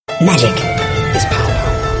Magic is power.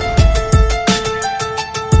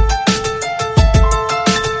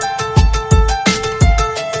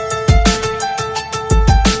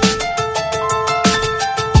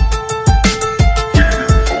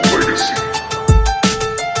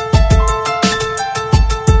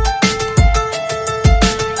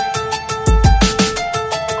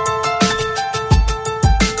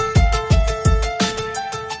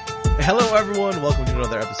 Hello everyone, welcome to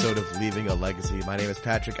another episode of Leaving a Legacy. My name is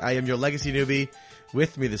Patrick. I am your legacy newbie.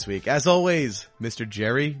 With me this week, as always, Mr.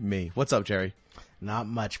 Jerry, me. What's up, Jerry? Not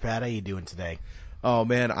much, Pat. How you doing today? Oh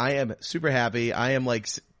man, I am super happy. I am like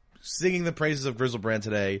singing the praises of Grizzlebrand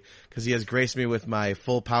today because he has graced me with my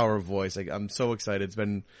full power of voice. I'm so excited. It's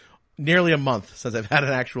been nearly a month since I've had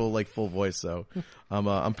an actual like full voice, so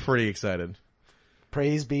I'm pretty excited.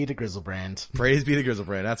 Praise be to Grizzlebrand. Praise be to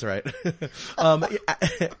Grizzlebrand. That's right.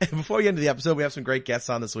 Before we get into the episode, we have some great guests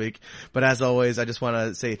on this week. But as always, I just want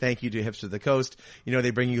to say thank you to Hipster of the Coast. You know,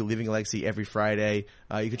 they bring you Leaving a Legacy every Friday.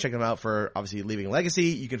 You can check them out for, obviously, Leaving a Legacy.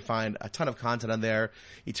 You can find a ton of content on there.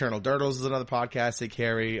 Eternal Durdles is another podcast they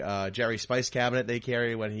carry. Jerry Spice Cabinet they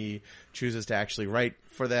carry when he chooses to actually write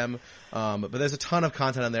for them. But there's a ton of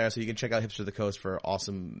content on there, so you can check out Hipster of the Coast for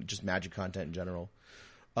awesome, just magic content in general.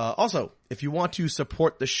 Also, if you want to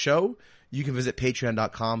support the show, you can visit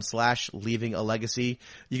patreon.com/leavingalegacy.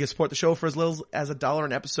 You can support the show for as little as $1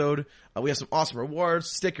 an episode. We have some awesome rewards,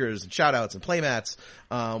 stickers, and shout outs, and playmats.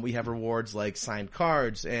 We have rewards like signed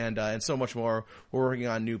cards and so much more. We're working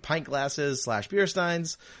on new pint glasses / beer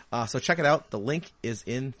steins. So check it out. The link is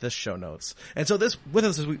in the show notes. And so with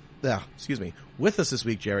us this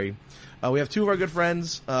week, Jerry, we have two of our good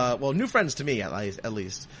friends, new friends to me at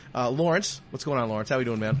least. Lawrence, what's going on, Lawrence? How you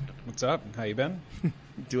doing, man? What's up? How you been?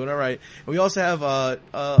 Doing all right. And we also have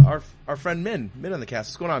our friend Min on the cast.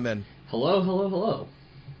 What's going on, Min? Hello.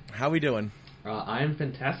 How we doing? I am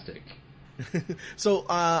fantastic. So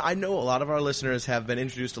I know a lot of our listeners have been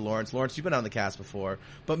introduced to Lawrence. Lawrence, you've been on the cast before,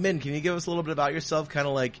 but Min, can you give us a little bit about yourself? Kind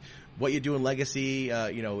of like what you do in Legacy.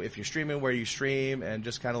 If you're streaming, where you stream, and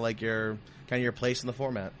just kind of like your place in the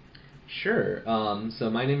format. Sure.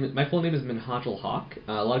 So my full name is Minhajal Hawk.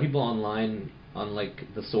 A lot of people online on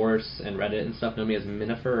like the Source and Reddit and stuff know me as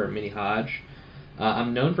Minifer or Mini Hodge.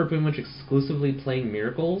 I'm known for pretty much exclusively playing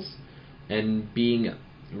Miracles and being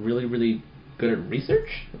really, really good at research.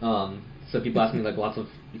 So people ask me like lots of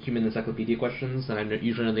human encyclopedia questions, and I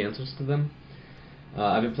usually know the answers to them.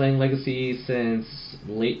 I've been playing Legacy since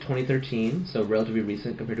late 2013, so relatively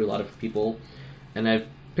recent compared to a lot of people. And I've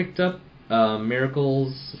picked up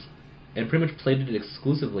Miracles and pretty much played it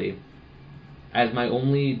exclusively as my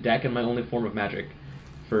only deck and my only form of Magic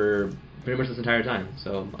for pretty much this entire time,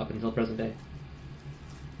 so up until present day.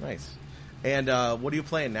 Nice. And what are you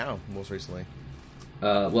playing now, most recently?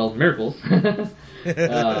 Miracles.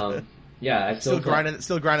 Yeah, I still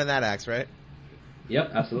grinding that axe, right?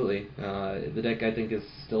 Yep, absolutely. The deck I think is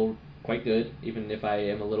still quite good, even if I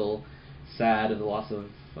am a little sad at the loss of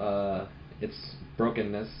its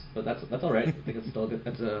brokenness. But that's all right. I think it's still good.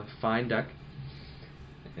 It's a fine deck,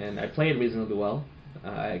 and I play it reasonably well.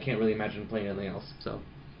 I can't really imagine playing anything else. So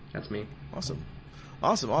that's me. Awesome.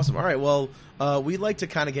 All right, well, we'd like to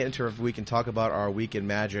kind of get into our week and talk about our week in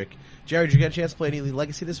Magic. Jerry, did you get a chance to play any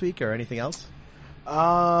Legacy this week or anything else?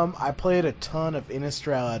 I played a ton of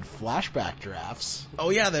Innistrad flashback drafts. Oh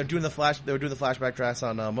yeah, they were doing the flashback drafts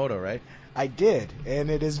on Moto, right? I did, and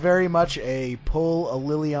it is very much a pull a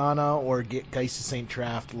Liliana or get Geist of St.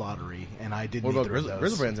 Traft lottery, and I did. What about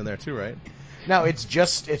Grizzlebrand's in there too, right? No, it's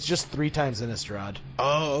just 3 times Innistrad.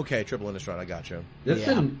 Oh, okay, triple Innistrad. I got you.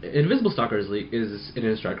 Invisible Stalker is in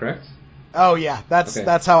Innistrad, correct? Oh yeah,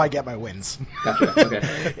 that's how I get my wins. Gotcha.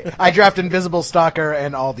 Okay. I draft Invisible Stalker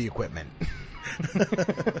and all the equipment.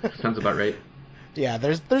 Sounds about right. Yeah,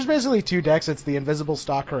 there's basically 2 decks. It's the Invisible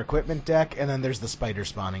Stalker equipment deck, and then there's the Spider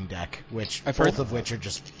Spawning deck, which both of which are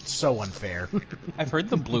just so unfair. I've heard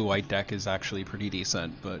the blue-white deck is actually pretty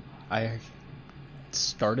decent, but I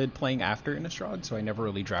started playing after Innistrad, so I never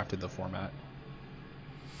really drafted the format.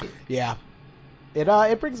 Yeah.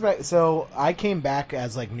 It brings back... So, I came back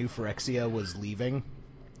as, like, New Phyrexia was leaving.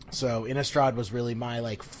 So, Innistrad was really my,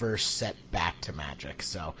 like, first set back to Magic.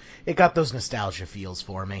 So, it got those nostalgia feels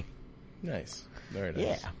for me. Nice. Very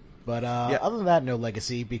nice. Yeah. But, other than that, no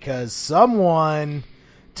Legacy, because someone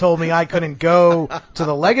told me I couldn't go to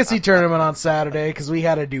the Legacy tournament on Saturday because we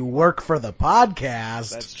had to do work for the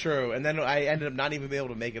podcast. That's true. And then I ended up not even being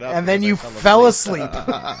able to make it up. And then you fell asleep.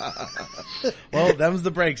 Well, them's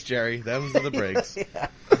the breaks, Jerry. Them's the breaks. Yeah.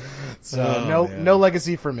 So no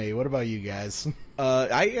legacy for me. What about you guys?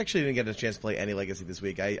 I actually didn't get a chance to play any legacy this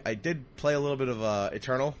week. I did play a little bit of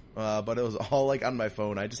Eternal, but it was all like on my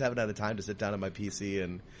phone. I just haven't had the time to sit down on my PC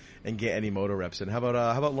and get any moto reps in. How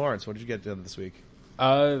about Lawrence? What did you get done this week?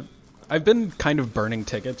 I've been kind of burning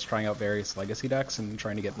tickets, trying out various legacy decks and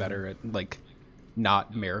trying to get better at like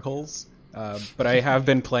not miracles. But I have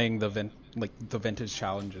been playing the vintage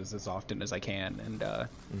challenges as often as I can, and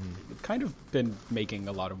kind of been making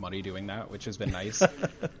a lot of money doing that, which has been nice.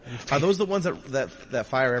 Are those the ones that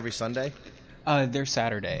fire every Sunday? They're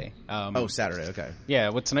Saturday. Saturday. Okay. Yeah,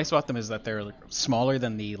 what's nice about them is that they're smaller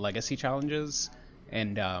than the legacy challenges,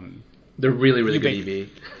 and they're really good EV.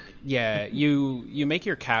 Yeah, you make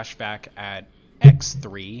your cash back at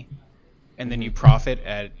X3, and then you profit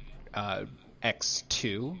at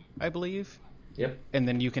X2, I believe. Yep. And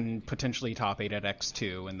then you can potentially top 8 at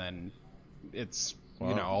X2, and then it's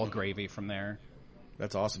all gravy from there.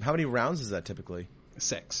 That's awesome. How many rounds is that typically?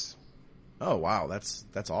 6. Oh wow, that's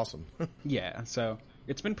awesome. Yeah, so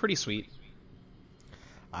it's been pretty sweet.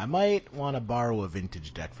 I might want to borrow a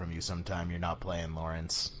vintage deck from you sometime. You're not playing,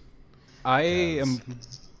 Lawrence.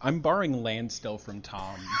 I'm borrowing land still from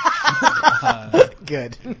Tom.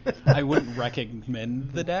 Good. I wouldn't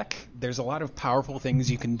recommend the deck. There's a lot of powerful things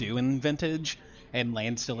you can do in Vintage, and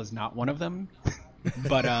land still is not one of them.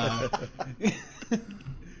 But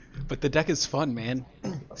but the deck is fun, man.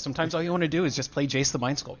 Sometimes all you want to do is just play Jace the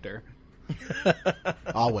Mind Sculptor.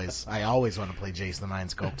 Always. I always want to play Jace the Mind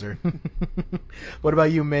Sculptor. What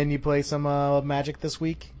about you, Min? You play some Magic this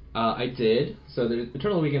week? I did. So the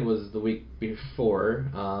Eternal Weekend was the week before,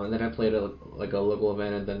 and then I played a local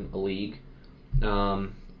event and then a league.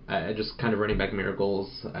 I just kind of running back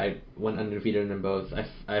miracles. I went undefeated in both.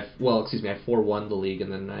 I 4-1 the league,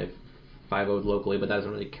 and then I 5-0'd locally, but that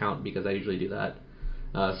doesn't really count because I usually do that.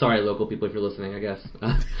 Sorry, local people, if you're listening, I guess.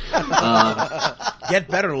 Get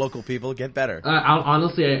better, local people. Get better.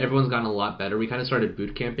 Honestly, everyone's gotten a lot better. We kind of started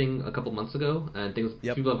boot camping a couple months ago, and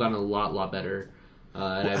people have gotten a lot better.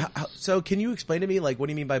 So can you explain to me, like, what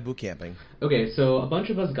do you mean by boot camping? Okay, so a bunch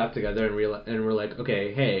of us got together and we're like,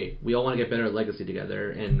 okay, hey, we all want to get better at Legacy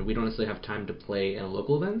together, and we don't necessarily have time to play in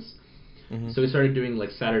local events. Mm-hmm. So we started doing,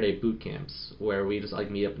 like, Saturday boot camps, where we just, like,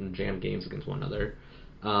 meet up and jam games against one another.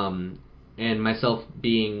 And myself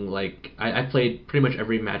being, like, I played pretty much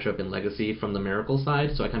every matchup in Legacy from the Miracle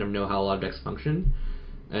side, so I kind of know how a lot of decks function.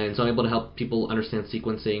 And so I'm able to help people understand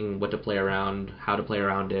sequencing, what to play around, how to play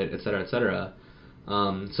around it, etc., etc.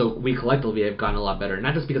 So we collectively have gotten a lot better,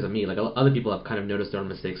 not just because of me. Like, other people have kind of noticed their own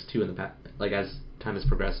mistakes too in the past, like, as time has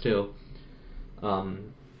progressed too. So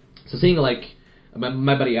seeing, like,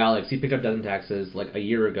 my buddy Alex, he picked up Death and Taxes like a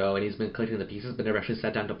year ago, and he's been collecting the pieces, but never actually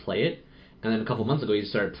sat down to play it. And then a couple months ago, he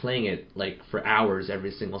started playing it like for hours every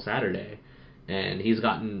single Saturday, and he's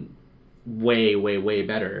gotten way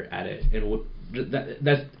better at it. And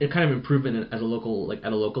that kind of improvement at a local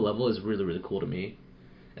level is really cool to me,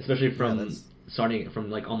 especially from starting from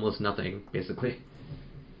like almost nothing, basically.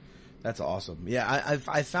 That's awesome. Yeah,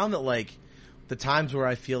 I found that, like, the times where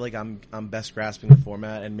I feel like I'm best grasping the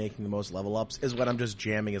format and making the most level ups is when I'm just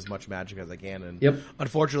jamming as much Magic as I can. And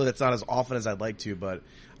Unfortunately, that's not as often as I'd like to, but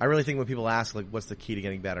I really think when people ask, like, what's the key to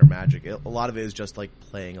getting better at Magic, a lot of it is just, like,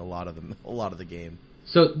 playing a lot of the game.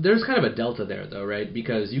 So there's kind of a delta there, though, right?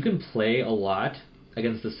 Because you can play a lot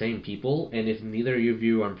against the same people, and if neither of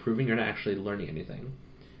you are improving, you're not actually learning anything.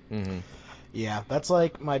 Mm-hmm. Yeah, that's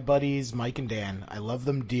like my buddies Mike and Dan. I love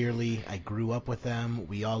them dearly. I grew up with them.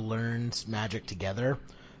 We all learned Magic together.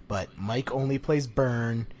 But Mike only plays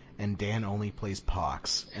Burn, and Dan only plays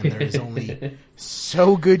Pox. And there is only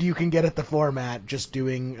so good you can get at the format just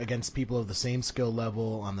doing against people of the same skill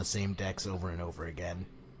level on the same decks over and over again.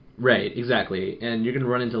 Right, exactly. And you're going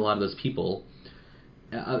to run into a lot of those people.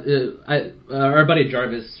 Our buddy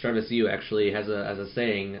Jarvis U actually has a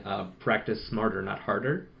saying, practice smarter, not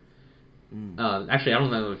harder. Actually, I don't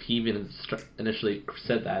know if he even initially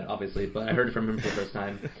said that, obviously, but I heard it from him for the first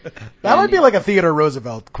time. That might be like a Theodore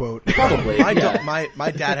Roosevelt quote. Probably.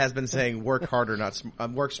 My dad has been saying work smarter,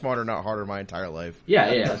 not harder my entire life.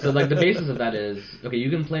 Yeah. So, like, the basis of that is, okay, you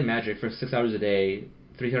can play Magic for 6 hours a day,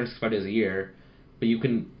 365 days a year, but you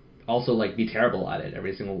can also, like, be terrible at it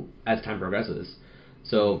as time progresses.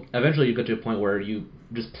 So eventually you get to a point where you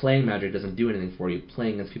just playing Magic doesn't do anything for you.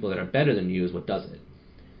 Playing against people that are better than you is what does it.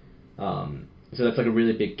 So that's like a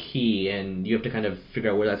really big key, and you have to kind of figure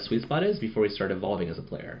out where that sweet spot is before you start evolving as a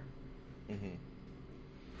player. Mm-hmm.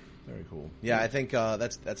 Very cool. Yeah, I think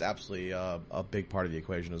that's absolutely a big part of the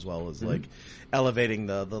equation as well. Is like elevating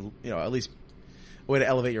the at least a way to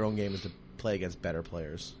elevate your own game is to play against better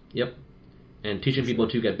players. Yep, and teaching people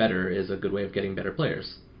to get better is a good way of getting better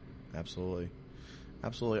players. Absolutely.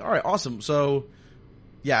 All right, awesome. So,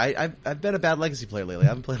 yeah, I've been a bad Legacy player lately. I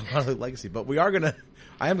haven't played a lot of Legacy, but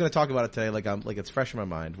I am gonna talk about it today. Like it's fresh in my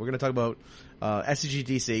mind. We're gonna talk about SCG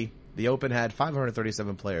DC. The Open had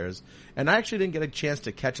 537 players, and I actually didn't get a chance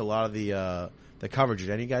to catch a lot of the coverage. Did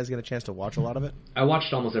any of you guys get a chance to watch a lot of it? I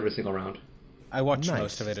watched almost every single round. I watched Nice.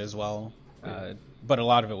 most of it as well, but a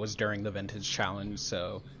lot of it was during the Vintage Challenge,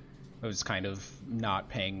 so I was kind of not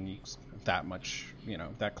paying that much,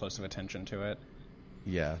 that close of attention to it.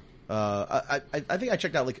 Yeah. I think I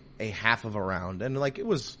checked out like a half of a round, and like it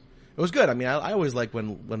was good. I mean, I always like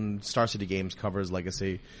when Star City Games covers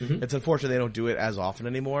Legacy. Mm-hmm. It's unfortunate they don't do it as often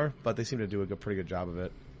anymore, but they seem to do a pretty good job of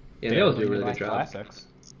it. Yeah, they always do a really good job. Classics.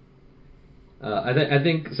 I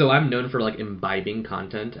think so. I'm known for like imbibing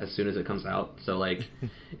content as soon as it comes out. So like,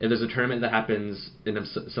 if there's a tournament that happens in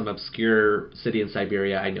some obscure city in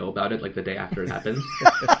Siberia, I know about it like the day after it happens.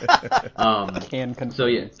 Can confirm. So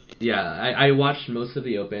yeah. I watched most of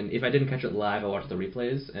the Open. If I didn't catch it live, I watched the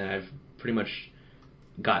replays, and I've pretty much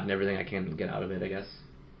gotten everything I can get out of it, I guess.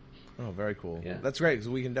 Oh, very cool. Yeah. That's great, because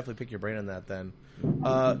we can definitely pick your brain on that then.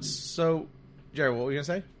 So, Jerry, what were you going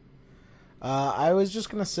to say? I was just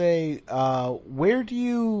going to say, where do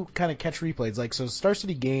you kind of catch replays? Like, so Star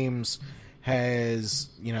City Games has,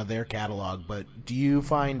 their catalog, but do you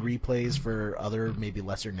find replays for other, maybe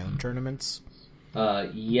lesser-known tournaments?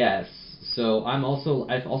 Yes. So I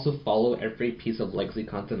also follow every piece of Legacy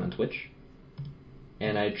content on Twitch,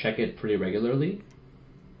 and I check it pretty regularly.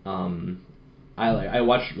 I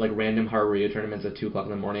watch like random Haruya tournaments at 2:00 in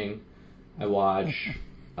the morning. I watch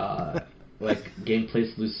like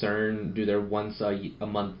Gameplays Lucerne do their once a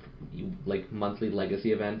month like monthly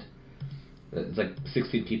Legacy event. It's like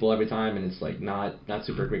 16 people every time, and it's like not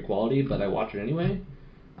super great quality, but I watch it anyway.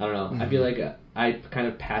 I don't know. Mm-hmm. I feel like I kind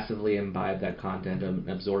of passively imbibe that content and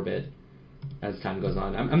absorb it as time goes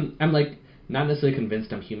on. I'm like not necessarily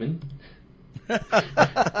convinced I'm human.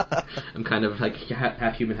 I'm kind of like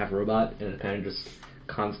half human, half robot, and I kind of just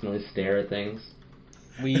constantly stare at things.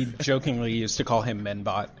 We jokingly used to call him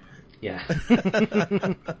Menbot. Yeah.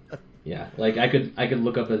 Yeah, like I could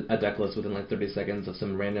look up a deck list within like 30 seconds of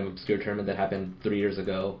some random obscure tournament that happened 3 years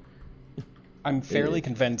ago. I'm fairly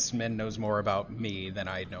convinced Min knows more about me than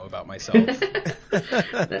I know about myself.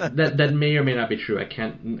 that may or may not be true. I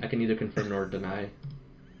can neither confirm nor deny.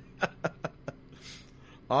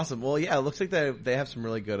 Awesome. Well, yeah, it looks like they have some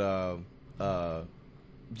really good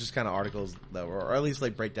just kind of articles that were, or at least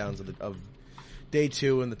like breakdowns of day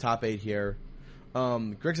 2 and the top 8 here.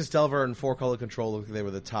 Grixis Delver and 4-Color Control looked like they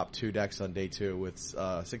were the top 2 decks on day 2 with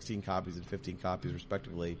 16 copies and 15 copies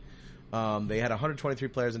respectively. They had 123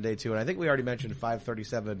 players on day 2, and I think we already mentioned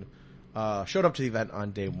 537 showed up to the event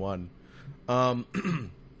on day 1.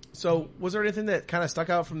 So was there anything that kind of stuck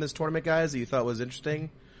out from this tournament, guys, that you thought was interesting?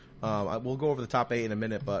 We'll go over the top 8 in a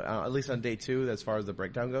minute, but at least on day 2, as far as the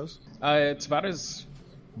breakdown goes? It's about as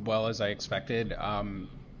well as I expected.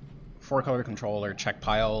 4-Color Control or Check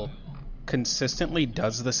Pile consistently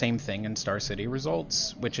does the same thing in Star City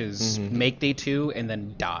results, which is make day 2 and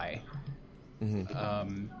then die.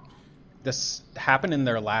 This happened in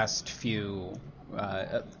their last few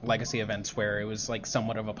Legacy events where it was like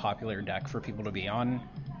somewhat of a popular deck for people to be on.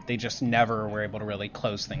 They just never were able to really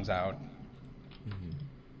close things out.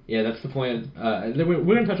 Yeah, that's the point. We're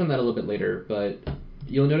going to touch on that a little bit later, but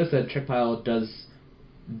you'll notice that Check Pile does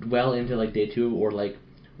well into like day 2 or like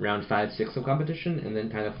round 5, 6 of competition, and then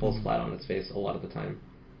kind of falls flat on its face a lot of the time.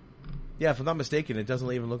 Yeah, if I'm not mistaken, it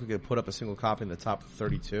doesn't even look like it put up a single copy in the top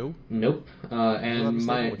 32. Nope.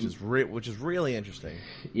 Which is really interesting.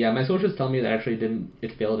 Yeah, my sources tell me that actually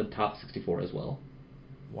it failed at top 64 as well.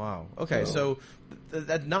 Wow. Okay, so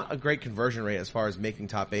that's not a great conversion rate as far as making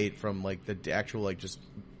top 8 from like the actual like just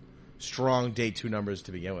strong day 2 numbers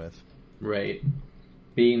to begin with. Right.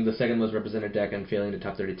 Being the second most represented deck and failing to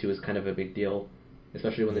top 32 is kind of a big deal,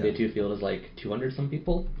 especially when the day 2 field is like 200 some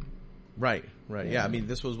people. Right. Yeah, I mean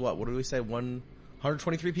this was what did we say,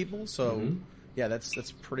 123 people? So yeah, that's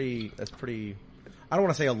pretty I don't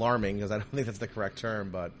want to say alarming because I don't think that's the correct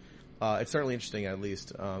term, but it's certainly interesting at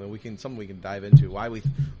least. And something we can dive into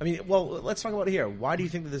let's talk about it here. Why do you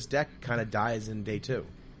think that this deck kind of dies in day 2?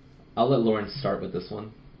 I'll let Lauren start with this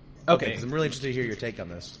one. Okay, because I'm really interested to hear your take on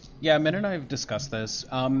this. Yeah, Min and I have discussed this.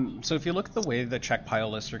 So if you look at the way the Check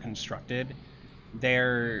Pile lists are constructed,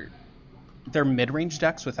 they're mid-range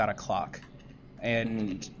decks without a clock.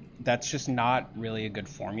 And that's just not really a good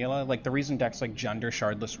formula. Like, the reason decks like Junder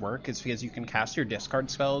Shardless work is because you can cast your discard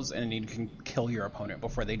spells and you can kill your opponent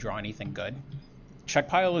before they draw anything good. Check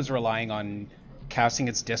Pile is relying on casting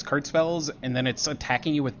its discard spells, and then it's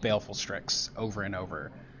attacking you with Baleful Strix over and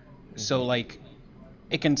over. So, like,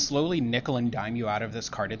 it can slowly nickel and dime you out of this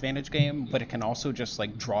card advantage game, but it can also just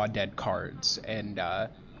like draw dead cards. And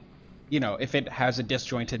if it has a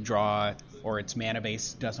disjointed draw or its mana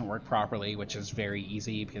base doesn't work properly, which is very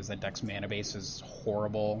easy because the deck's mana base is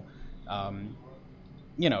horrible,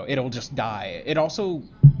 it'll just die. It also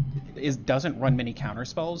doesn't run many counter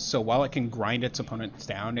spells, so while it can grind its opponents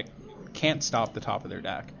down, it can't stop the top of their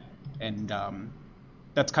deck. And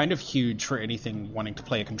that's kind of huge for anything wanting to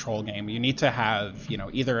play a control game. You need to have,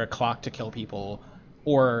 either a clock to kill people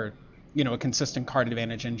or, a consistent card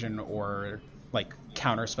advantage engine or like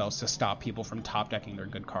counter spells to stop people from top decking their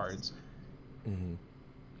good cards. Mm-hmm.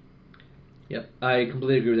 Yep, I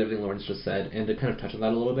completely agree with everything Lawrence just said, and to kind of touch on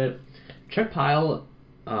that a little bit, Check Pile,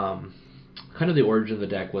 kind of the origin of the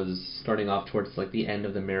deck was starting off towards like the end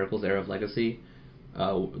of the Miracles era of Legacy,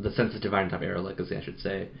 the Sensitive Divine type era of Legacy, I should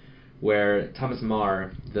say, where Thomas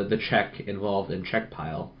Marr, the Czech involved in Check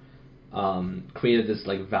Pile, created this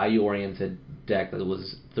like value-oriented deck that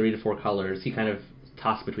was 3 to 4 colors. He kind of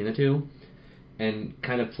tossed between the two, and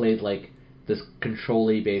kind of played like this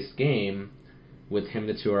control-y based game with Hymn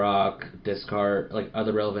to Turok, discard, like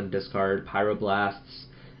other relevant discard, Pyroblasts,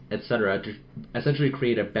 etc., to essentially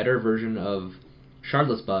create a better version of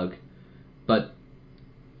Shardless Bug, but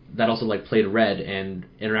that also like played red and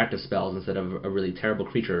interactive spells instead of a really terrible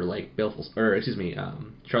creature like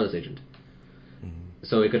Shardless Agent. Mm-hmm.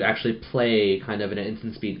 So it could actually play kind of in an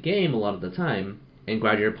instant speed game a lot of the time and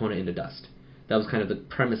grind your opponent into dust. That was kind of the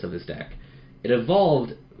premise of his deck. It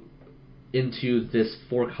evolved into this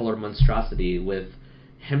 4-color monstrosity with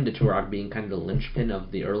Hymn to Turok being kind of the linchpin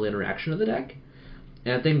of the early interaction of the deck.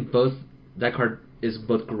 And I think that card is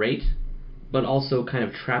both great, but also kind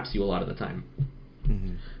of traps you a lot of the time.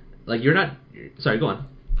 Mm-hmm. Like, you're not... Sorry, go on.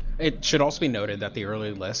 It should also be noted that the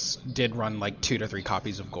early lists did run like 2 to 3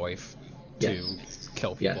 copies of Goyf to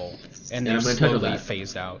kill people. Yes. And they slowly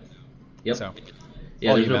phased out. Yep. So,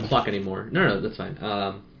 yeah, there's no clock anymore. No, that's fine.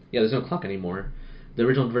 There's no clock anymore. The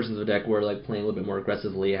original versions of the deck were like playing a little bit more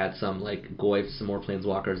aggressively, had some like Goyf, some more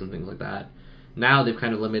Planeswalkers and things like that. Now they've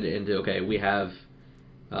kind of limited into, okay, we have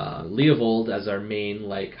Leovold as our main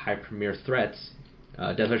like high premier threats,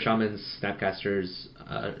 Desert Shamans, Snapcasters,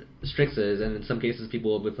 Strixes, and in some cases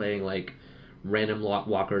people will be playing like random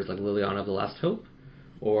walkers like Liliana of the Last Hope,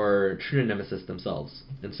 or Trina Nemesis themselves,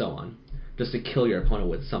 and so on, just to kill your opponent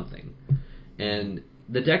with something. And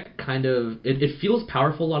the deck kind of... It feels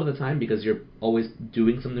powerful a lot of the time because you're always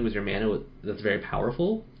doing something with your mana that's very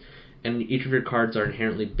powerful, and each of your cards are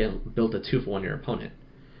inherently built a 2-for-1 on your opponent.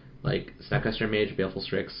 Like Snapcaster Mage, Baleful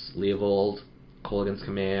Strix, Leovold, Kolaghan's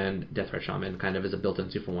Command, Deathrat Shaman kind of is a built-in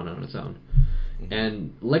 2-for-1 on its own. Mm-hmm.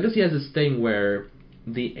 And Legacy has this thing where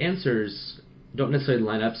the answers don't necessarily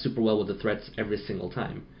line up super well with the threats every single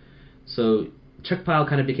time. So Check Pile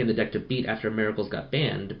kind of became the deck to beat after Miracles got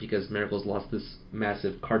banned, because Miracles lost this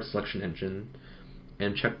massive card selection engine,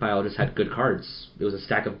 and Check Pile just had good cards. It was a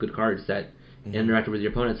stack of good cards that interacted with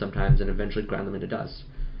your opponent sometimes and eventually ground them into dust.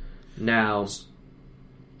 Now,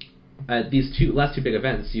 at these last two big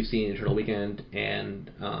events, you've seen Eternal Weekend and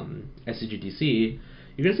SCGDC,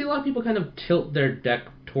 you're going to see a lot of people kind of tilt their deck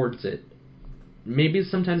towards it. Maybe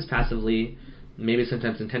sometimes passively, maybe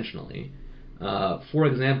sometimes intentionally. For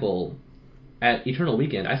example, at Eternal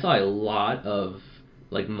Weekend, I saw a lot of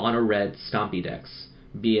like mono red stompy decks,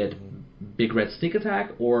 be it Big Red Sneak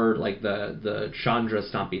Attack or like the Chandra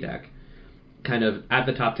stompy deck, kind of at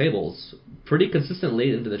the top tables pretty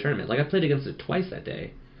consistently into the tournament. Like I played against it twice that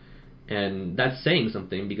day, and that's saying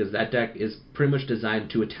something because that deck is pretty much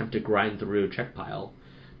designed to attempt to grind through Check Pile,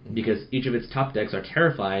 because each of its top decks are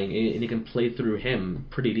terrifying and you can play through him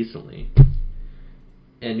pretty decently.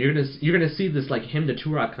 And you're gonna see this like Hymn to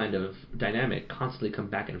Turok kind of dynamic constantly come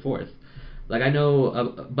back and forth. Like I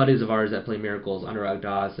know buddies of ours that play Miracles, Anurag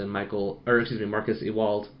Das and Marcus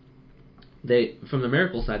Ewald. They, from the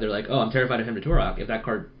Miracle side, they're like, oh, I'm terrified of Hymn to Turok. If that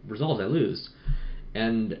card resolves, I lose.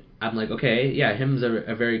 And I'm like, okay, yeah, Hymn's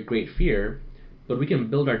a very great fear, but we can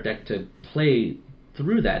build our deck to play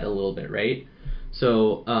through that a little bit, right?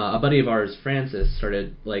 So a buddy of ours, Francis,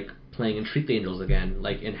 started like playing Entreat the Angels again,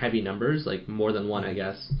 like in heavy numbers, like more than one, I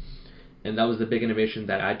guess. And that was the big innovation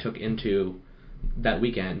that I took into that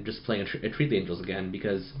weekend, just playing Entreat the Angels again,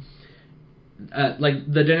 because like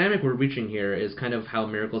the dynamic we're reaching here is kind of how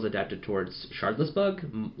Miracles adapted towards Shardless Bug,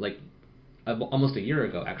 like almost a year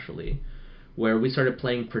ago, actually, where we started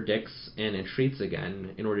playing Predicts and Entreats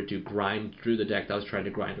again in order to grind through the deck that was trying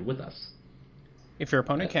to grind it with us. If your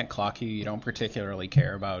opponent can't clock you, you don't particularly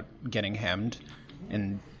care about getting hemmed,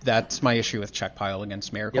 and that's my issue with Check Pile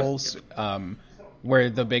against Miracles. Yep.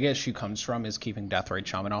 Where the big issue comes from is keeping Deathrite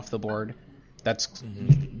Shaman off the board. That's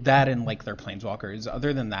that and like their planeswalkers.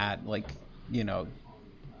 Other than that, like, you know,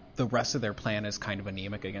 the rest of their plan is kind of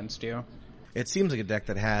anemic against you. It seems like a deck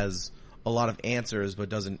that has a lot of answers but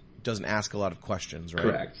doesn't ask a lot of questions, right?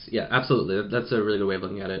 Correct. Yeah, absolutely. That's a really good way of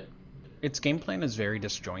looking at it. Its game plan is very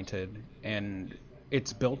disjointed, and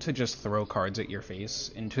it's built to just throw cards at your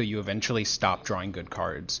face until you eventually stop drawing good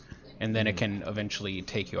cards, and then it can eventually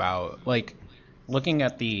take you out. Like, looking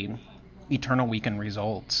at the Eternal Weekend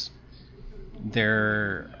results,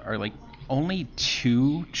 there are like only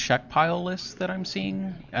 2 check pile lists that I'm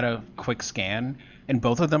seeing at a quick scan, and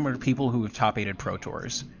both of them are people who have top 8'd Pro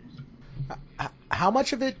Tours. How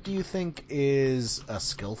much of it do you think is a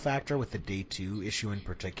skill factor with the day 2 issue in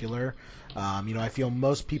particular? I feel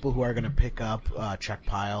most people who are going to pick up check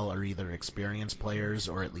pile are either experienced players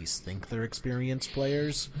or at least think they're experienced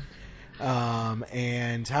players.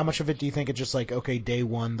 And how much of it do you think it's just like, okay, day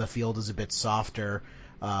 1 the field is a bit softer.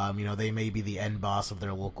 They may be the end boss of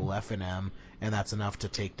their local F&M, and that's enough to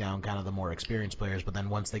take down kind of the more experienced players. But then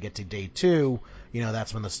once they get to day 2,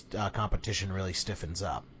 that's when the competition really stiffens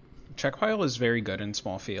up. Check pile is very good in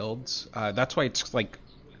small fields. That's why it's like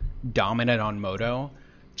dominant on Moto,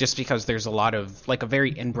 just because there's a lot of like a very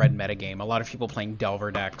inbred metagame. A lot of people playing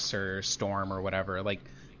Delver decks or Storm or whatever. Like,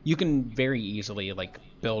 you can very easily like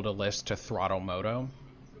build a list to throttle Moto.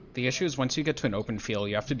 The issue is once you get to an open field,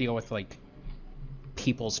 you have to deal with like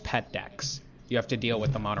people's pet decks. You have to deal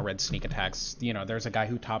with the mono red sneak attacks. There's a guy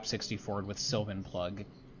who top 64'd with Sylvan Plug.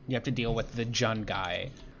 You have to deal with the Jun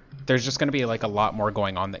guy. There's just going to be like a lot more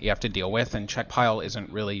going on that you have to deal with, and check pile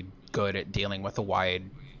isn't really good at dealing with a wide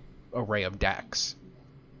array of decks.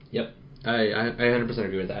 Yep, I 100%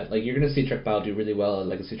 agree with that. Like, you're going to see check pile do really well at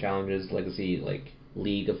Legacy Challenges, Legacy like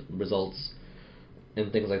League of results,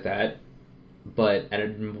 and things like that. But at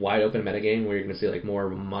a wide open metagame where you're going to see like more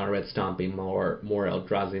mono red stomping, more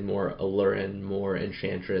Eldrazi, more Alurin, more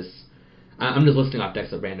Enchantress. I'm just listing off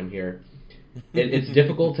decks at random here. It's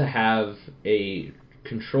difficult to have a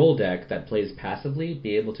control deck that plays passively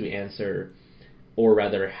be able to answer, or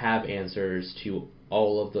rather have answers to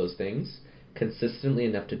all of those things consistently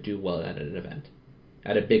enough to do well at an event.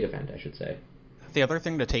 At a big event, I should say. The other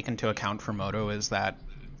thing to take into account for Moto is that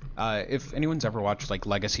if anyone's ever watched like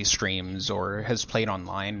Legacy streams or has played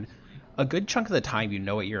online, a good chunk of the time you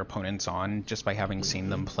know what your opponent's on just by having seen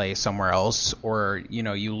them play somewhere else, or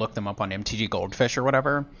you look them up on MTG Goldfish or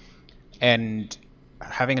whatever. And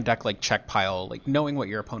having a deck like check pile, like knowing what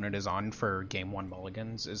your opponent is on for game 1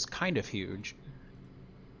 mulligans is kind of huge.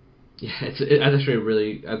 Yeah, it's actually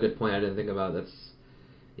really a good point I didn't think about.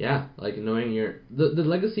 Like knowing the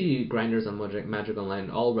legacy grinders on Magic Online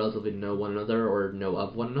all relatively know one another or know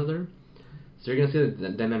of one another, so you're gonna see the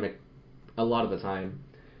dynamic a lot of the time.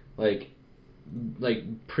 Like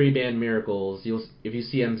pre-ban Miracles, if you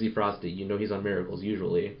see MZ Frosty, he's on Miracles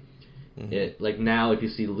usually. Like now, if you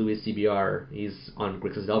see Louis CBR, he's on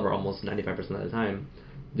Grixis Delver almost 95% of the time.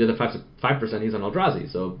 The other 5% he's on Eldrazi,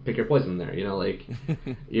 so pick your poison there.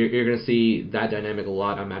 You're going to see that dynamic a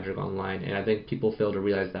lot on Magic Online, and I think people fail to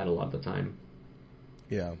realize that a lot of the time.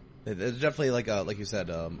 Yeah, it's definitely like you said,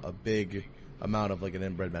 a big amount of like an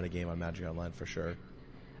inbred metagame on Magic Online for sure.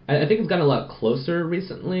 I think it's gotten a lot closer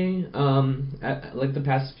recently, at like the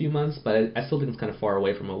past few months, but I still think it's kind of far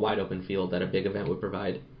away from a wide open field that a big event would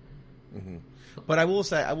provide. Mm-hmm. But I will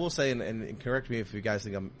say, and correct me if you guys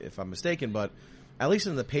think I'm mistaken, but at least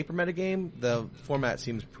in the paper metagame, the format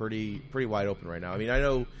seems pretty wide open right now. I mean, I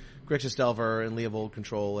know Grixis Delver and Leovold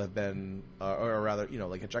Control have been, or rather,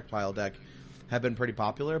 like a check pile deck, have been pretty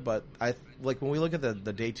popular. But when we look at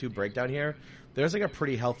the day 2 breakdown here, there's like a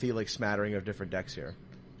pretty healthy like smattering of different decks here.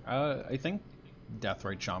 I think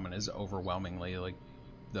Deathrite Shaman is overwhelmingly like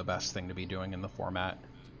the best thing to be doing in the format.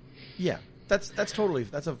 Yeah. That's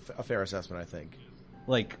a fair assessment, I think.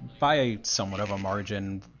 Like, by somewhat of a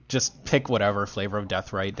margin, just pick whatever flavor of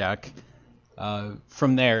Deathrite deck.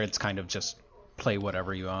 From there, it's kind of just play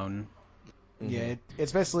whatever you own. Yeah,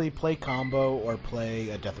 it's basically play combo or play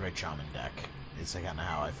a Deathrite Shaman deck. It's kind of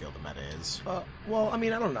how I feel the meta is. Well, I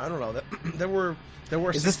mean, I don't know. There were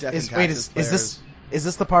is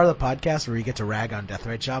this the part of the podcast where you get to rag on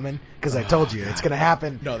Deathrite Shaman? Because I told you, it's going to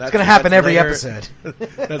happen. No, it's going to happen every episode.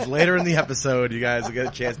 That's later in the episode. You guys will get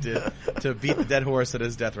a chance to beat the dead horse that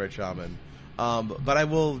is Deathrite Shaman. But I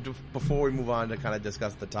will, before we move on to kind of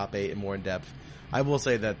discuss the top 8 and more in depth, I will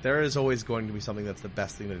say that there is always going to be something that's the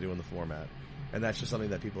best thing to do in the format. And that's just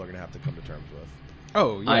something that people are going to have to come to terms with.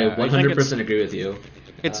 Oh, yeah. I 100% agree with you.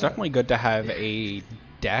 It's definitely good to have a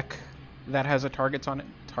deck that has a target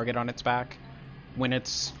on its back. When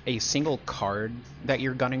it's a single card that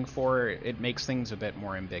you're gunning for, it makes things a bit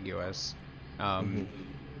more ambiguous.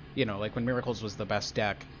 like when Miracles was the best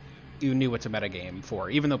deck, you knew what to metagame for.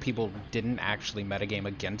 Even though people didn't actually metagame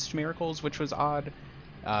against Miracles, which was odd,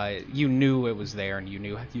 you knew it was there and you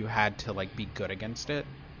knew you had to like be good against it.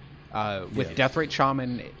 With Deathrite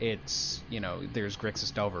Shaman, it's, there's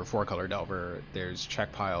Grixis Delver, 4-color Delver, there's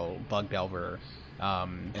Check Pile, Bug Delver,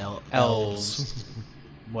 Elves.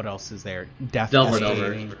 What else is there?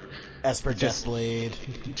 Delver. Esper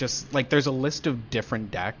Deathblade. Just like there's a list of different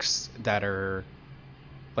decks that are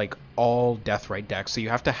like all Deathrite decks, so you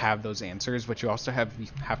have to have those answers, but you also have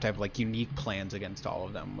to have like unique plans against all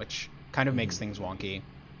of them, which kind of makes things wonky.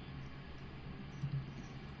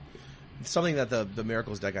 Something that the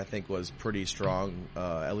Miracles deck I think was pretty strong,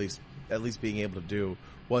 at least being able to do,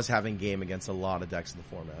 was having game against a lot of decks in the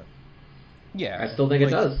format. Yeah, I still think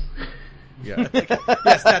it does. Yeah.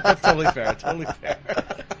 Yes, that's totally fair. Totally fair.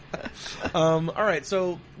 All right,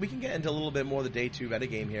 so we can get into a little bit more of the day 2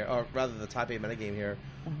 metagame here, or rather the top 8 metagame here.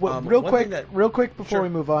 Real quick before we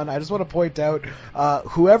move on, I just want to point out,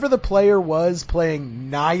 whoever the player was playing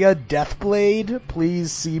Naya Deathblade,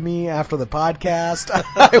 please see me after the podcast.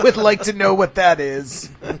 I would like to know what that is.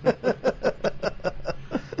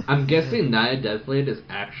 I'm guessing Naya Deathblade is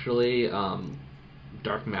actually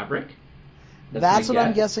Dark Maverick. That's what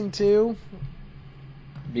I'm guessing too.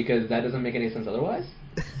 Because that doesn't make any sense otherwise.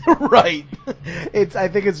 Right. I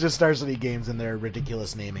think it's just Star City Games and their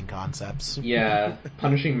ridiculous naming concepts. Yeah,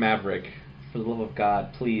 Punishing Maverick. For the love of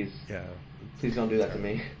God, please. Yeah. Please don't do that to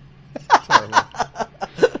me.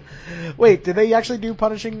 Wait, did they actually do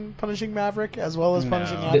Punishing Maverick as well as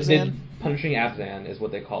Punishing Abzan? Punishing Abzan is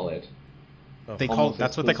what they call it.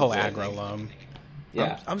 That's what they call aggro loam.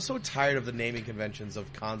 Yeah. I'm so tired of the naming conventions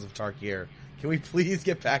of Khans of Tarkir. Can we please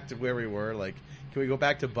get back to where we were? Like, can we go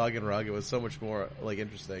back to Bug and Rug? It was so much more like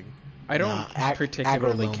interesting. I don't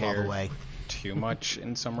particularly all the care way. too much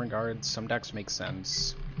in some regards. Some decks make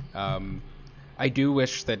sense. I do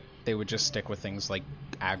wish that they would just stick with things like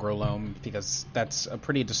aggro loam, because that's a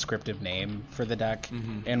pretty descriptive name for the deck.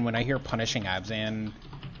 Mm-hmm. And when I hear Punishing Abzan,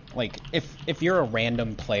 like if you're a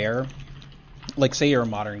random player, like say you're a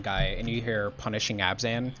modern guy and you hear Punishing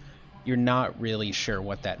Abzan, you're not really sure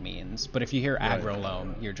what that means. But if you hear aggro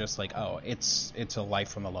loam, you're just like, oh, it's a life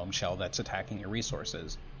from the loam shell that's attacking your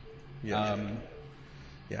resources. Yeah.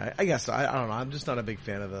 I guess I don't know. I'm just not a big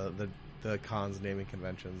fan of the Khans naming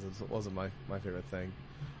conventions. It wasn't my favorite thing.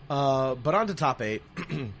 But on to top 8.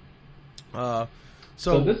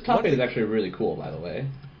 So this top 8 is actually really cool, by the way.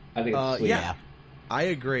 I think it's sweet. Yeah, I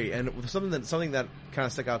agree. And something that kind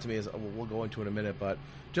of stuck out to me is, we'll go into in a minute, but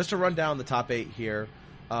just to run down the top 8 here,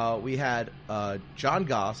 we had John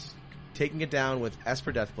Goss taking it down with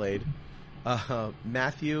Esper Deathblade,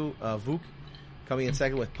 Matthew Vuk coming in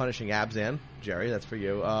second with Punishing Abzan. Jerry, that's for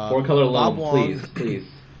you. 4-color loam, please.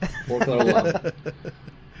 4-color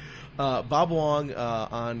loam. Bob Wong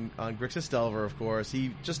on Grixis Delver, of course.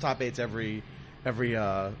 He just top 8s every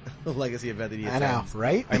legacy event that he attends. I know,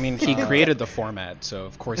 right? I mean, he created the format, so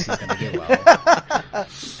of course he's going to do well.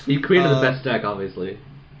 He created the best deck, obviously.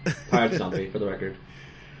 Pirate Zombie, for the record.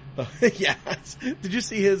 Yes. Did you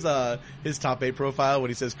see his top 8 profile when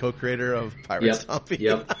he says co-creator of Pirate Zombie?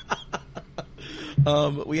 Yep.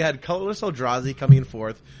 We had Colorless Eldrazi coming in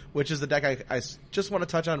 4th, which is the deck I just want to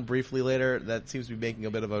touch on briefly later. That seems to be making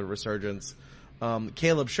a bit of a resurgence.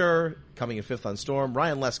 Caleb Schur coming in 5th on Storm.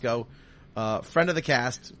 Ryan Lesko, friend of the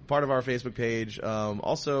cast, part of our Facebook page,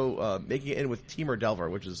 also making it in with Teamer Delver,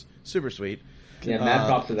 which is super sweet. Yeah, mad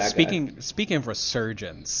props to that guy. Speaking of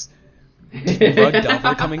resurgence, Rug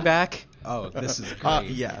Delver coming back? Oh, this is great.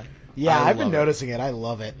 Yeah, I've been noticing it. I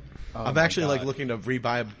love it. Oh, I'm actually looking to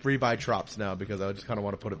rebuy Trops now because I just kind of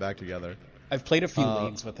want to put it back together. I've played a few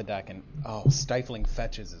leagues with the deck, and Stifling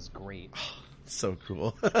Fetches is great. So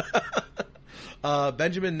cool.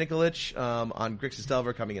 Benjamin Nikolic on Grixis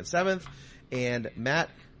Delver coming in 7th, and Matt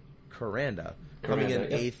Coranda coming in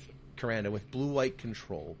 8th. Coranda with Blue-White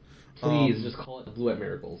Control. Please just call it the Blue-White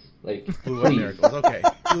Miracles. Like Blue-White Miracles. Okay.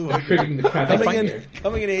 Blue-White triggering the crap out of here.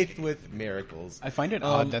 Coming in 8th with Miracles. I find it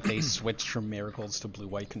odd that they switched from Miracles to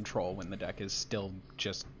Blue-White Control when the deck is still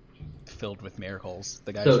just filled with Miracles.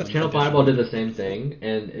 The guys So Channel Fireball did the same thing,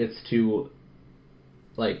 and it's to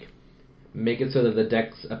like make it so that the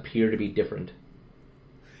decks appear to be different.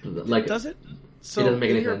 Like, does it? So it doesn't make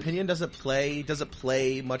in any your sense. opinion, does it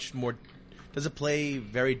play much more? Does it play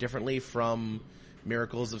very differently from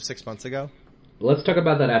Miracles of 6 months ago? Let's talk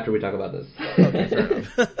about that after we talk about this. Okay, fair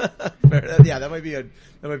enough. Yeah, that might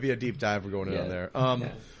be a deep dive we're going in on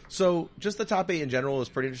there. So just the top 8 in general is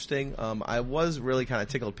pretty interesting. I was really kind of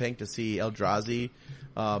tickled pink to see Eldrazi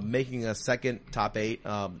making a second top 8.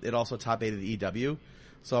 It also top 8 at the EW.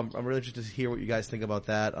 So I'm really interested to hear what you guys think about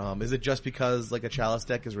that. Is it just because like a Chalice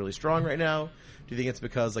deck is really strong right now? Do you think it's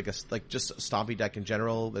because like just a Stompy deck in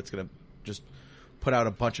general that's going to just put out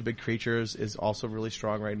a bunch of big creatures is also really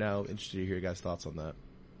strong right now? Interested to hear your guys' thoughts on that.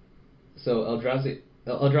 So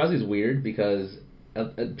Eldrazi is weird because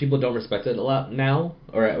people don't respect it a lot now,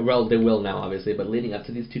 or well, they will now, obviously. But leading up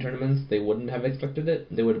to these 2 tournaments, they wouldn't have expected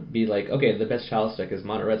it. They would be like, okay, the best Chalice deck is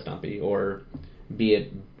Mono Red Stompy, or be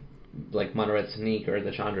it like Mono Red Sneak or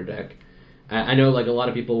the Chandra deck. I know like a lot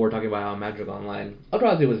of people were talking about how Magic Online,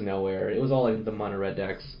 Eldrazi was nowhere. It was all like the Mono Red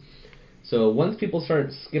decks. So once people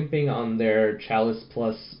start skimping on their Chalice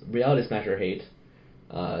plus Reality Smasher hate,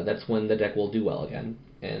 that's when the deck will do well again.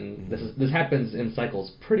 And this happens in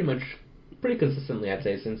cycles pretty consistently, I'd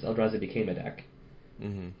say, since Eldrazi became a deck.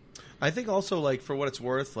 Mm-hmm. I think also, like, for what it's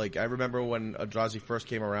worth, like, I remember when Eldrazi first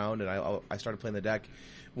came around and I started playing the deck,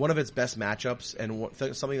 one of its best matchups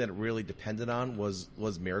and something that it really depended on was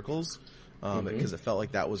Miracles, because it felt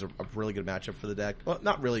like that was a really good matchup for the deck. Well,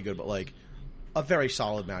 not really good, but, like, a very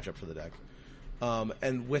solid matchup for the deck.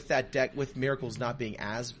 And with that deck, with Miracles not being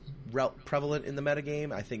as prevalent in the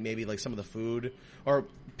metagame, I think maybe like some of the food, or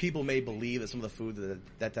people may believe that some of the food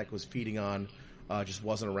that deck was feeding on just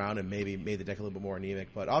wasn't around and maybe made the deck a little bit more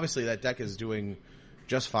anemic. But obviously that deck is doing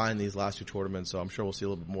just fine these last 2 tournaments, so I'm sure we'll see a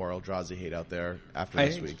little bit more Eldrazi hate out there after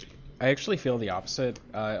this week. I actually feel the opposite.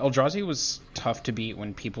 Eldrazi was tough to beat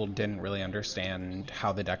when people didn't really understand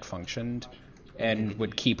how the deck functioned and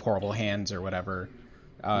would keep horrible hands or whatever.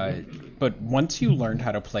 But once you learned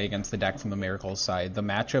how to play against the deck from the Miracles side, the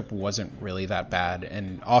matchup wasn't really that bad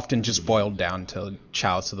and often just boiled down to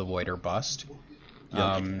Chalice of the Void or bust.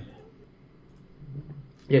 Yeah,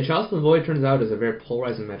 Chalice of the Void turns out is a very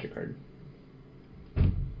polarizing Magic card.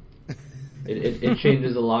 It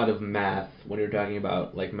changes a lot of math when you're talking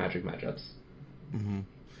about like Magic matchups. Mm-hmm.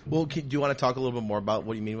 Well, do you want to talk a little bit more about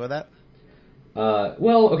what you mean by that?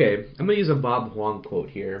 Well, okay, I'm going to use a Bob Huang quote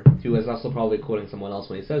here, who is also probably quoting someone else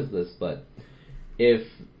when he says this, but if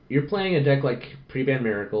you're playing a deck like Pre-Ban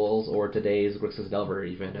Miracles, or today's Grixis Delver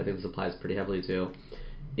even, I think this applies pretty heavily too,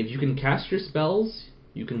 if you can cast your spells,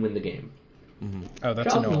 you can win the game. Mm-hmm. Oh,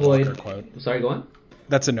 that's a Noah Walker quote. Sorry, go on?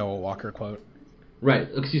 That's a Noah Walker quote. Right,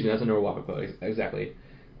 excuse me, that's a Noah Walker quote, exactly.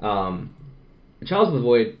 Chalice of the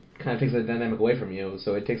Void kind of takes the dynamic away from you,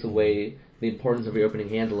 so it takes away the importance of your opening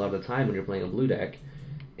hand a lot of the time when you're playing a blue deck.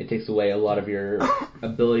 It takes away a lot of your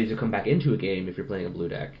ability to come back into a game if you're playing a blue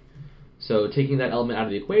deck. So taking that element out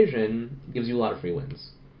of the equation gives you a lot of free wins.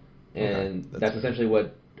 And that's essentially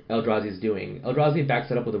what Eldrazi is doing. Eldrazi backs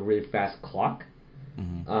it up with a really fast clock.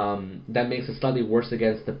 Mm-hmm. That makes it slightly worse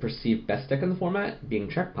against the perceived best deck in the format, being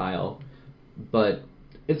Check Pile, but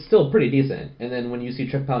it's still pretty decent. And then when you see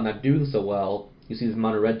Check Pile not doing so well, you see these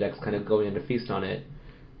mono red decks kind of going into feast on it.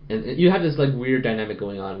 And you have this like weird dynamic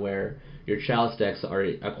going on where your Chalice decks are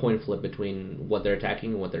a coin flip between what they're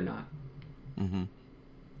attacking and what they're not. Mm-hmm.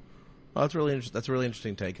 Well, that's really interesting. That's a really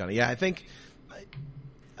interesting take on it. Yeah, I think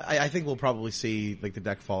we'll probably see like the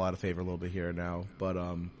deck fall out of favor a little bit here and now. But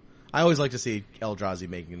I always like to see Eldrazi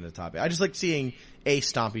making it in the top 8. I just like seeing a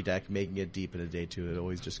Stompy deck making it deep in a day 2. It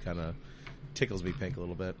always just kind of tickles me pink a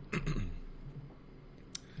little bit.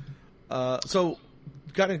 So,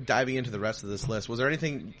 kind of diving into the rest of this list, was there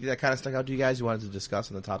anything that kind of stuck out to you guys you wanted to discuss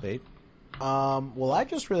in the top 8? Well, I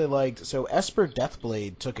just really liked... So, Esper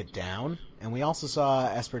Deathblade took it down, and we also saw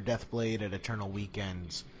Esper Deathblade at Eternal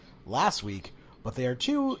Weekends last week, but they are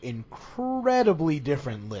 2 incredibly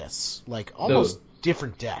different lists. Like, almost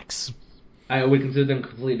different decks. I would consider them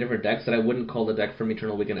completely different decks, and I wouldn't call the deck from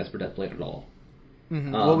Eternal Weekend Esper Deathblade at all.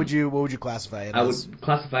 Mm-hmm. What would you classify it as? I would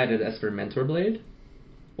classify it as Esper Mentor Blade,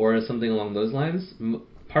 or something along those lines,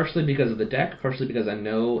 partially because of the deck, partially because I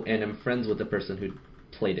know and am friends with the person who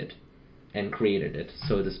played it and created it,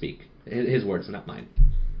 so to speak. His words, not mine.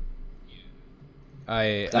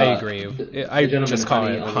 I agree. I just call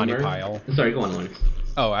it Honey Pile. Sorry, go on, Lawrence.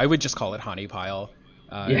 Oh, I would just call it Honey Pile.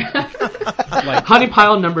 Yeah. Like, Honey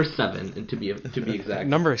Pile number 7, to be exact.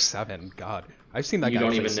 Number 7, God. I've seen that guy. You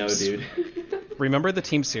don't even know, dude. Remember the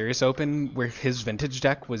Team Serious Open where his vintage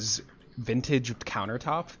deck was vintage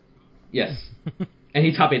countertop? Yes. And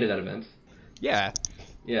he top 8'd at events. Yeah.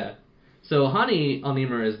 Yeah. So Hani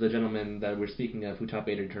Alnimer is the gentleman that we're speaking of who top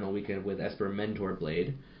 8'd Eternal Weekend with Esper Mentor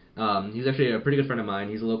Blade. He's actually a pretty good friend of mine.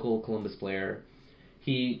 He's a local Columbus player.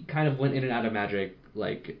 He kind of went in and out of Magic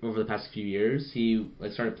like over the past few years. He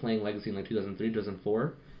started playing Legacy in like 2003,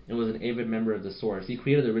 2004, and was an avid member of the Source. He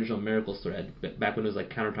created the original Miracles thread back when it was like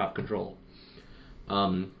countertop control.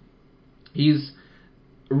 He's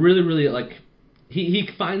really, really like he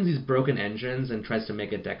finds these broken engines and tries to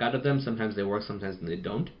make a deck out of them. Sometimes they work, sometimes they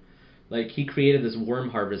don't. Like, he created this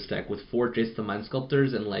Worm Harvest deck with 4 Jace the Mind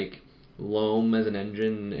Sculptors and, like, Loam as an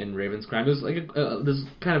engine and Raven's Crime. It was, like, this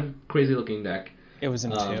kind of crazy-looking deck. It was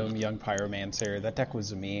Entomb, Young Pyromancer. That deck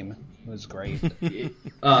was a meme. It was great.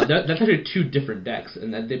 That's actually 2 different decks,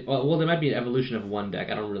 and there might be an evolution of one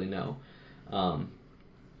deck. I don't really know.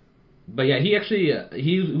 But yeah, he actually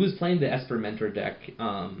he was playing the Esper Mentor deck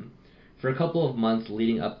for a couple of months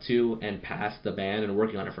leading up to and past the ban, and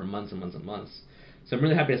working on it for months and months and months. So I'm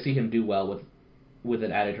really happy to see him do well with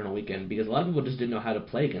it at Eternal Weekend, because a lot of people just didn't know how to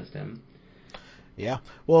play against him. Yeah.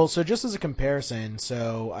 Well, so just as a comparison,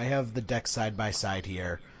 so I have the deck side by side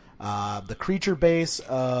here. The creature base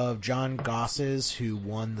of John Goss's, who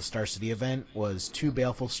won the Star City event, was 2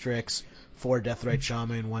 Baleful Strix, 4 Deathrite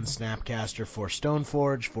Shaman, 1 Snapcaster, 4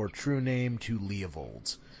 Stoneforge, 4 True Name, 2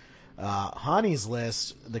 Leovolds. Hani's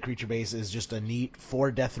list, the creature base, is just a neat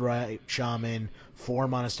 4 Deathrite Shaman, 4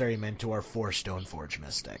 Monastery Mentor, 4 Stoneforge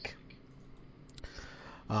Mystic.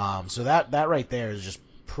 So that right there is just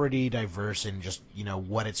pretty diverse in just,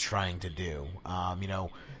 what it's trying to do.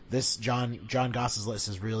 This John Goss's list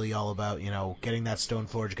is really all about, getting that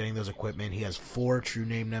Stoneforge, getting those equipment. He has 4 True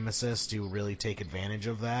Name Nemesis to really take advantage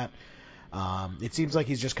of that. It seems like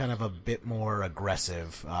he's just kind of a bit more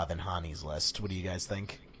aggressive than Hani's list. What do you guys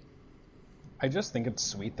think? I just think it's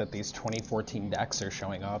sweet that these 2014 decks are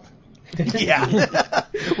showing up. Yeah,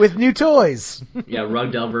 with new toys. Yeah,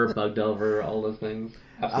 Rug Delver, Bug Delver, all those things.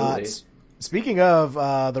 Absolutely. Speaking of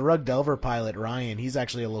the Rug Delver pilot, Ryan, he's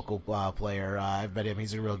actually a local player. I've met him.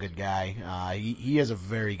 He's a real good guy. He is a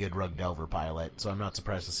very good Rug Delver pilot, so I'm not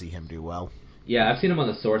surprised to see him do well. Yeah, I've seen him on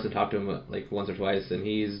the source and talked to him like once or twice, and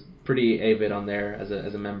he's pretty avid on there as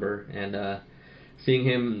a member. And seeing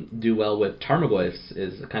him do well with Tarmogoyfs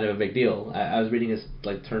is kind of a big deal. I was reading his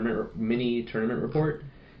like mini tournament report,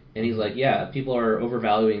 and he's like, yeah, people are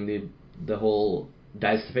overvaluing the whole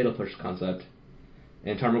Dice to Fatal Push concept.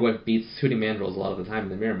 And Tarmogoyf beats Hooting Mandrills a lot of the time in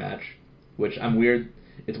the mirror match, which I'm weird.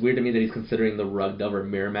 It's weird to me that he's considering the Rug Delver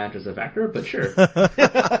mirror match as a factor, but sure.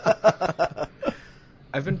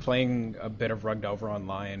 I've been playing a bit of Rug Delver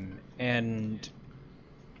online, and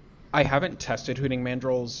I haven't tested Hooting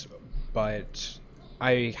Mandrills, but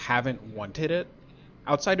I haven't wanted it.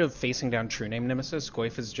 Outside of facing down True Name Nemesis,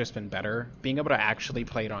 Goyf has just been better. Being able to actually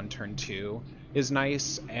play it on turn 2 is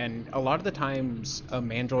nice, and a lot of the times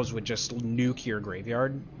Mandrills would just nuke your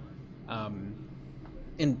graveyard.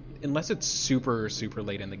 Unless it's super, super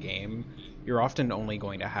late in the game, you're often only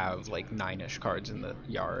going to have like 9-ish cards in the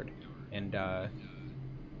yard. And I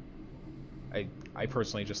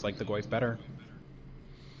personally just like the Goyf better.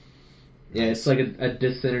 Yeah, it's like a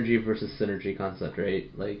dyssynergy versus synergy concept, right?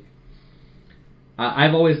 Like,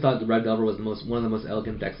 I've always thought the Rug Delver was one of the most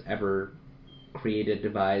elegant decks ever created,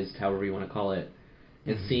 devised, however you want to call it.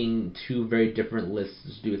 And seeing 2 very different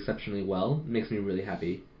lists do exceptionally well makes me really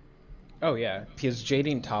happy. Oh yeah, because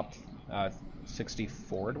Jading top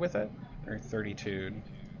 64'd with it, or 32'd.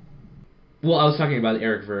 Well, I was talking about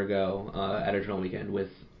Eric Virgo at Eternal Weekend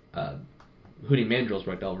with Hooting Mandrill's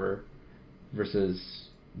Rug Delver versus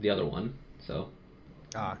the other one. So.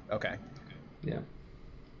 Okay. Yeah.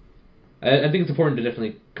 I think it's important to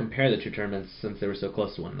definitely compare the 2 tournaments since they were so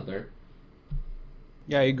close to one another.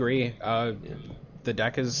 Yeah, I agree. The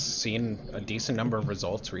deck has seen a decent number of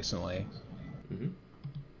results recently. Mm-hmm.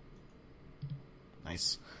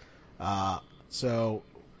 Nice. So,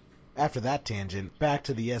 after that tangent, back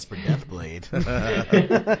to the Esper Deathblade.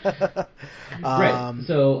 Right.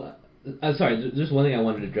 So, sorry, there's one thing I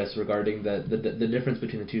wanted to address regarding the difference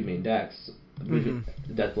between the 2 main decks,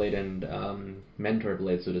 Deathblade and Mentor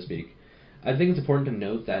Blade, so to speak. I think it's important to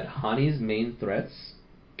note that Hani's main threats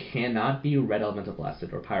cannot be Red Elemental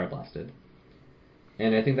Blasted or Pyroblasted.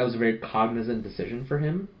 And I think that was a very cognizant decision for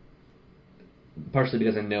him, partially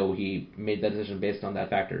because I know he made that decision based on that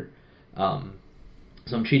factor. So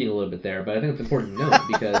I'm cheating a little bit there, but I think it's important to note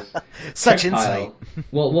because such insight.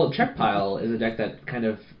 Well, Check Pile is a deck that kind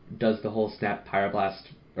of does the whole Snap Pyroblast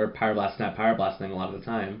or Pyroblast Snap Pyroblast thing a lot of the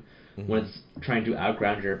time when it's trying to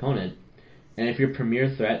outground your opponent. And if your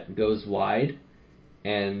premier threat goes wide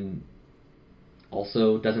and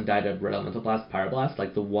also doesn't die to Red Elemental Blast, Pyroblast,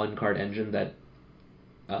 like the 1-card engine that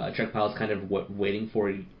Check Pile is kind of waiting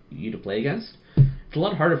for you to play against, it's a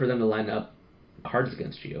lot harder for them to line up cards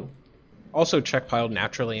against you. Also, Check Pile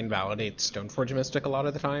naturally invalidates Stoneforge Mystic a lot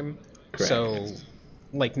of the time. Correct. So,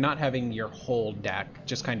 like, not having your whole deck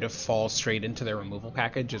just kind of fall straight into their removal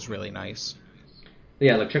package is really nice.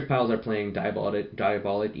 Yeah, like Check Piles are playing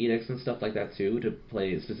Diabolic Edicts and stuff like that too, to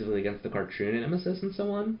play specifically against the card True Nemesis and so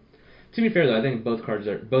on. To be fair though, I think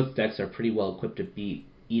both decks are pretty well equipped to beat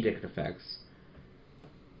Edict effects.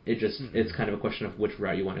 It's kind of a question of which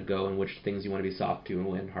route you want to go and which things you want to be soft to and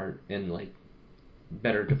win hard and like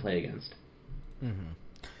better to play against.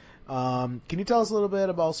 Can you tell us a little bit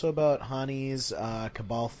also about Hani's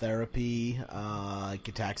Cabal Therapy,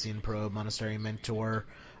 Gitaxian Probe, Monastery Mentor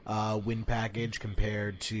win package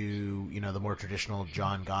compared to the more traditional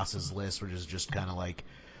John Goss's list, which is just kind of like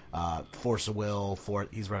Force of Will.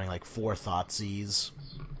 He's running like 4 Thoughtseize.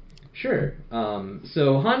 Sure.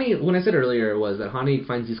 So Hani, when I said earlier, was that Hani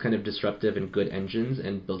finds these kind of disruptive and good engines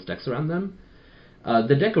and builds decks around them.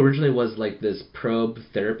 The deck originally was like this probe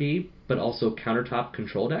therapy, but also countertop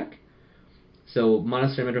control deck. So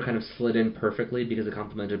Monastery Mentor kind of slid in perfectly because it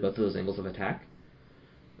complemented both of those angles of attack.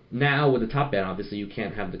 Now, with the top ban, obviously you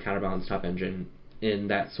can't have the counterbalance top engine in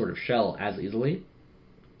that sort of shell as easily.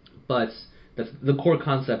 But the core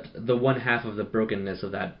concept, the one half of the brokenness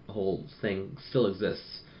of that whole thing still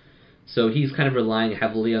exists. So he's kind of relying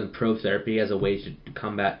heavily on probe therapy as a way to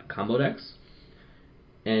combat combo decks,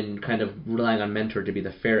 and kind of relying on Mentor to be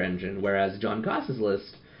the fair engine, whereas John Goss's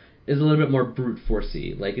list is a little bit more brute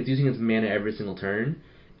forcey. Like, it's using its mana every single turn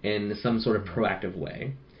in some sort of proactive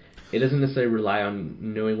way. It doesn't necessarily rely on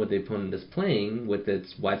knowing what the opponent is playing with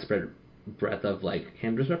its widespread breadth of, like,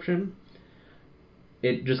 hand disruption.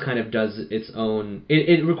 It just kind of does its own...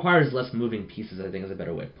 It requires less moving pieces, I think, is a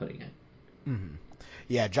better way of putting it. Mm-hmm.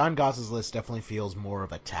 Yeah, John Goss's list definitely feels more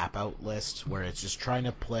of a tap-out list, where it's just trying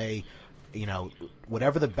to play...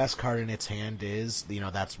 whatever the best card in its hand is,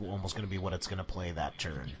 that's almost going to be what it's going to play that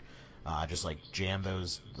turn. Just like jam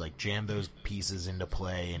those pieces into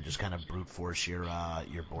play and just kind of brute force your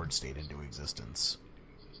board state into existence.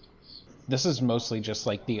 This is mostly just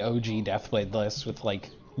like the OG Deathblade list with like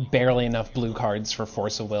barely enough blue cards for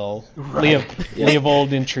Force of Will. Right.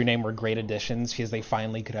 Leovold and True Name were great additions because they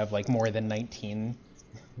finally could have like more than 19.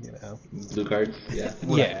 Blue cards, yeah.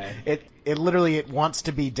 Yeah. It literally it wants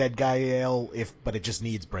to be Dead Guy Ale but it just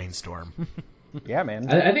needs Brainstorm. Yeah, man.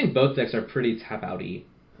 I think both decks are pretty tap outy.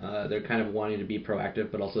 They're kind of wanting to be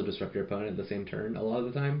proactive but also disrupt your opponent at the same turn a lot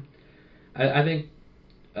of the time. I think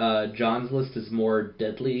John's list is more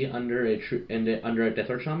deadly under a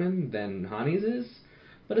Deathlord Shaman than Hani's is,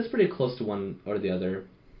 but it's pretty close to one or the other.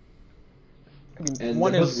 And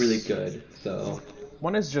one they're is both really good, so...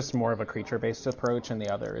 One is just more of a creature-based approach, and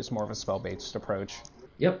the other is more of a spell-based approach.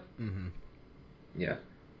 Yep. Mm-hmm. Yeah.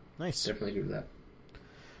 Nice. Definitely agree with that.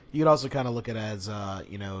 You could also kind of look at it as,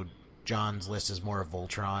 John's list is more of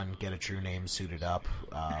Voltron, get a True Name suited up,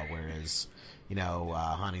 whereas,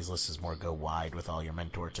 Hani's list is more go wide with all your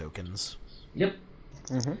Mentor tokens. Yep.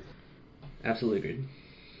 Mm-hmm. Absolutely agreed.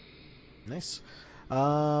 Nice.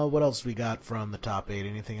 What else we got from the top 8?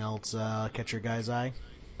 Anything else catch your guy's eye?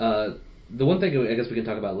 The one thing I guess we can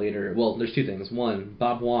talk about later, well, there's 2 things. One,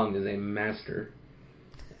 Bob Wong is a master.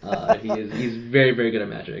 He's very, very good at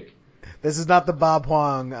Magic. This is not the Bob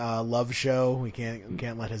Huang love show. We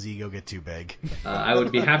can't let his ego get too big. I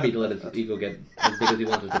would be happy to let his ego get as big as he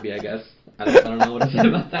wants it to be, I guess. I don't know what to say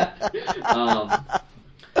about that.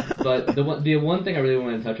 But the one thing I really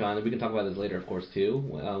want to touch on, and we can talk about this later, of course, too,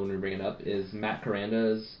 when we bring it up, is Matt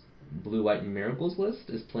Caranda's Blue-White Miracles list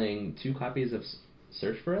is playing 2 copies of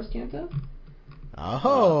Search for Us Canto.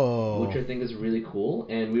 Oh. Which I think is really cool.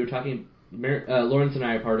 And we were talking... Lawrence and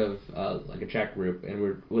I are part of like a chat group, and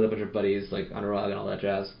we're with a bunch of buddies like Anurag and all that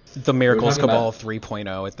jazz. The Miracles Cabal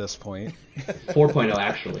 3.0 at this point. 4.0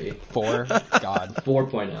 actually. 4? God.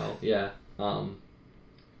 4.0, yeah.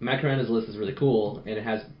 Matt Caranda's list is really cool, and it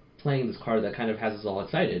has playing this card that kind of has us all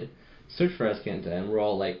excited. Search for Escanta, and we're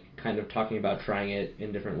all like kind of talking about trying it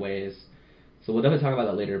in different ways. So we'll definitely talk about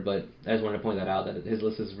that later, but I just wanted to point that out, that his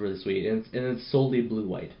list is really sweet, and it's solely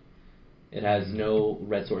blue-white. It has no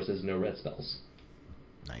red sources, no red spells.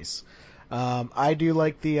 Nice. I do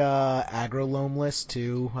like the Aggro Loam list,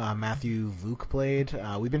 too. Matthew Vuk played.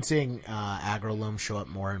 We've been seeing Aggro Loam show up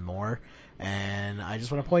more and more. And I just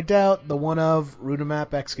want to point out the one of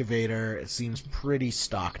Rudimap Excavator. It seems pretty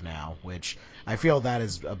stock now, which I feel that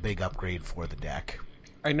is a big upgrade for the deck.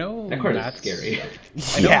 I know that card Matt's is scary.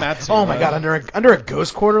 I know Matt's oh my god, under a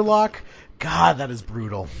Ghost Quarter lock? God, that is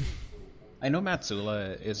brutal. I know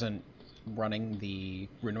Matsula isn't running the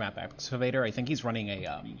Runamap Excavator. I think he's running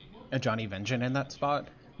a Johnny Vengeance in that spot.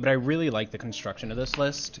 But I really like the construction of this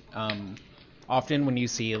list. Often when you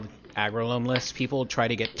see Aggro Loam lists, people try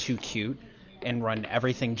to get too cute and run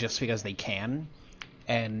everything just because they can.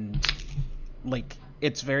 And like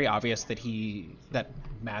it's very obvious that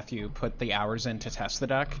Matthew put the hours in to test the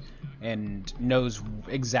deck and knows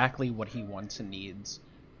exactly what he wants and needs.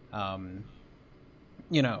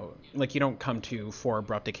 You know, like you don't come to 4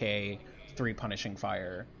 Abrupt Decay, 3 Punishing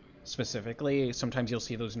Fire, specifically. Sometimes you'll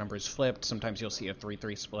see those numbers flipped. Sometimes you'll see a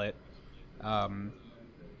 3-3 split.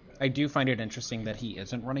 I do find it interesting that he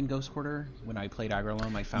isn't running Ghost Quarter. When I played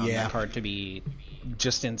Agrolome, I found that card to be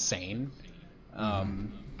just insane.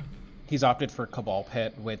 He's opted for Cabal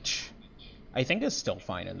Pit, which I think is still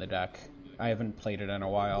fine in the deck. I haven't played it in a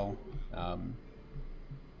while.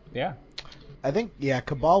 Yeah. I think,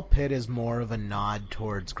 Cabal Pit is more of a nod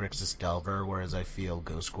towards Grixis Delver, whereas I feel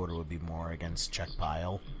Ghost Quarter would be more against Check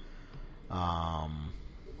Pile.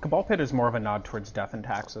 Cabal Pit is more of a nod towards Death and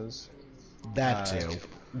Taxes. That too.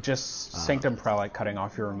 Just Sanctum Prelate cutting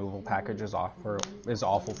off your removal package is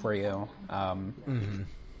awful for you.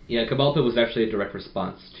 Yeah, Cabal Pit was actually a direct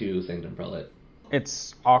response to Sanctum Prelate.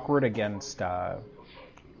 It's awkward against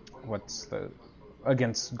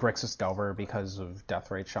against Grixis Delver because of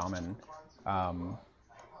Deathrite Shaman.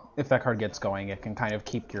 If that card gets going, it can kind of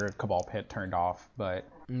keep your Cabal Pit turned off, but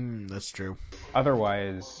that's true.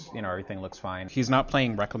 Otherwise, everything looks fine. He's not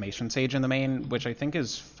playing Reclamation Sage in the main, which I think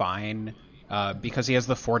is fine, because he has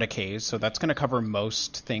the 4 decays, so that's going to cover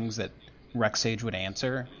most things that Rec Sage would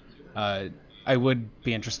answer. I would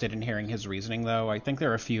be interested in hearing his reasoning, though. I think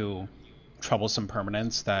there are a few troublesome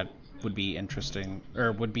permanents that would be interesting,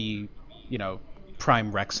 or would be,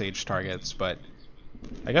 prime Rec Sage targets, but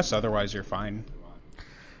I guess otherwise you're fine.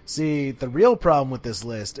 See, the real problem with this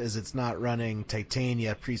list is it's not running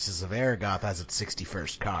Titania Priestess of Aragoth as its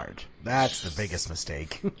 61st card. That's the biggest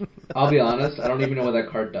mistake. I'll be honest, I don't even know what that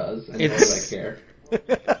card does, and nor do I care.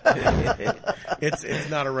 It's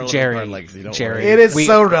not a relevant Jerry, card, Legacy. Don't Jerry, worry. It is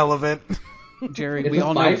so relevant. Jerry, It's we a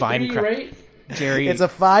all know 5/3, Vinecraft. right? Jerry, It's a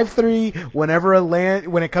 5/3. Whenever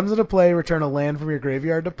when it comes into play, return a land from your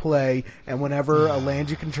graveyard to play, and whenever a land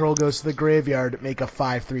you control goes to the graveyard, make a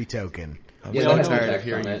 5/3 token. I'm Yeah, so that's tired what of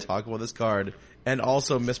hearing from you it. talk about this card and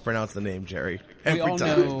also mispronounce the name, Jerry. we Every all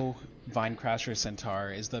time. know Vinecrasher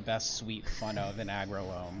Centaur is the best sweep fun of in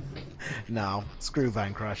Agrolome. No, screw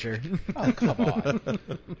Vine Crusher. Oh, come on.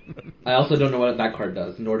 I also don't know what that card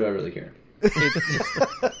does, nor do I really care.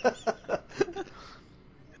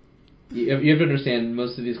 You have to understand,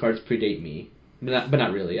 most of these cards predate me. But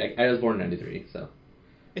not really. I was born in 93, so...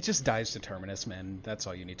 It just dies to Terminus, man. That's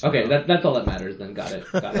all you need to Okay, know. that's all that matters then. Got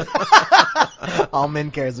it. All Min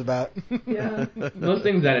cares about. Yeah, most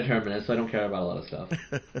things die to Terminus, so I don't care about a lot of stuff.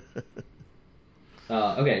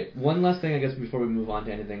 Okay, one last thing, I guess, before we move on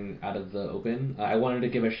to anything out of the open. I wanted to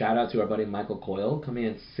give a shout out to our buddy Michael Coyle, coming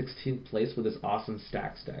in 16th place with his awesome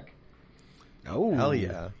Stacks deck. Oh, Hell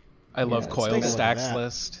yeah. I love Yeah, Coil's take a look at stacks that.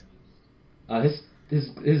 list.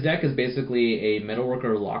 His deck is basically a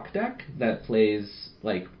Metalworker lock deck that plays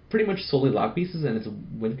like pretty much solely lock pieces, and its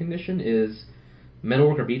win condition is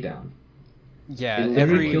Metalworker Beatdown. Yeah, It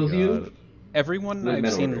literally kills God. you. everyone with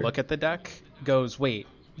I've seen Metalworker. look at the deck goes, wait,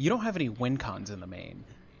 you don't have any win cons in the main.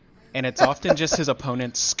 And it's often just his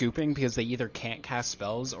opponents scooping because they either can't cast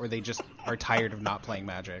spells or they just are tired of not playing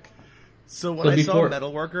Magic. So when So I before- saw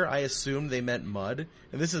Metalworker, I assumed they meant mud,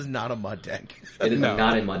 and this is not a mud deck. It is No.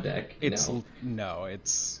 not a mud deck. It's no.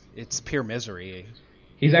 it's pure misery.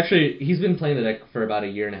 He's been playing the deck for about a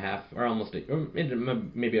year and a half, or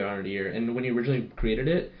maybe around a year. And when he originally created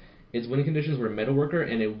it, its winning conditions were Metalworker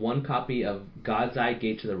and a 1 copy of God's Eye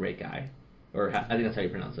Gate to the Rake Eye, I think that's how you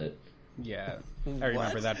pronounce it. Yeah, I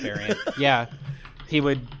remember that variant. Yeah, he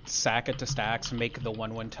would sack it to stacks, make the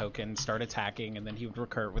 1/1 token, start attacking, and then he would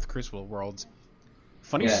recur it with Crucible Worlds.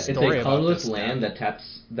 Funny Yeah, story it's a about colorless this land deck.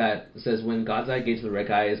 that says when God's Eye Gate to the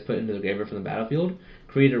Rake Eye is put into the graveyard from the battlefield,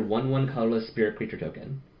 create a 1/1 colorless spirit creature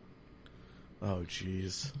token. Oh,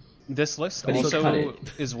 jeez. This list But he cut also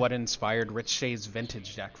it. is what inspired Rich Shay's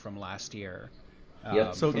vintage deck from last year.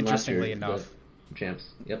 Yep. so from last interestingly year, enough, the champs.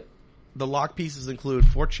 Yep. The lock pieces include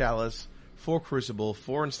 4 Chalice, 4 Crucible,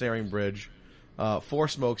 4 Ensnaring Bridge, 4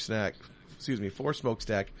 Smokestack,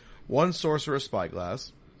 1 Sorcerer's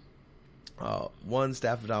Spyglass, 1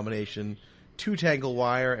 Staff of Domination, 2 Tangle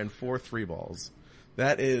Wire, and 4 3-balls.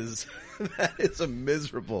 That is a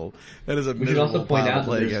miserable We should miserable also point pile to out that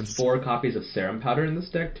play there's against. 4 copies of Serum Powder in this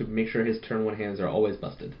deck to make sure his turn 1 hands are always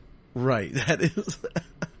busted. Right, that is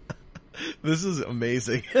this is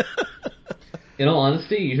amazing. In all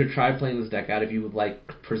honesty, you should try playing this deck out if you would like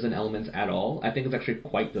prison elements at all. I think it's actually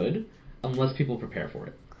quite good, unless people prepare for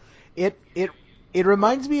it. It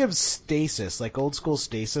reminds me of Stasis, like old school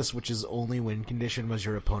Stasis, which is only win condition was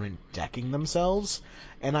your opponent decking themselves.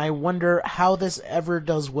 And I wonder how this ever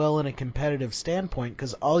does well in a competitive standpoint,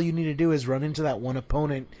 because all you need to do is run into that one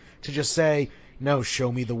opponent to just say, no,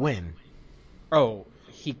 show me the win. oh,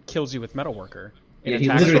 he kills you with Metalworker. It Yeah, he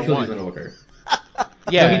attacks literally for kills 1. you with Metalworker.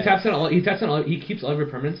 Yeah, So he keeps all of your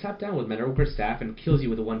permanents tapped down with Metalworker staff and kills you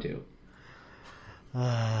with a 1/2.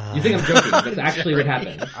 You think I'm joking? That's actually what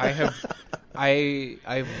happened.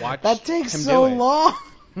 I've watched. That takes him so do it. long.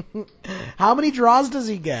 How many draws does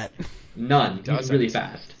he get? None. He's Doesn't. really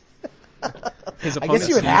fast. His I opponents guess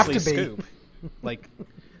you would have to usually be. scoop. Like,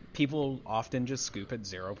 people often just scoop at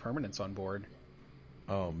 0 permanents on board.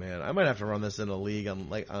 Oh man, I might have to run this in a league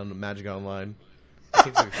on Magic Online. It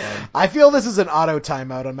seems like fun. I feel this is an auto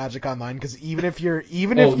timeout on Magic Online because even if you're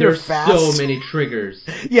There's fast, so many triggers.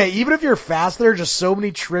 yeah, even if you're fast, there are just so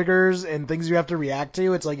many triggers and things you have to react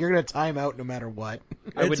to. It's like you're gonna time out no matter what.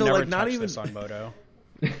 I would so, never like, not touch even- this on Moto.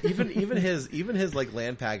 even his like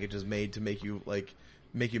land package is made to make you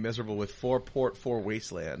miserable with 4 port, 4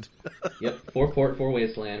 wasteland. Yep, 4 port, 4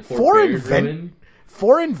 wasteland, 4 Four barrier invent- ruin.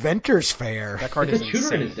 For Inventors Fair. That card There's is a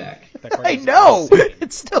tutor in insane. his deck. That card I is know! insane.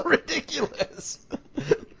 It's still ridiculous.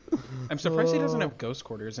 I'm surprised he doesn't have Ghost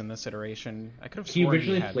Quarters in this iteration. I could have He sworn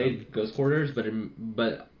originally had played them. Ghost Quarters,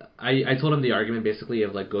 but I told him the argument basically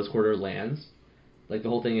of like Ghost Quarter lands. Like the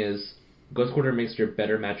whole thing is Ghost Quarter makes your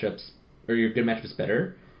better matchups or your good matchups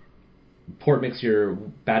better. Port makes your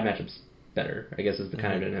bad matchups better. I guess is the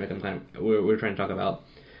kind of dynamic we're trying to talk about.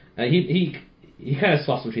 He kind of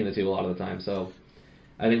swaps between the two a lot of the time. So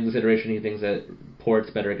I think this iteration he thinks that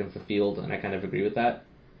Port's better against the field, and I kind of agree with that.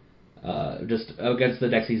 Just against the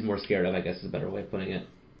decks he's more scared of, I guess is a better way of putting it.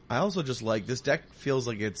 I also just like this deck feels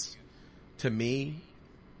like it's, to me,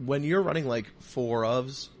 when you're running like 4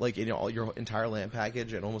 ofs, like in all your entire land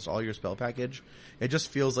package and almost all your spell package, it just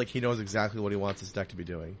feels like he knows exactly what he wants this deck to be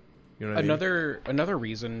doing. You know what I mean? Another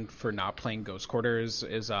reason for not playing Ghost Quarters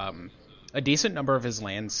is a decent number of his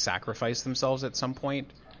lands sacrifice themselves at some point,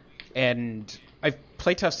 and I've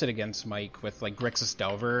playtested against Mike with like Grixis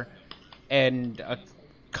Delver, and a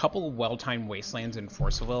couple well-timed Wastelands and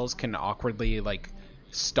Force of Wills can awkwardly like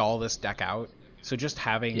stall this deck out. So just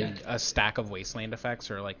having a stack of Wasteland effects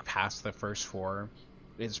or like past the first 4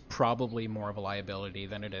 is probably more of a liability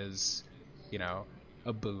than it is,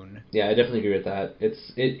 a boon. Yeah, I definitely agree with that.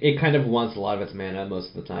 It kind of wants a lot of its mana most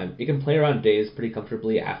of the time. You can play around Daze pretty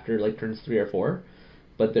comfortably after like turns 3 or 4,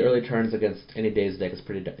 but the early turns against any Daze deck is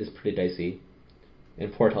pretty dicey,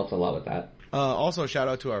 and Port helps a lot with that. Also, shout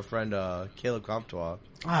out to our friend Caleb Comtois.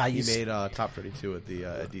 He made top 32 at the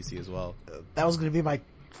at DC as well. That was going to be my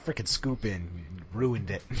freaking scoop in.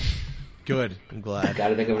 Ruined it. Good. I'm glad.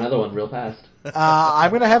 Gotta think of another one real fast. I'm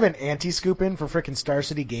going to have an anti-scoop in for freaking Star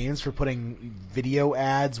City Games for putting video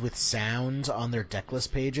ads with sound on their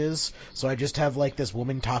decklist pages. So I just have like this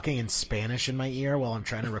woman talking in Spanish in my ear while I'm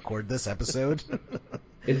trying to record this episode.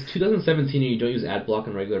 It's 2017 and you don't use ad block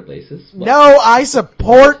on a regular basis? What? No, I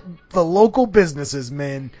support the local businesses,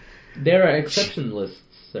 man. There are exception lists,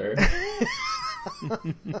 sir.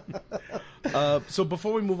 So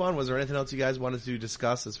before we move on, was there anything else you guys wanted to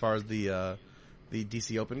discuss as far as the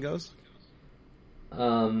DC Open goes?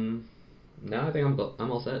 No, I think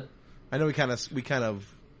I'm all set. I know we kind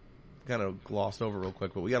of glossed over real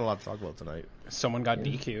quick, but we got a lot to talk about tonight. Someone got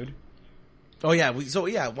DQ'd. Oh yeah,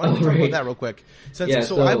 why don't we talk about that real quick?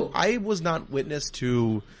 I was not witness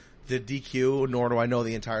to the DQ, nor do I know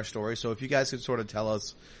the entire story. So if you guys could sort of tell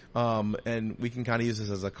us, and we can kind of use this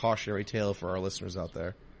as a cautionary tale for our listeners out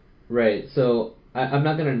there. Right. So I'm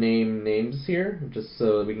not going to name names here, just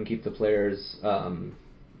so we can keep the player's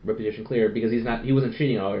reputation clear, because he wasn't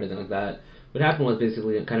cheating or anything like that. What happened was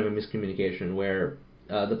basically kind of a miscommunication where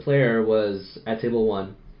the player was at table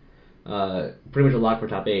 1. Pretty much a lock for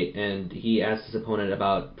top 8, and he asked his opponent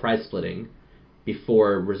about prize splitting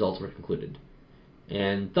before results were concluded.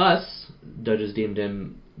 And thus, judges deemed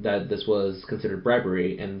him that this was considered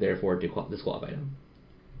bribery and therefore disqualified him.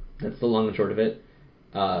 That's the long and short of it.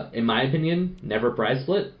 In my opinion, never prize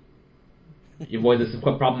split. You avoid this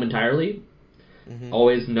problem entirely. Mm-hmm.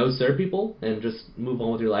 Always no sir people, and just move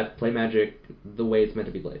on with your life. Play Magic the way it's meant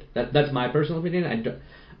to be played. That's my personal opinion.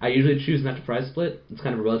 I usually choose not to prize split. It's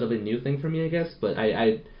kind of a relatively new thing for me, I guess. But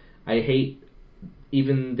I hate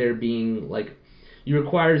even there being like, it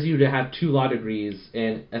requires you to have 2 law degrees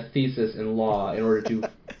and a thesis in law in order to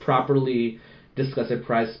properly discuss a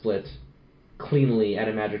prize split cleanly at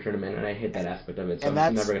a Magic tournament, and I hate that aspect of it. So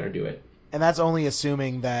I'm never going to do it. And that's only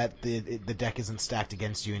assuming that the deck isn't stacked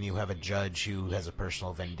against you and you have a judge who has a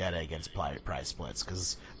personal vendetta against prize splits,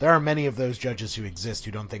 because there are many of those judges who exist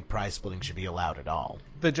who don't think prize splitting should be allowed at all.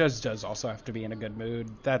 The judge does also have to be in a good mood.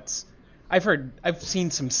 I've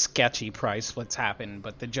seen some sketchy prize splits happen,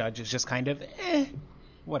 but the judge is just kind of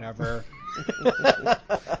whatever.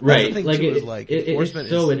 Right, Enforcement it's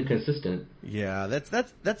so inconsistent. Yeah,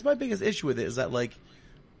 that's my biggest issue with it, is that like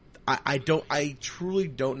I truly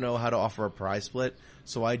don't know how to offer a prize split,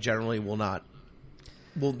 so I generally will not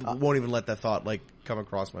won't even let that thought like come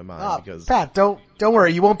across my mind because Pat, don't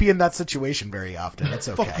worry, you won't be in that situation very often. It's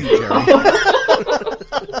okay. fuck you,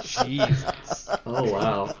 Jerry. Jesus. Oh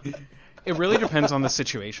wow. It really depends on the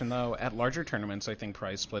situation, though. At larger tournaments, I think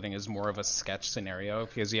prize splitting is more of a sketch scenario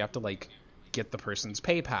because you have to like get the person's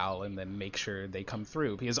PayPal and then make sure they come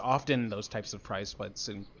through. Because often those types of prize splits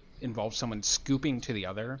involve someone scooping to the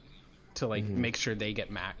other to like make sure they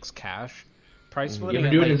get max cash. Prize You splitting,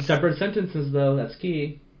 have to do at, it in like, separate sentences, though. That's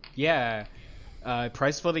key. yeah,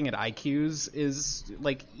 prize splitting at IQs is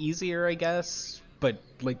like easier, I guess, but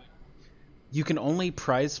like. You can only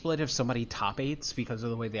prize split if somebody top eights because of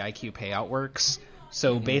the way the IQ payout works.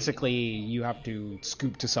 So basically, you have to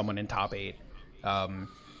scoop to someone in top eight,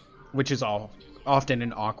 which is often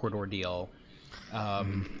an awkward ordeal.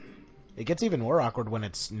 It gets even more awkward when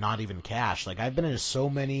it's not even cash. Like, I've been in so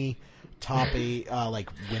many top eight, like,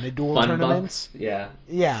 win-a-duel Fun tournaments. bucks. Yeah.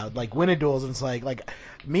 Yeah, like win-a-duels, and it's like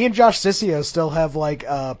me and Josh Sissio still have like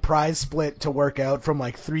a prize split to work out from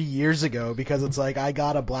like 3 years ago because it's like I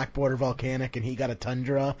got a Black Border Volcanic and he got a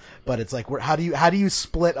Tundra, but it's like how do you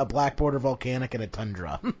split a Black Border Volcanic and a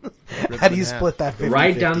Tundra? How do you split that 50-50?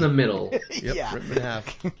 Right down the middle. Yep, Yeah. rip 'em in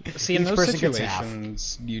half. See, in Each those person gets half.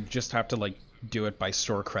 situations, you just have to like do it by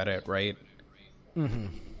store credit, right? Mm-hmm.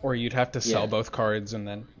 Or you'd have to sell Yeah. both cards and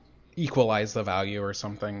then equalize the value or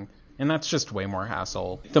something. And that's just way more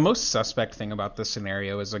hassle. The most suspect thing about this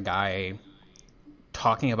scenario is a guy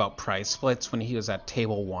talking about prize splits when he was at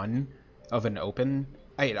table 1 of an open.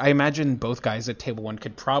 I imagine both guys at table 1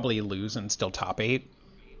 could probably lose and still top 8.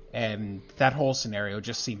 And that whole scenario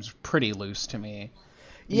just seems pretty loose to me.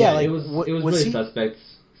 Yeah, like it was really suspect.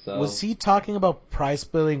 So was he talking about prize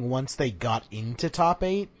splitting once they got into top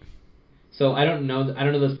 8? So I don't know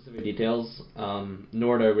the specific details,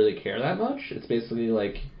 nor do I really care that much. It's basically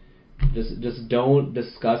like just don't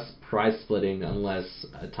discuss prize splitting unless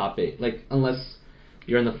a top 8, like unless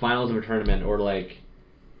you're in the finals of a tournament or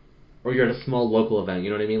you're at a small local event. You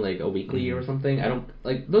know what I mean, like a weekly or something. I don't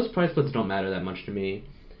like those prize splits don't matter that much to me.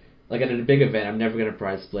 Like at a big event, I'm never going to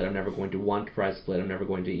prize split. I'm never going to want to prize split. I'm never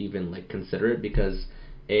going to even like consider it because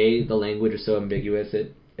the language is so ambiguous.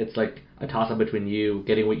 It's like a toss-up between you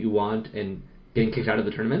getting what you want and getting kicked out of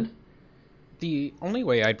the tournament. The only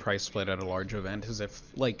way I'd price split at a large event is if,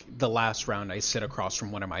 like, the last round I sit across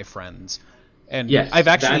from one of my friends. And Yes, I've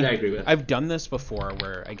that actually, I agree with. I've done this before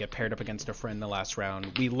where I get paired up against a friend the last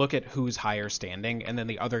round. We look at who's higher standing, and then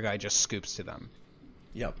the other guy just scoops to them.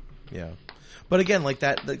 Yep. Yeah. But again, like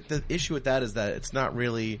that, the issue with that is that it's not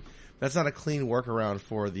really, that's not a clean workaround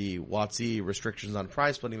for the WotC restrictions on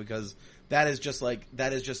prize splitting because that is just like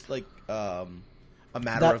a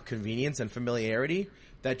matter of convenience and familiarity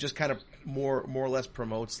that just kind of more or less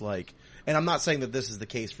promotes like, and I'm not saying that this is the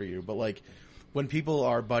case for you, but like when people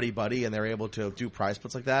are buddy and they're able to do prize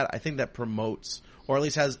splits like that, I think that promotes or at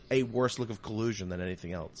least has a worse look of collusion than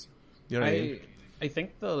anything else. You know what I mean? I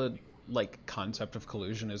think the like concept of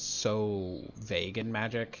collusion is so vague in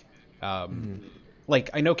Magic.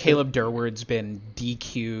 Like I know Caleb Durward's been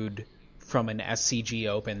DQ'd from an SCG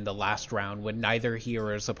Open the last round when neither he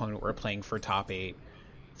or his opponent were playing for top 8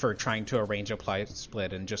 for trying to arrange a prize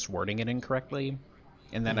split and just wording it incorrectly.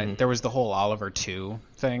 And then there was the whole Oliver 2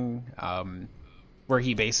 thing where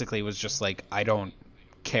he basically was just like, I don't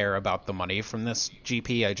care about the money from this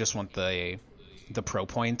GP. I just want the pro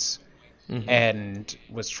points. And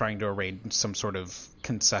was trying to arrange some sort of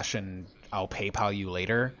concession, I'll PayPal you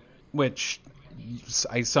later, which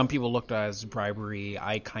some people looked at as bribery.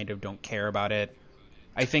 I kind of don't care about it.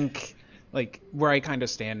 I think like where I kind of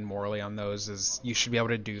stand morally on those is you should be able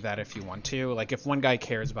to do that if you want to. Like if one guy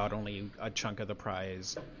cares about only a chunk of the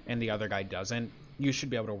prize and the other guy doesn't, you should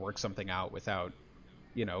be able to work something out without,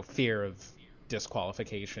 fear of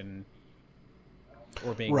disqualification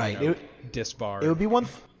or being disbarred. It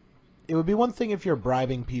would be one thing if you're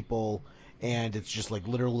bribing people and it's just like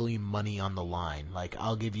literally money on the line. Like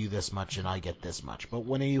I'll give you this much and I get this much. But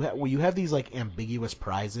when you have these like ambiguous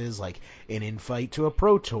prizes, like an invite to a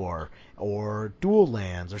pro tour or dual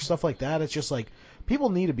lands or stuff like that, it's just like people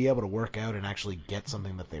need to be able to work out and actually get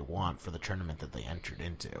something that they want for the tournament that they entered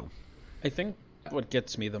into. I think what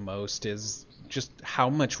gets me the most is just how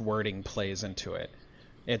much wording plays into it.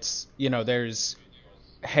 It's, there's,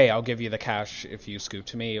 hey, I'll give you the cash if you scoop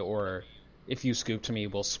to me, or if you scoop to me,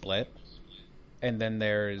 we'll split. And then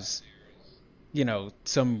there's,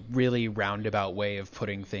 some really roundabout way of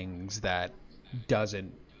putting things that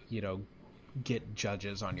doesn't, get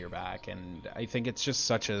judges on your back. And I think it's just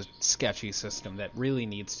such a sketchy system that really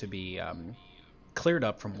needs to be cleared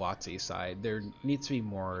up from WotC's side. There needs to be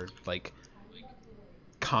more, like,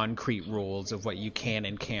 concrete rules of what you can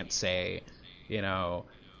and can't say you know.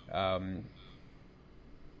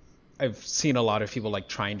 I've seen a lot of people like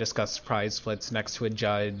try and discuss prize splits next to a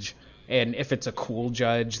judge, and if it's a cool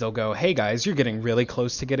judge, they'll go, "Hey guys, you're getting really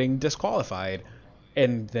close to getting disqualified,"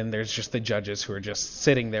 and then there's just the judges who are just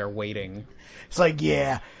sitting there waiting. It's like,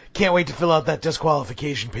 yeah, can't wait to fill out that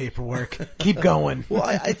disqualification paperwork. Keep going. Well,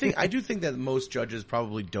 I do think that most judges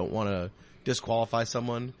probably don't want to disqualify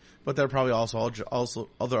someone, but there are probably also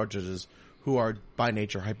other judges who are by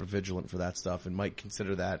nature hypervigilant for that stuff and might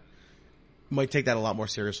consider that. Might take that a lot more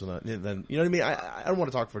seriously than you know what I mean. I don't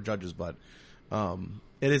want to talk for judges, but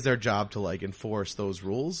it is their job to like enforce those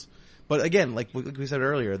rules. But again, like we said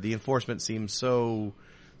earlier, the enforcement seems so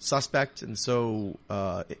suspect and so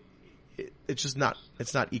it's just not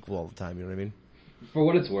equal all the time. You know what I mean? For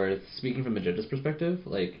what it's worth, speaking from a judge's perspective,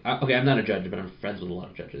 like okay, I'm not a judge, but I'm friends with a lot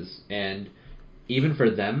of judges, and even for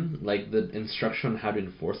them, like the instruction on how to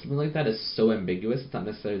enforce something like that is so ambiguous. It's not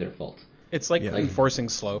necessarily their fault. It's like enforcing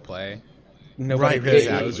slow play. Nobody really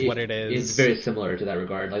knows what it is. It's very similar to that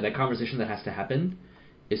regard. Like that conversation that has to happen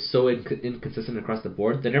is so inconsistent across the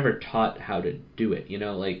board. They're never taught how to do it. You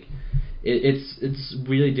know, like it's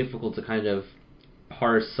really difficult to kind of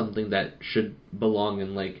parse something that should belong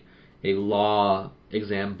in like a law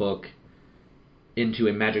exam book into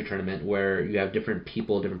a Magic tournament where you have different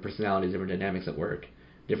people, different personalities, different dynamics at work,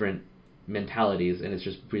 different mentalities, and it's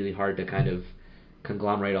just really hard to kind of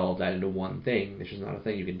conglomerate all of that into one thing. It's just not a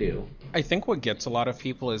thing you can do. I think what gets a lot of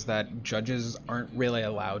people is that judges aren't really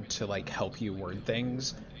allowed to like help you word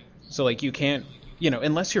things. So like you can't, you know,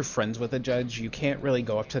 unless you're friends with a judge, you can't really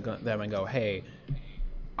go up to them and go, "Hey,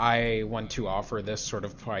 I want to offer this sort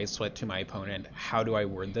of prize split to my opponent. How do I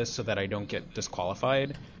word this so that I don't get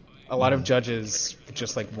disqualified?" A lot of judges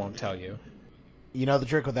just like won't tell you. You know the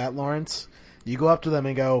trick with that, Lawrence? You go up to them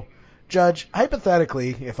and go, "Judge,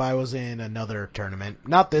 hypothetically, if I was in another tournament,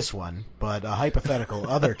 not this one, but a hypothetical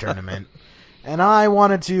other tournament, and I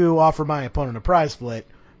wanted to offer my opponent a prize split,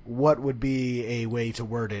 what would be a way to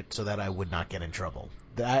word it so that I would not get in trouble?"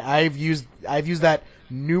 I've used that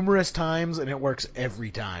numerous times, and it works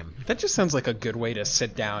every time. That just sounds like a good way to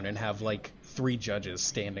sit down and have like 3 judges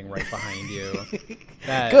standing right behind you.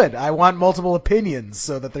 Good. I want multiple opinions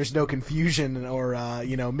so that there's no confusion or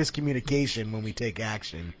miscommunication when we take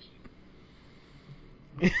action.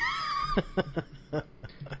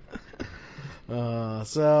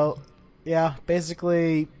 So, yeah,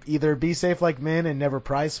 basically either be safe like Min and never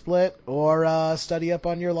prize split, or study up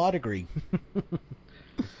on your law degree.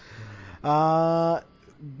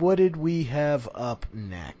 What did we have up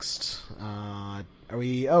next? Are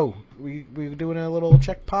we doing a little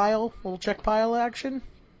check pile action?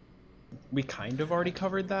 We kind of already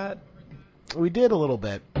covered that. We did a little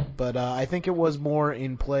bit, but I think it was more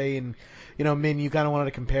in play. And Min, you kind of wanted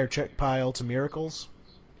to compare check pile to miracles.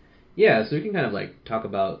 Yeah, so we can kind of like talk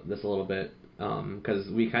about this a little bit because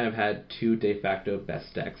we kind of had 2 de facto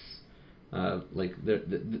best decks, like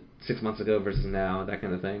the 6 months ago versus now, that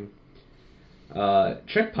kind of thing.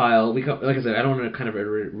 Check pile, like I said, I don't want to kind of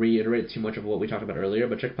reiterate too much of what we talked about earlier,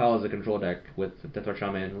 but check pile is a control deck with Deathlord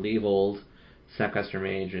Shaman, League of Old, Snapcaster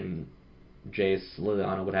Mage, and Jace,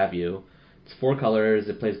 Liliana, what have you. It's 4 colors,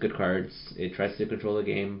 it plays good cards, it tries to control the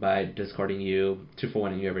game by discarding you,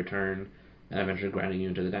 2-for-1ing you every turn, and eventually grinding you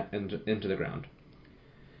into the ground.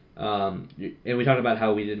 And we talked about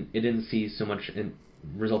how it didn't see so much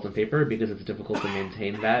results in paper because it's difficult to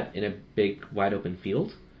maintain that in a big, wide open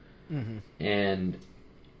field. Mm-hmm. And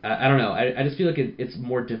I don't know. I just feel like it's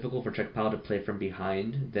more difficult for check pile to play from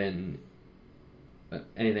behind than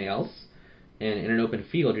anything else. And in an open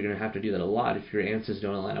field, you're going to have to do that a lot if your answers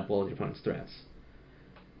don't line up well with your opponent's threats.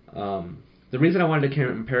 The reason I wanted to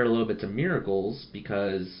compare it a little bit to Miracles,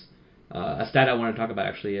 because a stat I want to talk about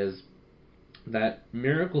actually is that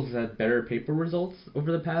Miracles has had better paper results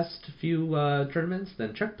over the past few tournaments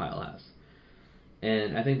than check pile has.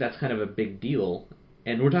 And I think that's kind of a big deal.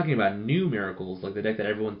 And we're talking about new Miracles, like the deck that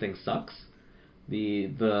everyone thinks sucks.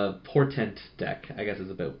 The Portent deck, I guess,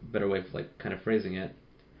 is a better way of like kind of phrasing it.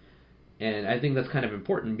 And I think that's kind of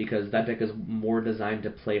important because that deck is more designed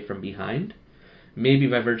to play from behind. Maybe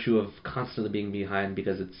by virtue of constantly being behind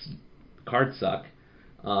because its cards suck,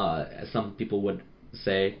 as some people would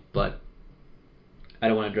say, but I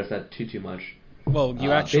don't want to address that too much. Well,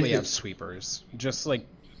 you actually have sweepers. Just like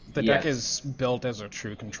the deck is built as a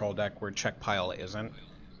true control deck where check pile isn't.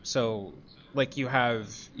 So, like, you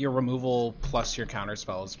have your removal plus your counter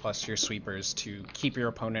spells plus your sweepers to keep your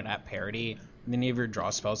opponent at parity, and then you have your draw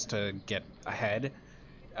spells to get ahead.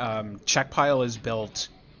 Check pile is built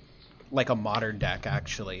like a modern deck,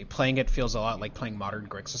 actually. Playing it feels a lot like playing modern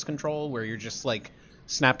Grixis Control, where you're just, like,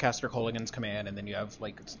 Snapcaster Colligan's command, and then you have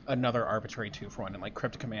like another arbitrary 2-for-1, and like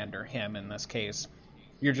Crypt Commander, him in this case.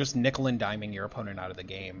 You're just nickel and diming your opponent out of the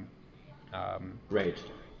game. Right.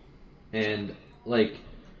 And like,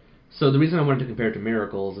 so the reason I wanted to compare it to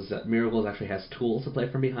Miracles is that Miracles actually has tools to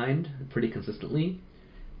play from behind pretty consistently.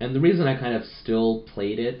 And the reason I kind of still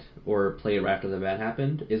played it, or played it right after the ban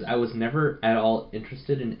happened, is I was never at all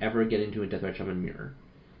interested in ever getting to a Deathrite Shaman Mirror.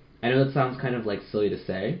 I know that sounds kind of like silly to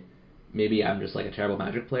say. Maybe I'm just like a terrible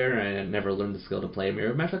Magic player and I never learned the skill to play a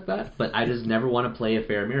mirror match like that, but I just never want to play a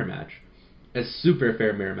fair mirror match. A super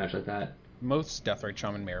fair mirror match like that. Most Deathrite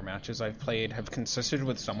Shaman mirror matches I've played have consisted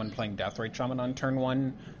with someone playing Deathrite Shaman on turn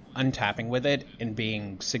 1, untapping with it, and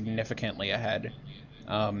being significantly ahead.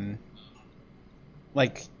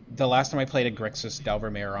 Like, the last time I played a Grixis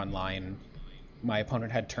Delver Mirror online, my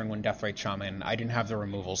opponent had turn 1 Deathrite Shaman, I didn't have the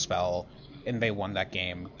removal spell, and they won that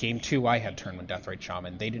game. Game 2, I had turn 1 Deathrite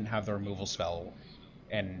Shaman, they didn't have the removal spell,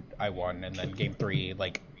 and I won. And then game 3,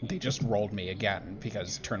 like, they just rolled me again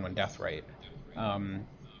because turn 1 Deathrite.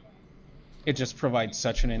 It just provides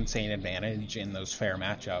such an insane advantage in those fair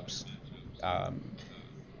matchups.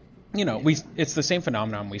 You know, it's the same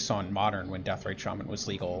phenomenon we saw in Modern when Deathrite Shaman was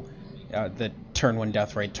legal. The turn 1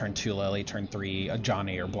 Deathrite, turn 2 Lily, turn 3 a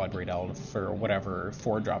Johnny or Bloodbraid Elf or whatever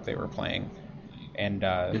 4-drop they were playing. And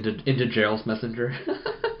into Gerald's Messenger.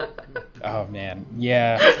 Oh man,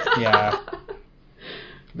 yeah.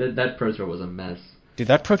 That Pro Tour was a mess. Dude,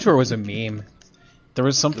 that Pro Tour was a meme. There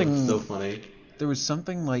was something It was so funny. There was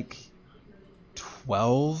something like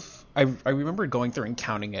 12. I remember going through and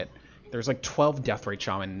counting it. There's like 12 Deathrite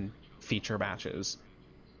Shaman feature matches.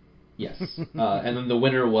 Yes, and then the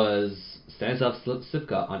winner was Stanislav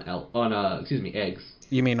Sipka on Eggs.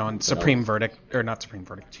 You mean on Supreme Verdict, or not Supreme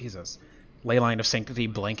Verdict? Jesus, Leyline of Sanctity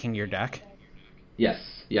blanking your deck. Yes.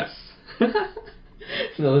 That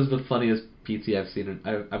was the funniest PT I've seen.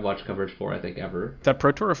 I've watched coverage for, I think, ever. That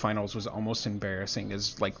Pro Tour finals was almost embarrassing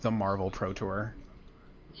as like the Marvel Pro Tour.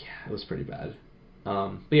 Yeah, it was pretty bad.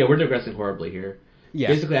 But yeah, we're digressing horribly here. Yeah.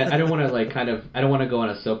 Basically, I don't want to I don't want to go on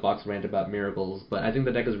a soapbox rant about Miracles, but I think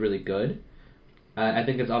the deck is really good. I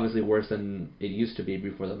think it's obviously worse than it used to be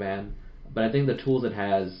before the ban, but I think the tools it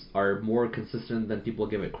has are more consistent than people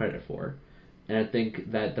give it credit for. And I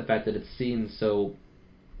think that the fact that it's seen so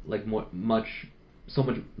many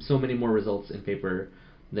more results in paper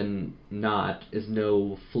than not is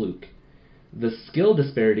no fluke. The skill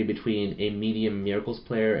disparity between a medium Miracles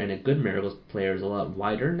player and a good Miracles player is a lot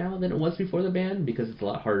wider now than it was before the ban because it's a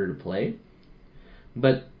lot harder to play.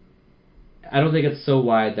 But I don't think it's so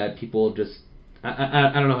wide that people just...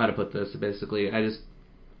 I don't know how to put this, basically. I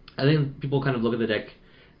think people kind of look at the deck,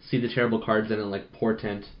 see the terrible cards in it, like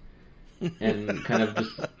Portent, and kind of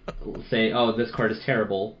just say, oh, this card is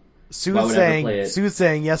terrible.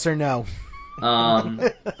 Soothsaying, yes or no.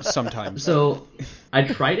 Sometimes. So, I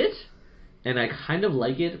tried it, and I kind of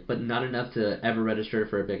like it, but not enough to ever register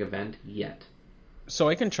for a big event yet. So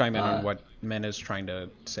I can chime in on what Min is trying to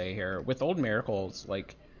say here. With old Miracles,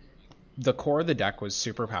 like, the core of the deck was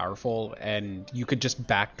super powerful, and you could just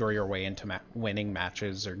backdoor your way into winning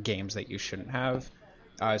matches or games that you shouldn't have.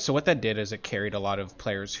 So what that did is it carried a lot of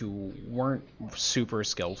players who weren't super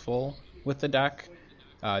skillful with the deck.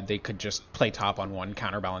 They could just play top on 1,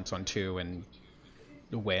 counterbalance on 2, and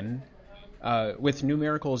win. With new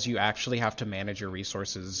Miracles, you actually have to manage your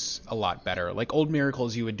resources a lot better. Like old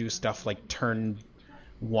Miracles, you would do stuff like turn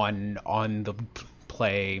 1 on the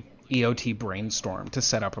play EOT Brainstorm to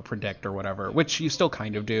set up a predict or whatever, which you still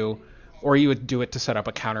kind of do, or you would do it to set up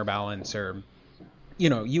a counterbalance, or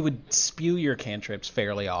you would spew your cantrips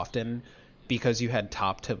fairly often because you had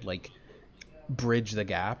top to like bridge the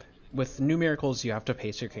gap. With new Miracles, you have to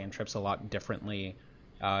pace your cantrips a lot differently.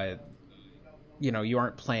 You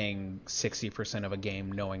aren't playing 60% of a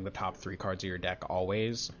game knowing the top 3 cards of your deck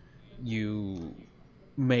always. You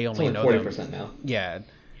may only know 40% them. now. Yeah,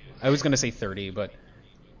 I was going to say 30, but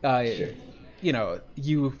sure.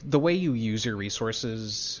 The way you use your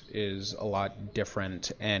resources is a lot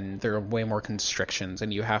different, and there are way more constrictions,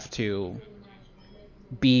 and you have to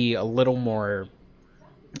be a little more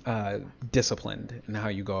disciplined in how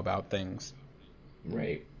you go about things.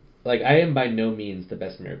 Right. Like, I am by no means the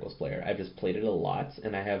best Miracles player. I've just played it a lot,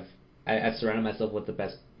 and I've surrounded myself with the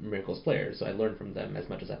best Miracles players, so I learn from them as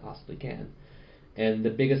much as I possibly can. And the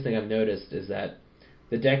biggest thing I've noticed is that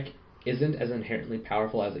the deck isn't as inherently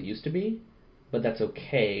powerful as it used to be, but that's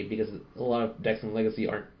okay, because a lot of decks in Legacy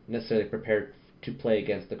aren't necessarily prepared to play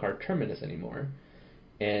against the card Terminus anymore.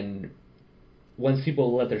 And once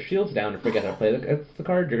people let their shields down and forget how to play against the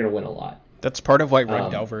card, you're going to win a lot. That's part of why Red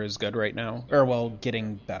Delver is good right now. Or, well,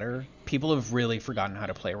 getting better. People have really forgotten how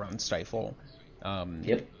to play around Stifle.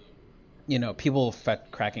 Yep. People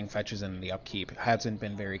cracking fetches in the upkeep hasn't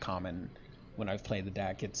been very common when I've played the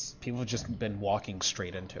deck. People have just been walking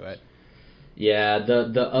straight into it. Yeah,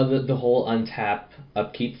 the whole untap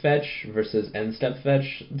upkeep fetch versus end step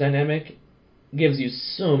fetch dynamic gives you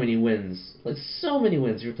so many wins. Like, so many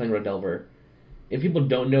wins if you're playing Red Delver. If people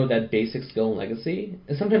don't know that basic skill in Legacy,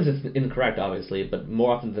 and sometimes it's incorrect, obviously, but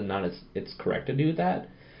more often than not, it's correct to do that,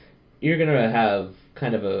 you're going to have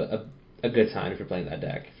kind of a good time if you're playing that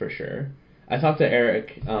deck, for sure. I talked to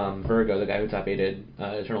Eric Virgo, the guy who top 8'd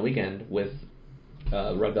Eternal Weekend with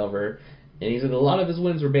Red Delver, and he said a lot of his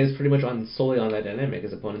wins were based pretty much solely on that dynamic.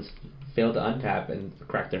 His opponents failed to untap and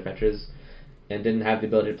crack their fetches and didn't have the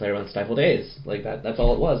ability to play around Stifle Days. Like, that's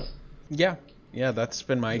all it was. Yeah, that's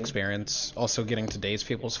been my experience. Also, getting to daze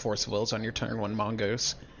people's Force Wills on your turn 1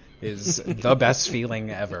 Mongoose is the best feeling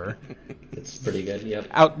ever. It's pretty good, yep.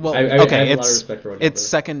 I have a lot of respect for Red Delver. It's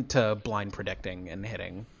second to blind predicting and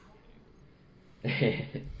hitting.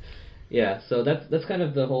 Yeah, so that's kind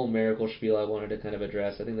of the whole miracle spiel I wanted to kind of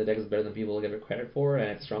address. I think the deck is better than people give it credit for,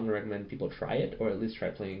 and I'd strongly recommend people try it, or at least try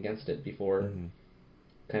playing against it before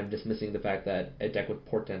kind of dismissing the fact that a deck with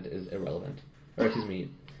Portent is irrelevant. Or, excuse me,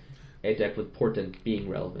 a deck with Portent being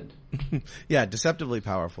relevant. Yeah, deceptively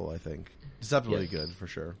powerful, I think. Deceptively good, for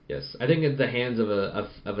sure. Yes, I think in the hands of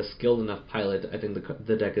a skilled enough pilot, I think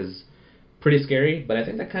the deck is pretty scary, but I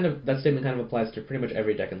think that statement kind of applies to pretty much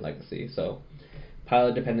every deck in Legacy, so...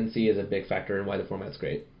 Pilot dependency is a big factor in why the format's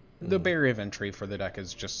great. The barrier of entry for the deck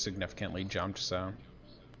is just significantly jumped, so...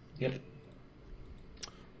 Yep.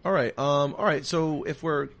 All right. So if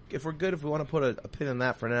we're good, if we want to put a pin in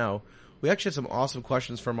that for now, we actually had some awesome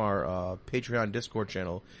questions from our Patreon Discord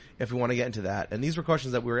channel. If we want to get into that, and these were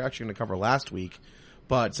questions that we were actually going to cover last week,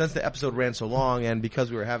 but since the episode ran so long, and because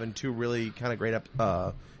we were having two really kind of great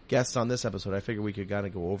guests on this episode, I figured we could kind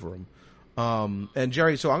of go over them. And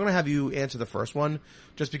Jerry, so I'm going to have you answer the first one,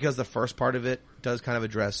 just because the first part of it does kind of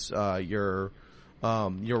address your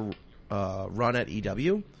run at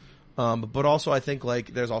EW. But also I think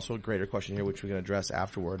there's also a greater question here which we can address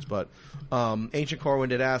afterwards. But Ancient Corwin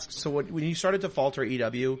did ask, so when you started to falter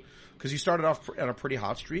EW, because you started off on a pretty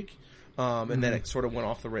hot streak, and then it sort of went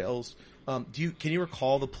off the rails. Can you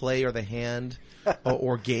recall the play or the hand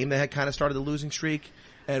or game that had kind of started the losing streak,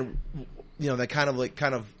 and that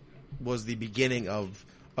kind of was the beginning of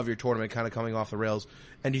your tournament kind of coming off the rails?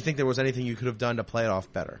 And do you think there was anything you could have done to play it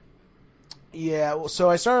off better? Yeah, well, so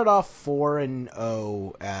I started off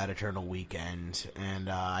 4-0 at Eternal Weekend, and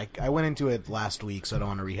I went into it last week, so I don't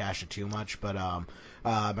want to rehash it too much. But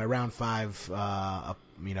my round 5,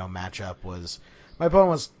 matchup was, my opponent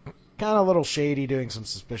was kind of a little shady, doing some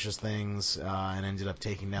suspicious things, and ended up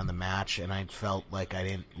taking down the match. And I felt like I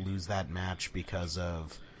didn't lose that match because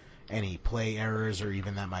of any play errors, or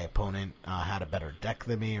even that my opponent had a better deck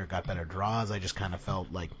than me or got better draws. I just kind of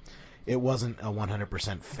felt like it wasn't a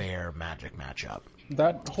 100% fair Magic matchup.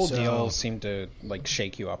 That whole deal seemed to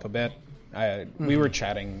shake you up a bit. We were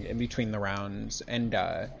chatting in between the rounds, and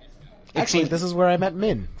actually, this is where I met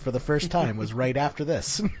Min for the first time. Was right after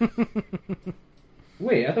this.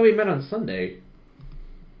 Wait, I thought we met on Sunday.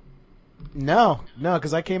 No,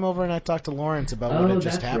 because I came over and I talked to Lawrence about what had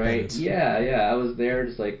just happened. Right. Yeah, I was there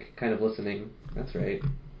just kind of listening. That's right.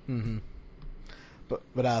 Mm-hmm.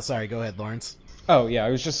 But sorry, go ahead, Lawrence. Oh, yeah, I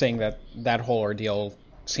was just saying that whole ordeal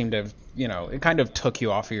seemed to have, it kind of took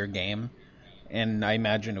you off of your game, and I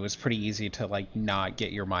imagine it was pretty easy to, not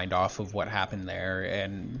get your mind off of what happened there,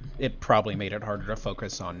 and it probably made it harder to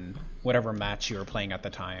focus on whatever match you were playing at the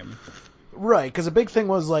time. Right, because a big thing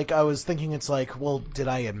was, I was thinking well, did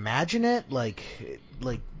I imagine it?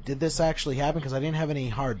 Did this actually happen? Because I didn't have any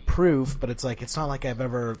hard proof, but it's it's not like I've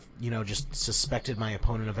ever, just suspected my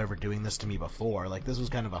opponent of ever doing this to me before. This was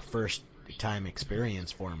kind of a first-time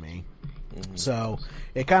experience for me. Mm-hmm. So,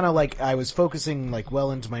 it kind of, I was focusing,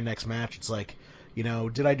 well into my next match. It's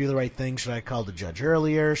did I do the right thing? Should I have called the judge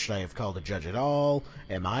earlier? Should I have called the judge at all?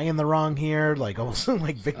 Am I in the wrong here? Almost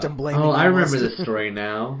victim blaming. Oh, I remember this story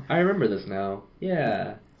now. I remember this now.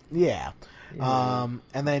 Yeah. Yeah. And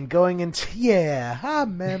then going into I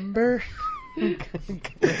remember.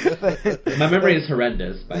 My memory is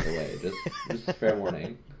horrendous, by the way. Just fair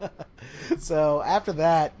warning. So after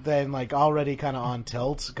that, then already kind of on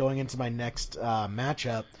tilt, going into my next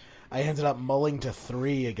matchup, I ended up mulling to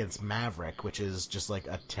 3 against Maverick, which is just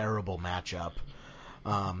a terrible matchup.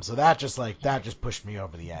 So that just pushed me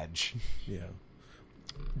over the edge. Yeah.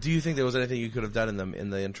 Do you think there was anything you could have done in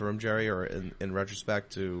the interim, Jerry, or in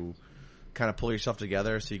retrospect to kind of pull yourself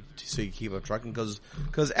together so you keep up trucking? Because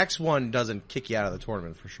X1 doesn't kick you out of the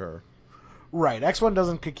tournament for sure. Right, X1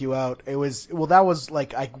 doesn't kick you out. That was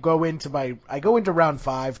like I go into round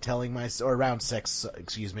 5 or round 6,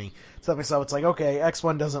 excuse me. Tell myself it's like, okay,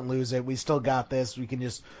 X1 doesn't lose it. We still got this. We can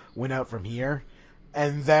just win out from here.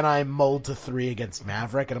 And then I mulled to 3 against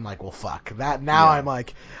Maverick, and I'm like, well, fuck that. Now I'm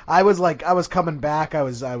like, I was coming back. I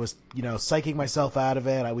was psyching myself out of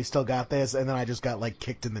it. We still got this, and then I just got like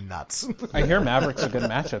kicked in the nuts. I hear Maverick's a good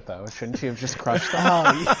matchup though. Shouldn't you have just crushed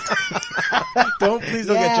them? Please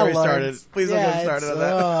don't get Joey started. Please don't get started on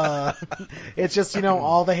that. It's just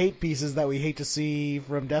all the hate pieces that we hate to see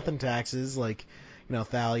from Death and Taxes, like.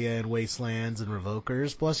 Thalia and Wastelands and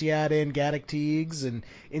Revokers. Plus you add in Gaddock Teagues and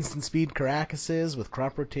Instant Speed Caracases with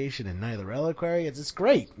Crop Rotation and Neither Reliquary. It's just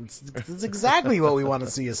great. It's exactly what we want to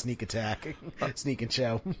see a sneak attack. Sneak and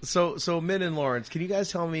show. So Min and Lawrence, can you guys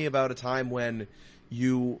tell me about a time when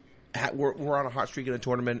you were on a hot streak in a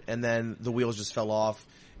tournament and then the wheels just fell off,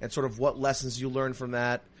 and sort of what lessons you learned from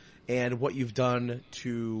that and what you've done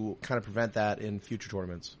to kind of prevent that in future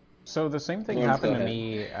tournaments? So the same thing happened to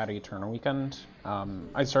me at Eternal Weekend.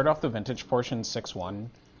 I started off the vintage portion 6-1,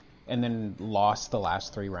 and then lost the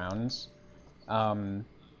last 3 rounds,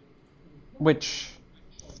 which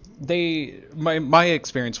my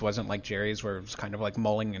experience wasn't like Jerry's, where it was kind of like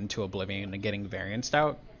mulling into oblivion and getting varianced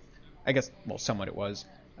out. I guess, well, somewhat it was.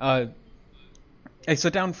 I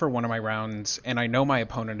sit down for one of my rounds, and I know my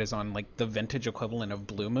opponent is on like the vintage equivalent of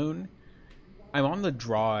Blue Moon. I'm on the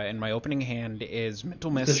draw, and my opening hand is Mental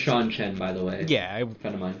Mist. This is Sean Chen, by the way. Yeah,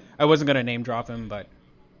 friend of mine. I wasn't gonna name drop him, but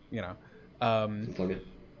It's all good.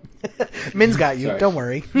 Min's got you. Sorry. Don't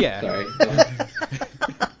worry. yeah. Sorry.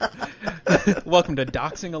 Welcome to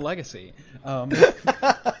Doxing a Legacy.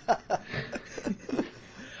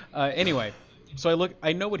 Anyway, so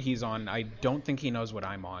I know what he's on. I don't think he knows what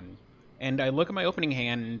I'm on. And I look at my opening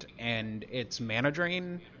hand, and it's Mana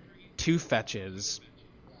Drain, 2 fetches,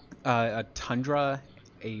 a Tundra,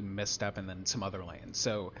 a Misstep, and then some other lands.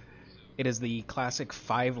 So it is the classic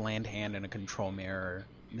 5 land hand and a control mirror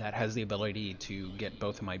that has the ability to get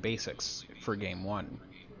both of my basics for game 1.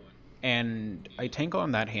 And I tank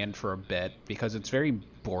on that hand for a bit because it's very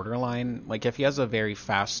borderline. Like, if he has a very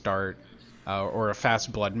fast start or a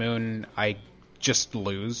fast Blood Moon, I just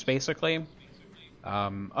lose, basically.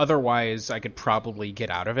 Otherwise, I could probably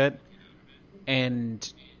get out of it.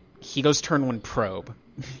 And he goes turn 1 Probe.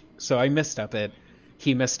 So I misstep it.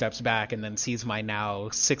 He missteps back and then sees my now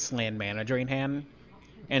 6-land Mana Drain hand.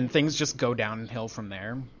 And things just go downhill from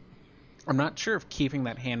there. I'm not sure if keeping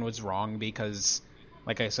that hand was wrong because,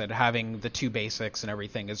 like I said, having the 2 basics and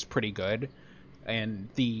everything is pretty good. And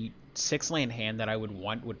the 6-land hand that I would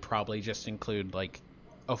want would probably just include, like,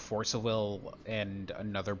 a Force of Will and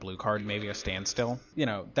another blue card, maybe a Standstill.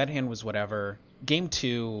 That hand was whatever. Game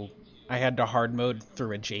 2, I had to hard mode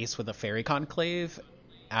through a Jace with a Fairy Conclave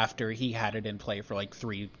after he had it in play for like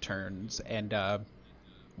 3 turns, and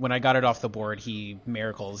when I got it off the board, he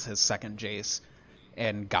miracles his second Jace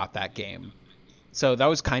and got that game. So that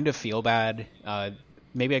was kind of feel bad.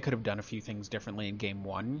 Maybe I could have done a few things differently in game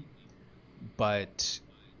 1, but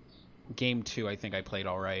game 2 I think I played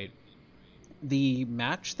all right. The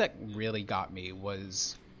match that really got me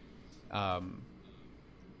was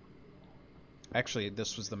actually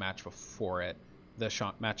this was the match before it,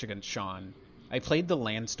 the match against Sean. I played the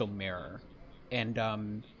Landstill Mirror,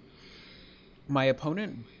 and my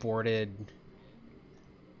opponent boarded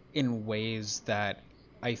in ways that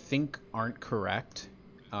I think aren't correct.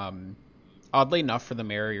 Oddly enough, for the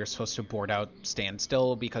Mirror, you're supposed to board out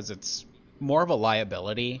Standstill because it's more of a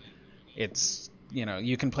liability. It's,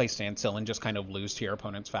 you can play Standstill and just kind of lose to your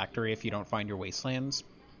opponent's factory if you don't find your Wastelands.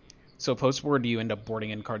 So post-board, you end up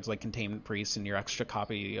boarding in cards like Containment Priest and your extra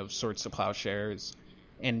copy of Swords to Plowshares,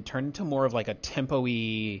 and turn into more of like a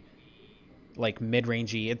tempo-y, like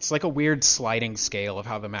mid-rangey. It's like a weird sliding scale of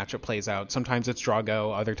how the matchup plays out. Sometimes it's draw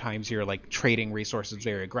go, other times you're like trading resources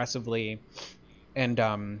very aggressively.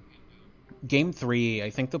 And game 3,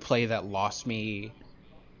 I think the play that lost me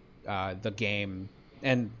the game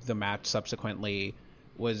and the match subsequently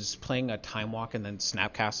was playing a Time Walk and then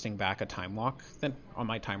snapcasting back a Time Walk then on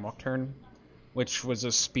my Time Walk turn, which was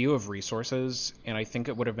a spew of resources, and I think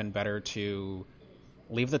it would have been better to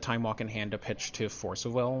leave the Time Walk in hand to pitch to Force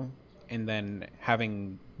of Will, and then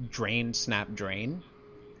having Drain, Snap, Drain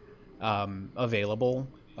available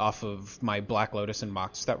off of my Black Lotus and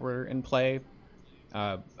Mox that were in play.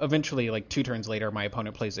 Eventually, like 2 turns later, my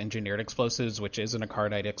opponent plays Engineered Explosives, which isn't a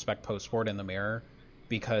card I'd expect post-board in the Mirror,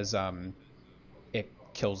 because it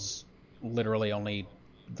kills literally only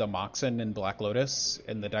the Moxen and Black Lotus,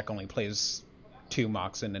 and the deck only plays 2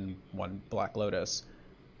 Moxen and 1 Black Lotus.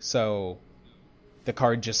 So the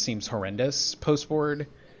card just seems horrendous post-board.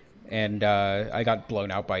 and I got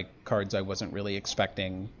blown out by cards I wasn't really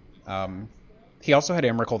expecting. He also had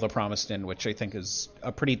Emrakul the Promised End, which I think is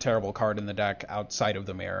a pretty terrible card in the deck outside of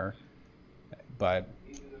the mirror. But,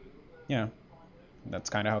 yeah, that's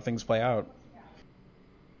kind of how things play out.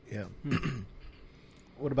 Yeah.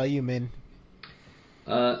 What about you, Min?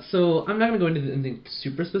 So I'm not gonna go into anything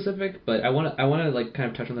super specific, but I want to like kind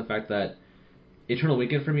of touch on the fact that Eternal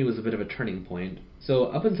Weekend for me was a bit of a turning point. So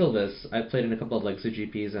up until this, I played in a couple of like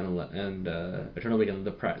GPs and Eternal Weekend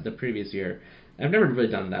the previous year. I've never really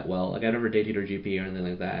done that well. Like I never day or GP or anything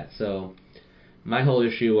like that. So my whole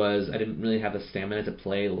issue was I didn't really have the stamina to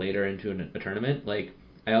play later into a tournament. Like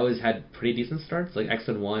I always had pretty decent starts, like X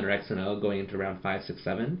and 1 or X and 0 going into round 5, 6,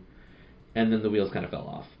 7, and then the wheels kind of fell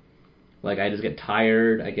off. Like I just get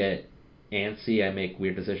tired, I get antsy, I make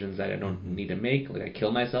weird decisions that I don't need to make. Like I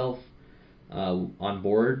kill myself on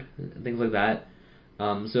board, things like that.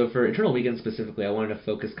 So for Eternal Weekend specifically, I wanted to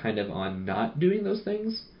focus kind of on not doing those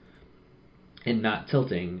things and not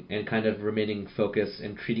tilting and kind of remaining focused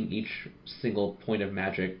and treating each single point of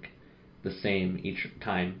Magic the same each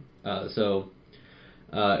time. So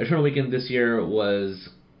Eternal Weekend this year was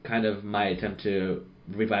kind of my attempt to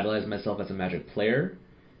revitalize myself as a Magic player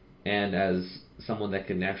and as someone that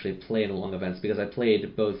can actually play in long events, because I played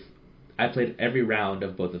every round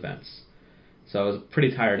of both events. So I was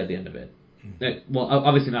pretty tired at the end of it. Well,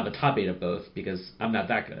 obviously not the top 8 of both, because I'm not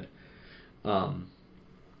that good.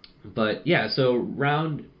 But yeah, so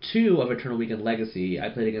round 2 of Eternal Weekend Legacy, I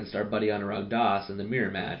played against our buddy Anurag Das in the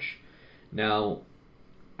mirror match. Now,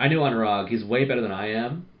 I know Anurag, he's way better than I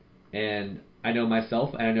am, and I know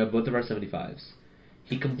myself, and I know both of our 75s.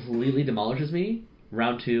 He completely demolishes me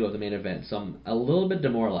round 2 of the main event, so I'm a little bit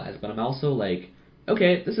demoralized, but I'm also like,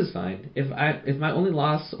 okay, this is fine. If my only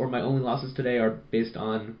loss or my only losses today are based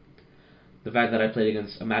on the fact that I played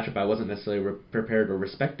against a matchup I wasn't necessarily prepared or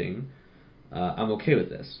respecting, I'm okay with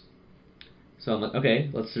this. So I'm like, okay,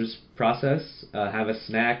 let's just process, have a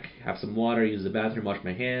snack, have some water, use the bathroom, wash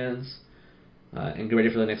my hands, and get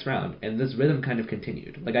ready for the next round. And this rhythm kind of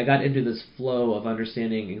continued. Like I got into this flow of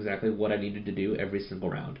understanding exactly what I needed to do every single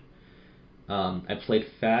round. I played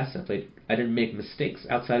fast. I didn't make mistakes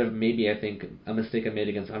outside of maybe I think a mistake I made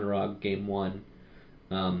against Anurag game 1.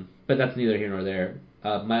 But that's neither here nor there.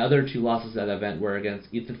 My other 2 losses at that event were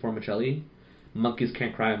against Ethan Formicelli, Monkeys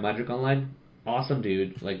Can't Cry on Magic Online. Awesome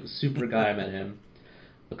dude, like super guy. I met him.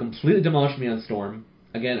 Completely demolished me on Storm.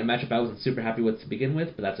 Again, a matchup I wasn't super happy with to begin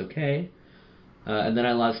with, but that's okay. And then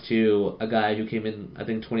I lost to a guy who came in, I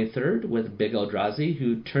think, 23rd with Big Eldrazi,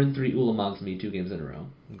 who turned 3 Ulamogs me 2 games in a row.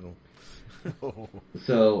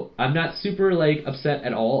 So I'm not super like upset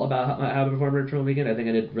at all about how I performed at Eternal Weekend. I think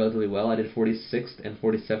I did relatively well. I did 46th and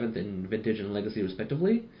 47th in Vintage and Legacy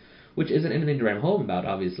respectively, which isn't anything to write home about,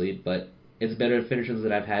 obviously, but it's better finishes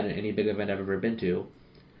than I've had in any big event I've ever been to.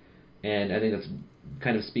 And I think that's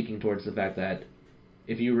kind of speaking towards the fact that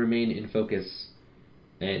if you remain in focus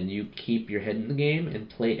and you keep your head in the game and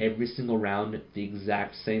play every single round the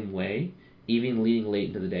exact same way, even leading late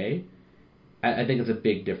into the day, I think it's a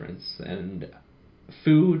big difference. And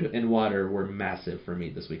food and water were massive for me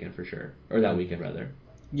this weekend for sure. Or that weekend, rather.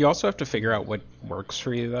 You also have to figure out what works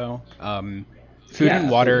for you, though. Food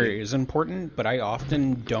and water is important, but I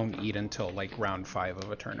often don't eat until, like, round 5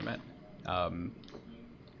 of a tournament.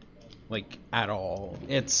 Like, at all.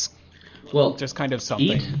 It's just kind of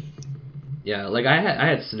something. Yeah, like, I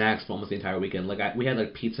had snacks for almost the entire weekend. Like, we had,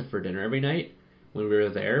 like, pizza for dinner every night when we were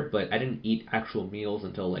there, but I didn't eat actual meals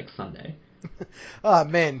until, like, Sunday. Oh,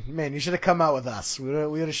 man, you should have come out with us. We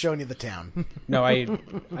would have shown you the town. No, I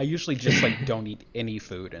usually just like don't eat any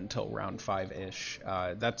food until round 5-ish.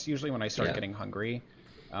 That's usually when I start getting hungry.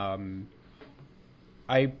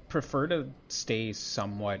 I prefer to stay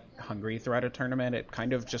somewhat hungry throughout a tournament. It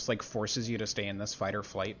kind of just like forces you to stay in this fight or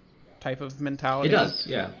flight type of mentality. It does,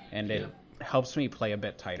 yeah. And it helps me play a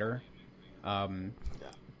bit tighter.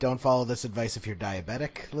 Don't follow this advice if you're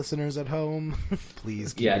diabetic, listeners at home.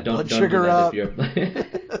 Please keep your don't blood sugar up.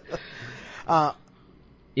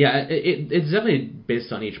 It's definitely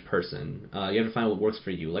based on each person. You have to find what works for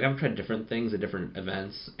you. Like I've tried different things at different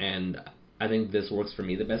events, and I think this works for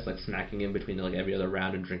me the best. Like snacking in between like every other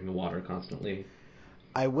round and drinking water constantly.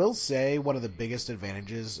 I will say one of the biggest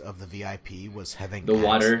advantages of the VIP was having the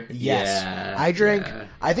water. Yes. Yeah, I drank. Yeah.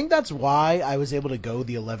 I think that's why I was able to go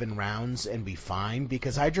the 11 rounds and be fine,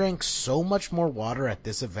 because I drank so much more water at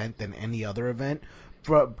this event than any other event,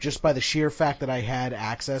 just by the sheer fact that I had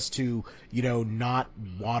access to, not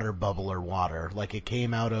water bubble or water. Like it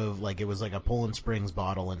came out of, like it was like a Poland Springs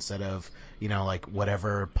bottle instead of, like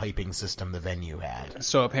whatever piping system the venue had.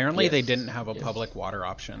 So apparently they didn't have a public water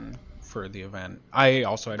option for the event. I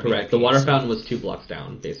also had Correct. VIP, The water so- fountain was 2 blocks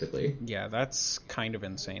down, basically. Yeah, that's kind of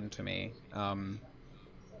insane to me.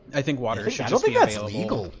 I think water should I just don't think be that's available.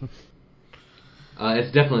 legal.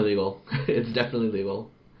 It's definitely legal. It's definitely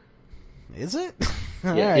legal. Is it?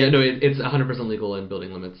 Yeah, no, it's 100% legal in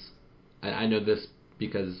building limits. I know this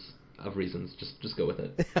because of reasons. Just go with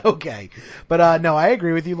it. Okay, but no, I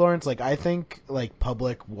agree with you, Lawrence. Like, I think like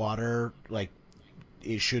public water, like,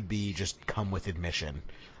 it should be just come with admission.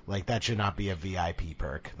 Like, that should not be a VIP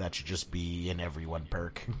perk. That should just be an everyone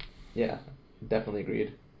perk. Yeah, definitely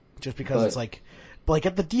agreed. Just because it's like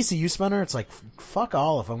at the DCU Spinner, it's like fuck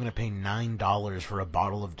all if I'm going to pay $9 for a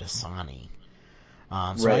bottle of Dasani.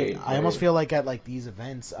 So Right, I almost feel like at like these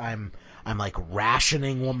events, I'm like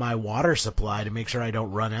rationing my water supply to make sure I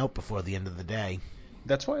don't run out before the end of the day.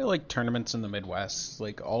 That's why I like tournaments in the Midwest.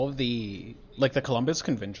 Like all of the the Columbus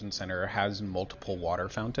Convention Center has multiple water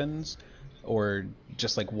fountains or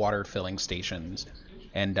just like water filling stations,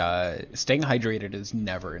 and staying hydrated is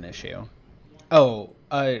never an issue. Oh,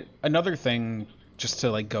 another thing, just to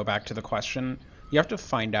like go back to the question, you have to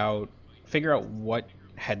figure out what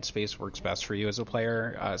headspace works best for you as a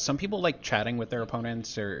player. Some people like chatting with their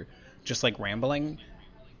opponents or just like rambling.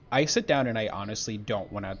 I sit down and I honestly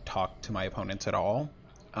don't want to talk to my opponents at all.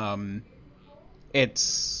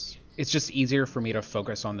 It's just easier for me to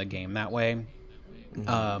focus on the game that way.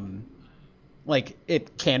 Like,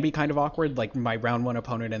 it can be kind of awkward. Like, my round 1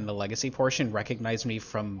 opponent in the legacy portion recognized me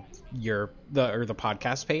from the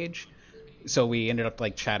podcast page, so we ended up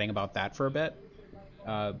like chatting about that for a bit.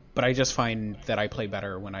 But I just find that I play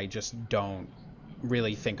better when I just don't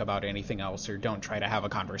really think about anything else or don't try to have a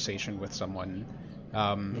conversation with someone,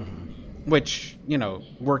 which, you know,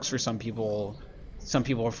 works for some people. Some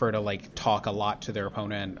people prefer to like talk a lot to their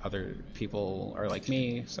opponent. Other people are like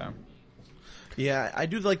me, so. Yeah, I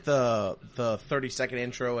do like the 30-second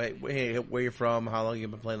intro. Hey, where you're from? How long you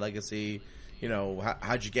been playing Legacy? You know,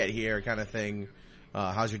 how'd you get here? Kind of thing.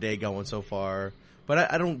 How's your day going so far? But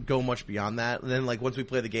I don't go much beyond that. And then, like, once we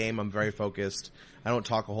play the game, I'm very focused. I don't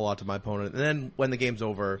talk a whole lot to my opponent. And then when the game's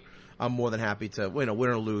over, I'm more than happy to, win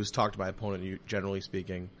or lose, talk to my opponent, generally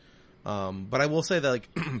speaking. But I will say that, like,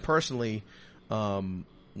 personally, when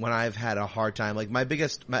I've had a hard time, like, I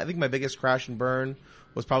think my biggest crash and burn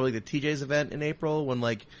was probably the TJ's event in April when,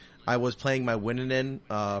 like, I was playing my winning in,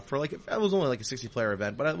 for, like, it was only, like, a 60-player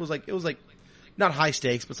event, but it was, like, not high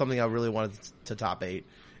stakes, but something I really wanted to top 8.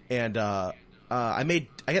 And, I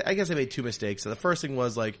guess I made 2 mistakes. So the first thing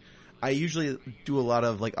was, like, I usually do a lot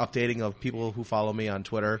of, like, updating of people who follow me on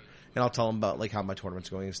Twitter, and I'll tell them about, like, how my tournament's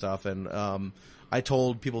going and stuff. And, I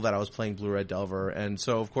told people that I was playing Blue Red Delver. And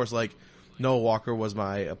so, of course, like, Noah Walker was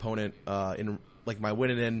my opponent, in, like, my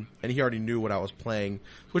winning in, and he already knew what I was playing,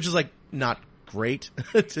 which is, like, not great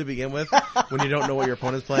to begin with when you don't know what your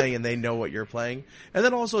opponent's playing and they know what you're playing. And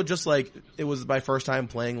then also just, like, it was my first time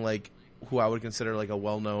playing, like, who I would consider, like, a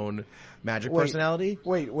well-known Magic personality.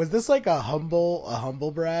 Wait, was this like a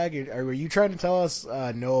humble brag? Or were you trying to tell us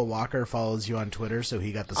Noah Walker follows you on Twitter, so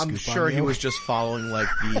he got the scoop on you? I'm sure he was just following, like,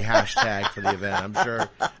 the hashtag for the event. I'm sure.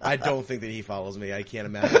 I don't think that he follows me. I can't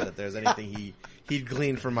imagine that there's anything he'd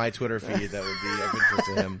glean from my Twitter feed that would be of interest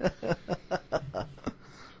to him.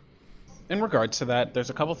 In regards to that,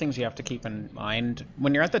 there's a couple things you have to keep in mind.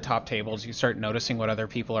 When you're at the top tables, you start noticing what other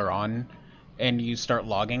people are on, and you start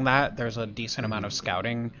logging that. There's a decent amount of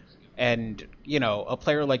scouting. And, you know, a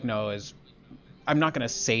player like Noah is, I'm not going to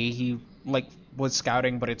say he, like, was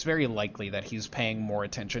scouting, but it's very likely that he's paying more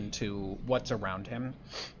attention to what's around him.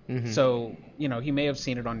 Mm-hmm. So, you know, he may have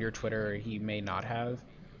seen it on your Twitter, he may not have.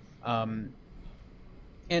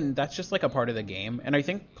 And that's just, like, a part of the game. And I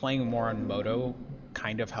think playing more on Moto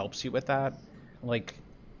kind of helps you with that. Like,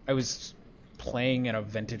 I was playing in a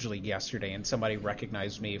Vintage League yesterday, and somebody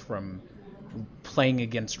recognized me from playing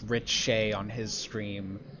against Rich Shea on his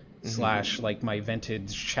stream, / like my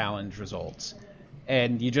Vintage Challenge results.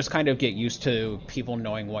 And you just kind of get used to people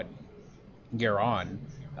knowing what you're on.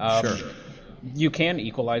 Sure. You can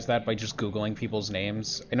equalize that by just Googling people's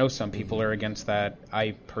names. I know some people are against that.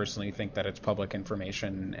 I personally think that it's public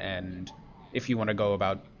information, and if you want to go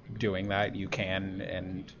about doing that, you can.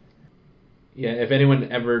 And yeah, if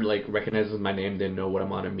anyone ever, like, recognizes my name, they know what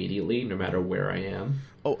I'm on immediately, no matter where I am.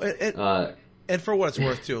 Oh, and for what it's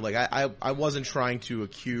worth, too, like, I wasn't trying to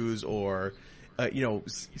accuse or,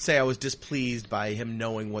 say I was displeased by him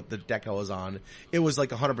knowing what the deck I was on. It was, like,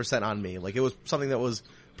 100% on me. Like, it was something that was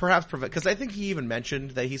perhaps because I think he even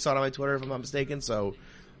mentioned that he saw it on my Twitter, if I'm not mistaken. So,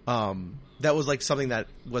 that was, like, something that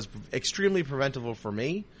was extremely preventable for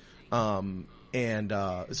me. So,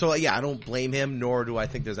 yeah, I don't blame him, nor do I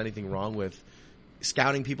think there's anything wrong with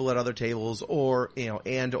scouting people at other tables, or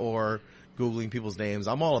or Googling people's names.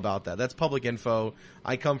 I'm all about that. That's public info.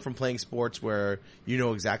 I come from playing sports where you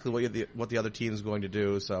know exactly what the other team is going to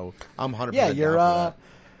do. So I'm 100% Yeah, down for that.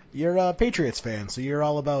 you're a Patriots fan, so you're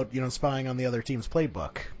all about spying on the other team's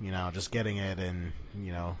playbook. Just getting it and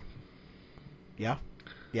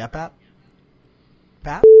yeah, Pat.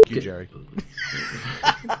 Thank you, Jerry.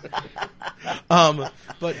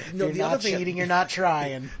 But no, You're not cheating. You're not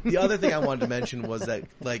trying. The other thing I wanted to mention was that,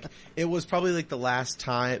 like, it was probably like the last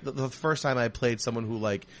time, the first time I played someone who,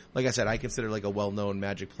 like I said, I consider like a well-known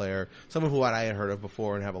Magic player, someone who I had heard of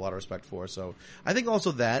before and have a lot of respect for. So I think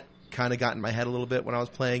also that kind of got in my head a little bit when I was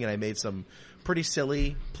playing, and I made some pretty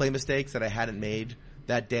silly play mistakes that I hadn't made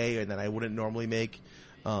that day and that I wouldn't normally make.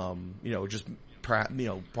 Just part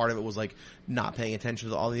of it was like not paying attention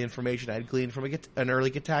to all the information I had gleaned from an early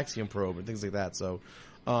Gitaxian probe and things like that. So,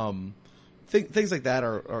 things like that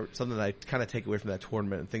are something that I kind of take away from that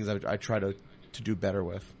tournament and things I try to do better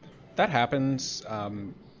with. That happens.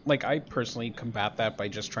 I personally combat that by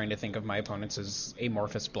just trying to think of my opponents as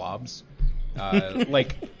amorphous blobs.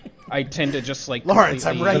 I tend to just Lawrence,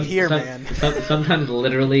 I'm right here, man. Sometimes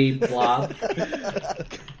literally blob.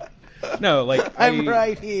 No, I'm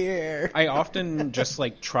right here. I often just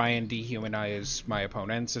try and dehumanize my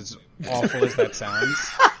opponents, as awful as that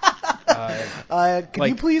sounds. Can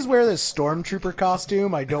you please wear this stormtrooper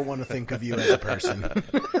costume? I don't want to think of you as a person.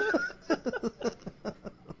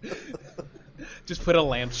 Just put a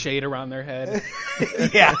lampshade around their head.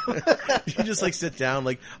 Yeah. You just sit down,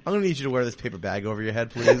 I'm gonna need you to wear this paper bag over your head,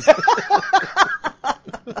 please.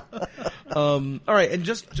 All right, and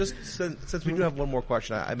just since we do have one more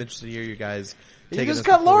question, I'm interested to hear you guys. You just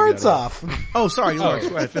cut Lawrence off. Oh, sorry, Lawrence.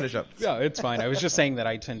 Go ahead, finish up. Yeah, it's fine. I was just saying that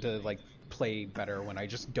I tend to play better when I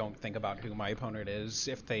just don't think about who my opponent is.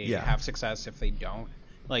 If they have success, if they don't,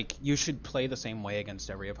 you should play the same way against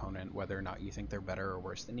every opponent, whether or not you think they're better or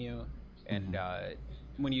worse than you. And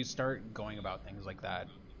when you start going about things like that,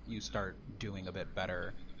 you start doing a bit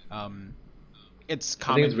better. It's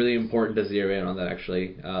common. I think it's really important to zero in on that,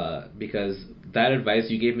 actually, because that advice,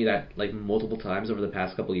 you gave me that multiple times over the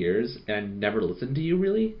past couple years, and I never listened to you,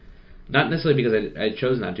 really. Not necessarily because I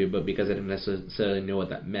chose not to, but because I didn't necessarily know what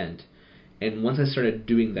that meant. And once I started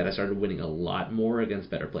doing that, I started winning a lot more against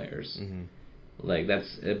better players. Mm-hmm.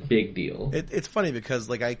 That's a big deal. It's funny because,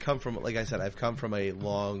 I come from, like I said, I've come from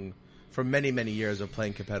from many, many years of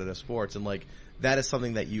playing competitive sports, and, that is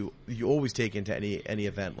something that you always take into any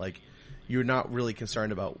event. You're not really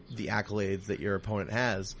concerned about the accolades that your opponent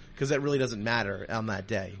has, because that really doesn't matter on that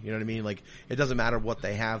day. You know what I mean? It doesn't matter what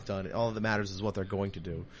they have done. All that matters is what they're going to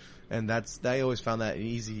do. And I always found that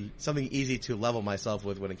something easy to level myself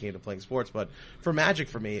with when it came to playing sports. But for Magic,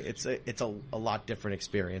 for me, it's a lot different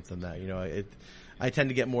experience than that. I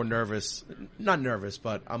tend to get more nervous, not nervous,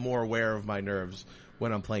 but I'm more aware of my nerves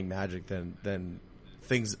when I'm playing Magic than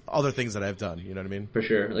other things that I've done. You know what I mean? For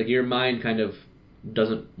sure. Your mind kind of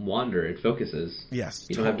doesn't wander, it focuses. Yes.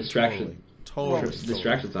 You don't have distractions. Totally.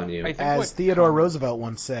 Distractions on you. As Theodore Roosevelt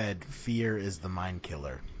once said, fear is the mind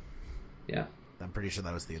killer. Yeah. I'm pretty sure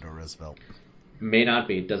that was Theodore Roosevelt. May not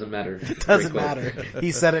be. Doesn't matter. It doesn't matter.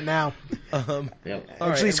 He said it now. Yep.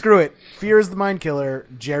 Actually, screw it. Fear is the mind killer.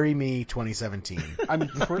 Jerry Me 2017. I'm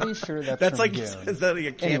pretty sure that's is that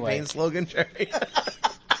a campaign slogan, Jerry?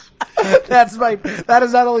 That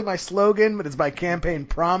is not only my slogan, but it's my campaign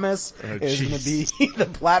promise. It's going to be the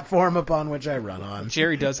platform upon which I run on.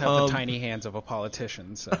 Jerry does have the tiny hands of a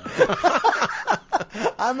politician, so.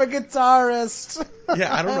 I'm a guitarist.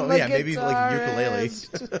 Yeah, I don't know. Yeah, maybe ukulele.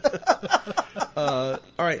 All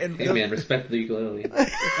right, and hey man, respect the ukulele. All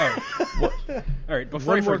right,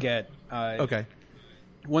 before I forget. Okay.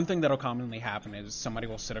 One thing that'll commonly happen is somebody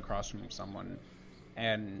will sit across from someone,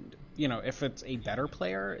 and if it's a better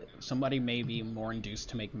player, somebody may be more induced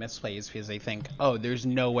to make misplays because they think, oh, there's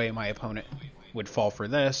no way my opponent would fall for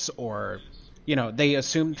this, or they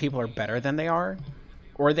assume people are better than they are,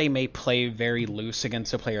 or they may play very loose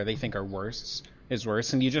against a player they think is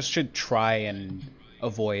worse, and you just should try and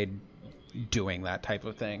avoid doing that type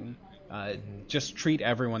of thing. Just treat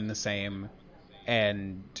everyone the same,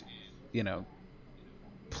 and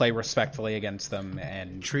play respectfully against them,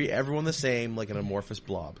 and treat everyone the same like an amorphous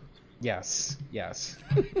blob. Yes. You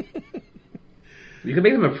can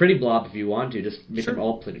make them a pretty blob if you want to. Just make them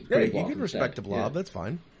all pretty blobs. You can respect a blob. That's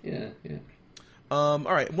fine. Yeah. All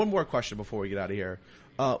right, one more question before we get out of here.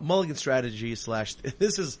 Mulligan strategy /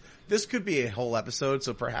 this could be a whole episode,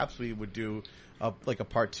 so perhaps we would do a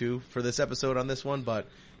part 2 for this episode on this one. But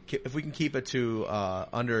if we can keep it to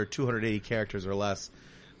under 280 characters or less,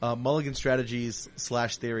 mulligan strategies /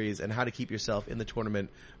 theories, and how to keep yourself in the tournament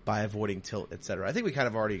by avoiding tilt, etc. I think we kind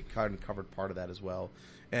of already covered part of that as well.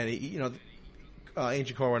 And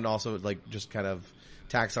Ancient Corwin also just kind of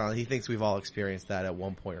tacks on. He thinks we've all experienced that at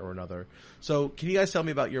one point or another. So can you guys tell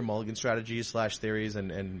me about your mulligan strategies / theories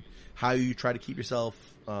and how you try to keep yourself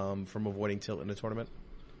from avoiding tilt in a tournament?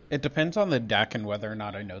 It depends on the deck and whether or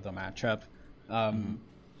not I know the matchup.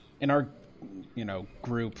 In our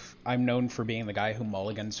group, I'm known for being the guy who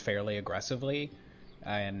mulligans fairly aggressively,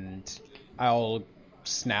 and I'll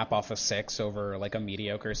snap off a 6 over a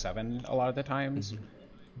mediocre 7 a lot of the times. Mm-hmm.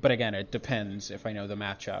 But again, it depends if I know the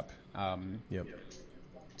matchup. Yep.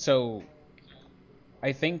 So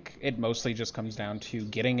I think it mostly just comes down to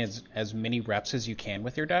getting as many reps as you can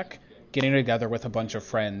with your deck, getting together with a bunch of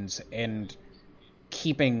friends, and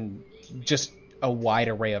keeping just a wide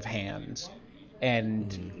array of hands,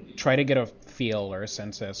 and try to get a feel or a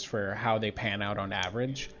census for how they pan out on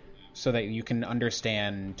average, so that you can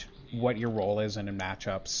understand what your role is in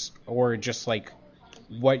matchups, or just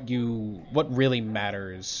what really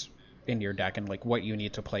matters in your deck and what you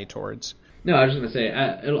need to play towards. No, I was just gonna say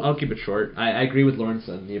I'll keep it short. I agree with Lawrence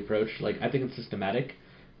on the approach. I think it's systematic.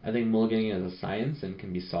 I think mulliganing is a science and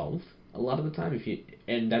can be solved a lot of the time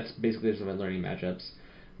and that's basically just about learning matchups.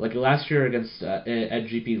 Last year against at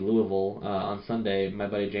GP Louisville on Sunday, my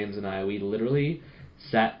buddy James and I, we literally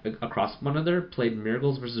sat across one another, played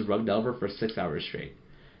Miracles versus Rug Delver for 6 hours straight,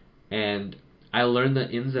 and I learned the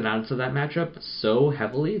ins and outs of that matchup so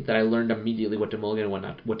heavily that I learned immediately what to mulligan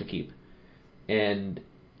and what to keep. And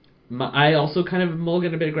I also kind of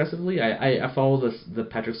mulligan a bit aggressively. I follow the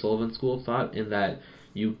Patrick Sullivan school of thought in that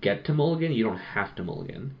you get to mulligan, you don't have to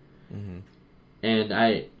mulligan. Mm-hmm. And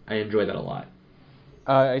I enjoy that a lot.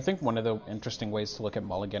 I think one of the interesting ways to look at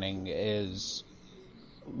mulliganing is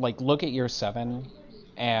look at your 7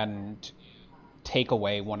 and take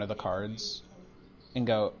away one of the cards and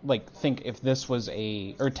go think if this was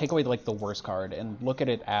or take away the worst card and look at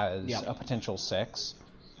it as a potential 6.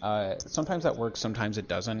 Sometimes that works, sometimes it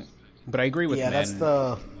doesn't. But I agree with Min. That's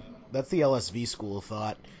the LSV school of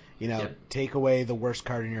thought. Take away the worst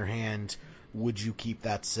card in your hand. Would you keep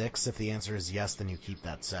that 6? If the answer is yes, then you keep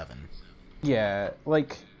that 7. Yeah,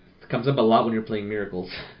 it comes up a lot when you're playing Miracles.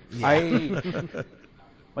 Yeah.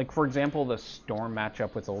 For example, the Storm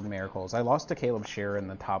matchup with Old Miracles. I lost to Caleb Shearer in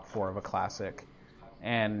the top 4 of a Classic,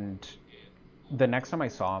 and the next time I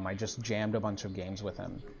saw him, I just jammed a bunch of games with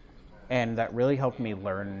him, and that really helped me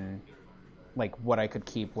learn what I could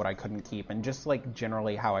keep, what I couldn't keep, and just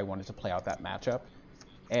generally how I wanted to play out that matchup,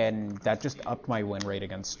 and that just upped my win rate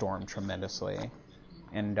against Storm tremendously.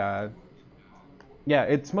 And yeah,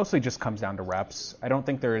 it's mostly just comes down to reps. I don't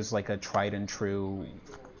think there is a tried and true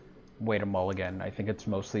way to mulligan. I think it's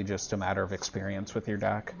mostly just a matter of experience with your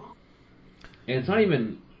deck. And it's not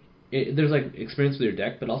even... there's experience with your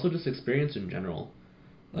deck, but also just experience in general.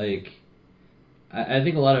 I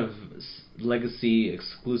think a lot of Legacy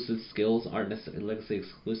exclusive skills aren't necessarily Legacy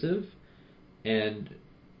exclusive, and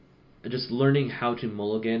just learning how to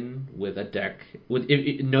mulligan with a deck,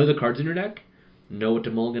 know the cards in your deck, know what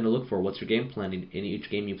to mulligan to look for, what's your game plan in each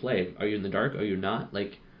game you play. Are you in the dark? Are you not?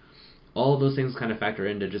 All of those things kind of factor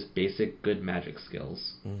into just basic good Magic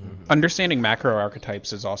skills. Mm-hmm. Understanding macro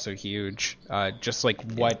archetypes is also huge. Just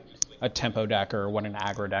what a tempo deck or what an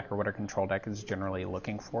aggro deck or what a control deck is generally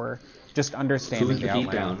looking for. Just understanding who's the outline.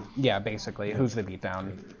 beatdown. Yeah, basically. Who's the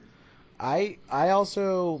beatdown? I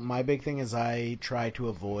also, my big thing is I try to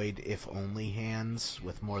avoid if-only hands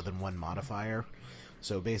with more than one modifier.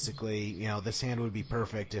 So basically, this hand would be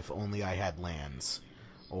perfect if only I had lands.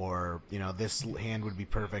 Or, this hand would be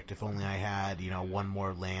perfect if only I had, one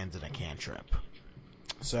more land and a cantrip.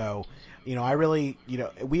 So, I really,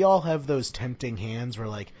 we all have those tempting hands where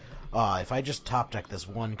if I just top deck this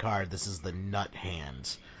one card, this is the nut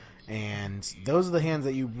hand. And those are the hands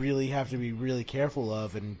that you really have to be really careful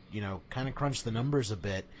of and, kind of crunch the numbers a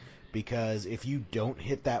bit. Because if you don't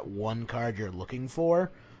hit that one card you're looking for,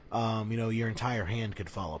 your entire hand could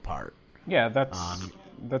fall apart. Yeah, that's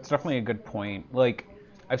definitely a good point.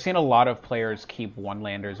 I've seen a lot of players keep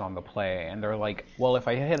one-landers on the play, and they're well, if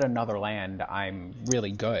I hit another land, I'm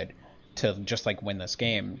really good to just, win this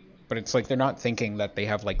game. But it's they're not thinking that they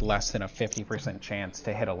have, less than a 50% chance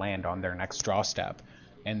to hit a land on their next draw step,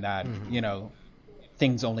 and that,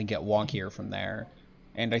 things only get wonkier from there.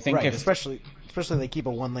 And I think especially they keep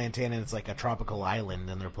a one-land hand and it's a tropical island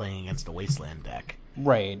and they're playing against a wasteland deck.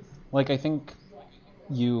 Right. I think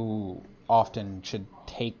you often should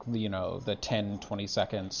take, the 10, 20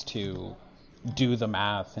 seconds to do the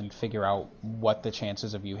math and figure out what the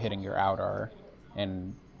chances of you hitting your out are,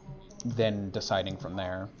 and then deciding from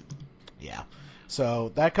there. Yeah.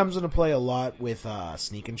 So that comes into play a lot with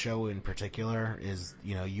Sneak and Show in particular. Is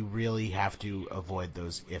you really have to avoid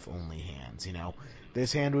those if only hands.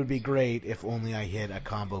 This hand would be great if only I hit a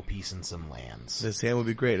combo piece and some lands. This hand would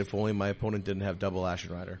be great if only my opponent didn't have double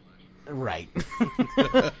Ashen Rider. Right. You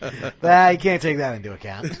can't take that into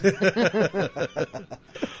account.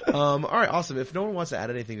 All right, awesome. If no one wants to add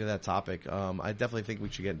anything to that topic, I definitely think we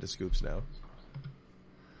should get into scoops now.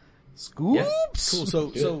 Scoops? Yeah.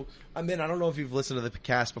 Cool. So I mean, I don't know if you've listened to the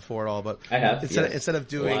cast before at all, but I have. Instead of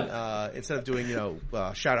doing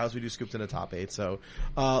shout outs, we do scoops in the top 8. So,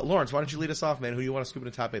 Lawrence, why don't you lead us off, man? Who do you want to scoop in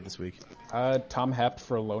the top 8 this week? Tom Hep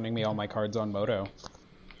for loaning me all my cards on Moto.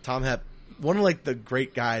 Tom Hep, one of the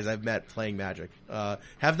great guys I've met playing Magic.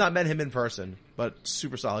 Have not met him in person, but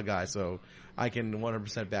super solid guy. So I can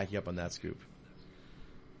 100% back you up on that scoop.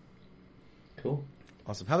 Cool.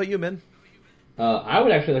 Awesome. How about you, Min? I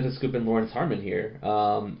would actually like to scoop in Lawrence Harmon here.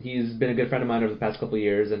 He's been a good friend of mine over the past couple of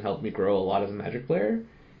years and helped me grow a lot as a Magic player.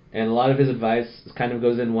 And a lot of his advice kind of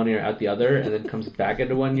goes in one ear out the other, and then comes back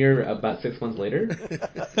into 1 year about 6 months later.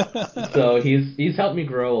 So he's helped me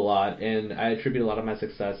grow a lot, and I attribute a lot of my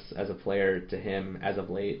success as a player to him as of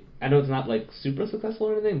late. I know it's not super successful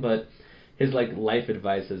or anything, but his life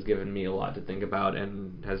advice has given me a lot to think about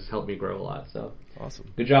and has helped me grow a lot. So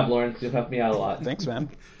Awesome. Good job, Lawrence. You've helped me out a lot. Thanks, man.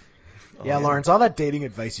 Yeah, Lawrence, all that dating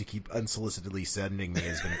advice you keep unsolicitedly sending me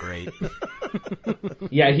has been great.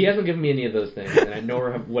 Yeah, he hasn't given me any of those things, and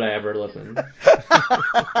nor would I ever listen.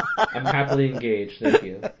 I'm happily engaged. Thank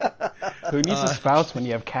you. Who needs a spouse when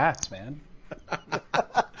you have cats, man?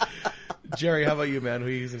 Jerry, how about you, man? Who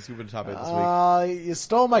are you using to scoop in the top 8 this week? You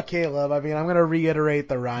stole my Caleb. I mean, I'm going to reiterate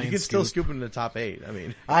the Ryan You can still scoop. scoop in the top 8. I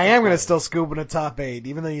mean, I am going to still scoop in the top 8,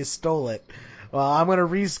 even though you stole it. Well, I'm going to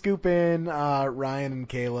re-scoop in Ryan and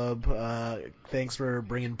Caleb. Thanks for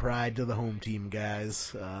bringing pride to the home team,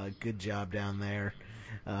 guys. Good job down there.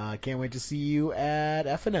 Can't wait to see you at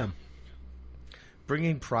F&M.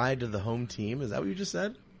 bringing pride to the home team. Is that what you just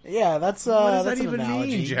said? Yeah, that's What does that's that an even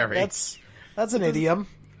analogy. mean, Jerry? That's an idiom.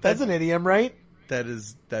 That's an idiom, right? That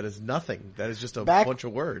is nothing. That is just a Back- bunch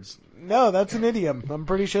of words. No, that's an idiom. I'm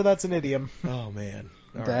pretty sure that's an idiom. Oh man.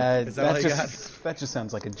 All right. That, Is that all that you just that just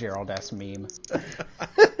sounds like a Gerald S. meme.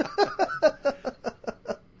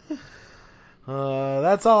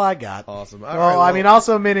 That's all I got. Awesome. All Well, right, I mean,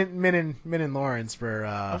 also Min and Lawrence for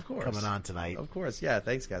Of course. coming on tonight. Of course. Yeah.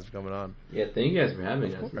 Thanks, guys, for coming on. Yeah, thank you guys for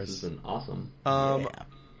having us. course. This has been awesome. I'm Yeah.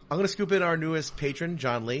 going to scoop in our newest patron,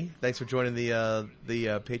 John Lee. Thanks for joining the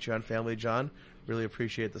Patreon family, John. Really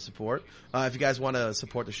appreciate the support. If you guys want to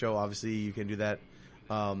support the show, obviously you can do that.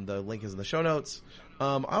 The link is in the show notes. I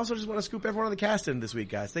also just want to scoop everyone on the cast in this week,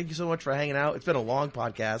 guys. Thank you so much for hanging out. It's been a long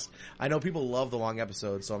podcast. I know people love the long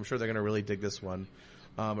episodes, so I'm sure they're going to really dig this one.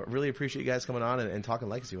 Really appreciate you guys coming on and talking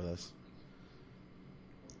Legacy with us.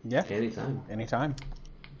 Yeah, Anytime.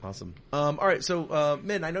 Awesome. All right, so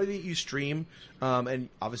Min, I know that you stream, and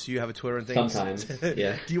obviously you have a Twitter and things. Sometimes,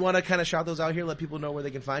 yeah. Do you want to kind of shout those out here, let people know where they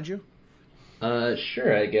can find you?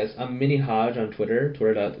 Sure, I guess. I'm Mini Hodge on Twitter,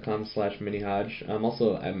 twitter.com/MiniHodge.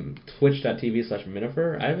 I'm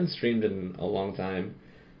twitch.tv/Minifer. I haven't streamed in a long time,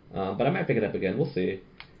 but I might pick it up again. We'll see.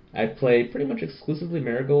 I play pretty much exclusively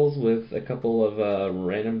Miracles with a couple of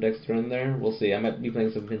random decks thrown in there. We'll see. I might be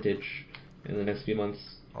playing some Vintage in the next few months.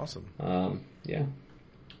 Awesome. Yeah,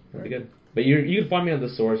 that'd be good. But you can find me on the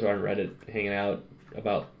source or on Reddit, hanging out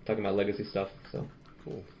talking about Legacy stuff. So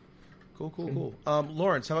Cool.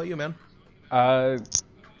 Lawrence, how about you, man?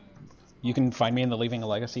 You can find me in the Leaving a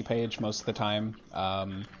Legacy page most of the time,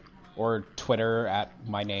 or Twitter at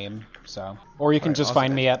my name. So, or you can just awesome.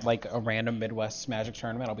 find me at like a random Midwest Magic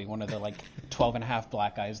tournament. I'll be one of the 12 and a half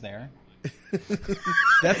black guys there.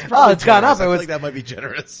 That's probably it's gone generous. up. I feel like that might be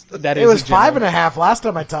generous. That It is was a general- 5.5 last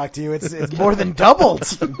time I talked to you. It's more than doubled.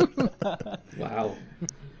 wow.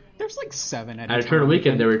 There's 7 at At a a tournament time.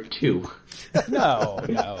 weekend, there were 2. No.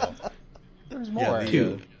 There's more.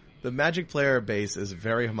 The Magic player base is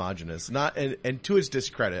very homogenous. Not and to its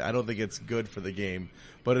discredit, I don't think it's good for the game,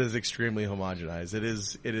 but it is extremely homogenized. It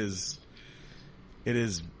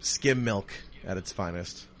is skim milk at its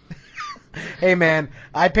finest. Hey man,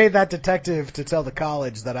 I paid that detective to tell the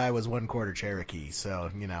college that I was 1/4 Cherokee,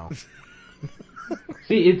 so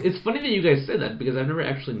See, it's funny that you guys say that because I've never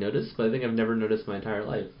actually noticed, but I think I've never noticed my entire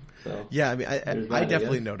life. So Yeah, I mean, I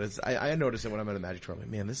definitely guess. noticed. I noticed it when I'm at a Magic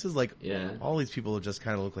tournament. Man, this is all these people just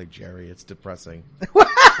kind of look like Jerry. It's depressing.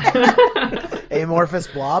 amorphous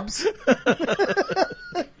blobs.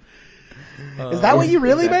 Is that what you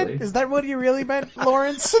really Exactly. meant? Is that what you really meant,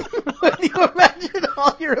 Lawrence? When you imagine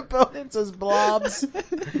all your opponents as blobs?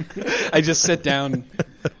 I just sit down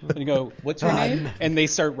And you go, what's your name? And they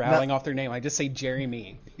start rattling off their name. I just say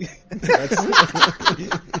Jeremy.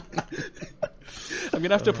 I'm going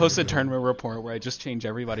to have to post a tournament report where I just change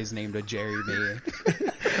everybody's name to Jeremy.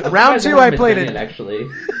 Round 2, I played it. Actually,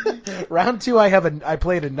 Round 2, I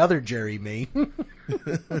played another Jeremy.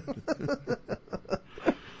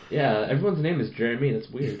 Yeah, everyone's name is Jeremy. That's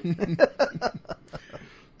weird.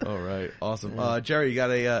 All right, awesome. Jerry, you got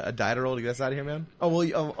a data roll to get us out of here, man? Oh,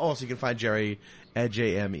 well, also you can find Jerry at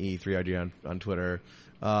JME3RD on Twitter.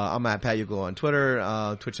 I'm at Pat Uglow on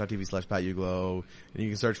Twitter, twitch.tv/Pat Uglow, and you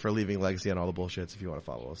can search for Leaving Legacy on all the bullshits if you want to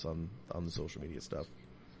follow us on the social media stuff.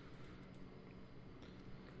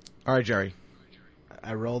 All right, Jerry.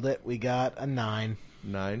 I rolled it. We got a 9.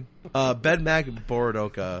 9. Bedmag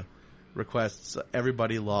Borodoka requests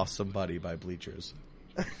 "Everybody Lost Somebody" by Bleachers.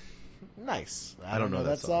 Nice. I don't know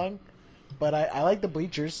that song, but I like the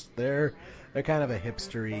Bleachers. They're kind of a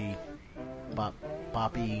hipstery,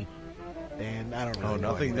 poppy, and I don't really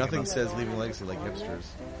know. Nothing says Leaving Legacy like hipsters.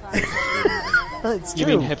 It's You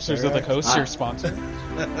true. mean Hipsters of the Coast, your sponsor?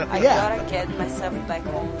 I gotta get myself back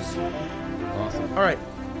home soon. Awesome. All right.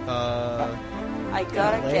 I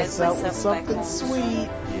gotta Lay get us out with myself back something home sweet.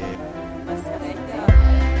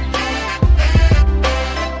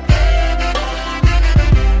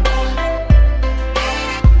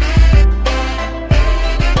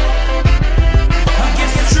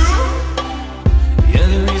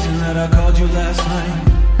 I called you last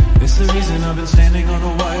night. It's the reason I've been standing on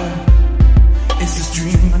a wire. It's this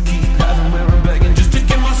dream I keep having where I'm begging just to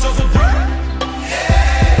get myself a break.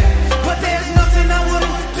 Yeah. But there's nothing I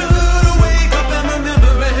wouldn't do to wake up and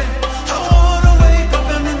remember it. I wanna wake up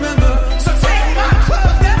and remember. So take my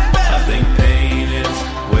clothes, that's better. I think pain is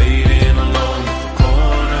waiting alone in the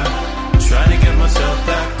corner, trying to get myself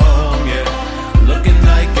back home, yeah. Looking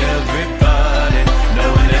like everybody,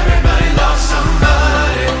 knowing everybody lost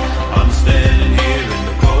somebody. I'm standing here in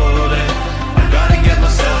the cold and I gotta get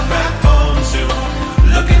myself back home soon.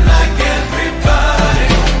 Looking like everybody,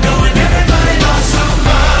 knowing everybody lost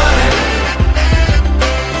somebody.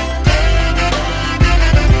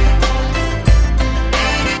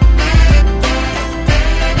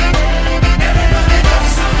 Everybody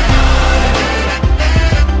lost somebody.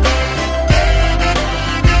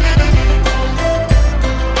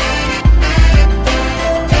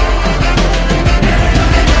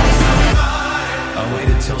 I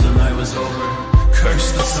waited till the night was over,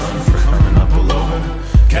 cursed the sun for coming up all over.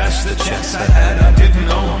 Cashed the checks I had, I didn't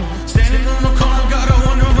know them. Standing on the corner, gotta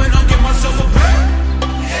wonder when I'll get myself a break.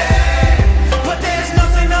 Yeah, but there's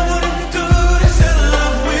nothing I wouldn't do to settle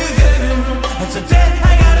up with heaven. That's a debt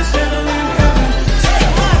I gotta settle in heaven. Take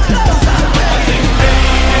my clothes off. I think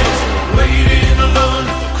pain is waiting alone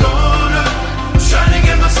in the corner, trying to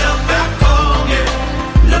get myself back home,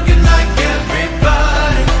 yeah. Looking like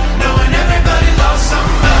everybody, knowing everybody lost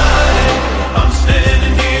somebody. I'm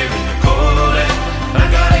standing here in the cold and I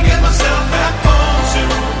gotta get myself back home soon.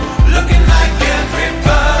 Looking like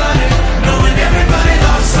everybody, knowing everybody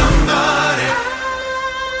lost somebody.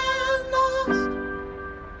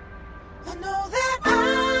 I know that I'm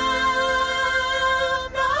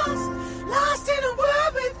lost in a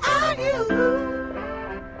world without you.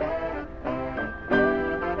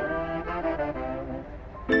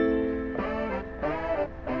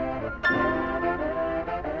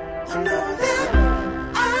 I know that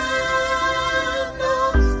I'm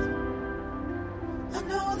lost. I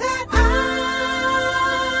know that I'm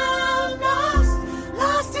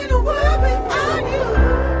lost in a world without you.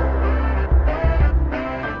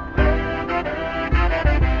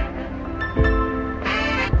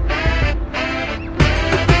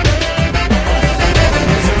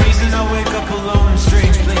 There's a reason I wake up alone in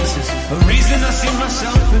strange places. A reason I see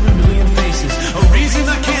myself in a million faces. A reason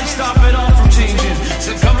I can't stop it all from changing.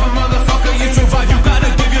 Said, come on, motherfucker, you survive. You gotta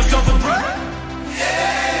give yourself a break.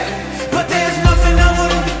 Yeah. But there's nothing I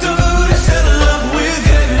wouldn't do to settle up with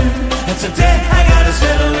heaven. That's a debt I gotta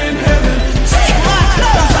settle in heaven. Take my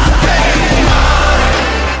clothes off, baby.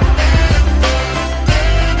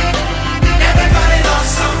 Everybody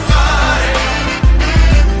lost somebody.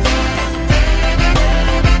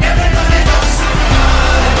 Everybody lost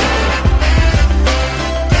somebody.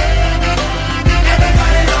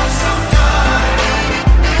 Everybody lost somebody.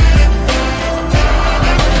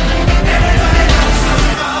 Everybody lost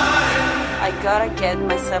somebody. I gotta get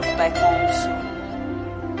myself back home soon.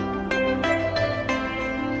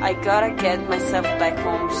 I gotta get myself back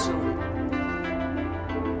home soon.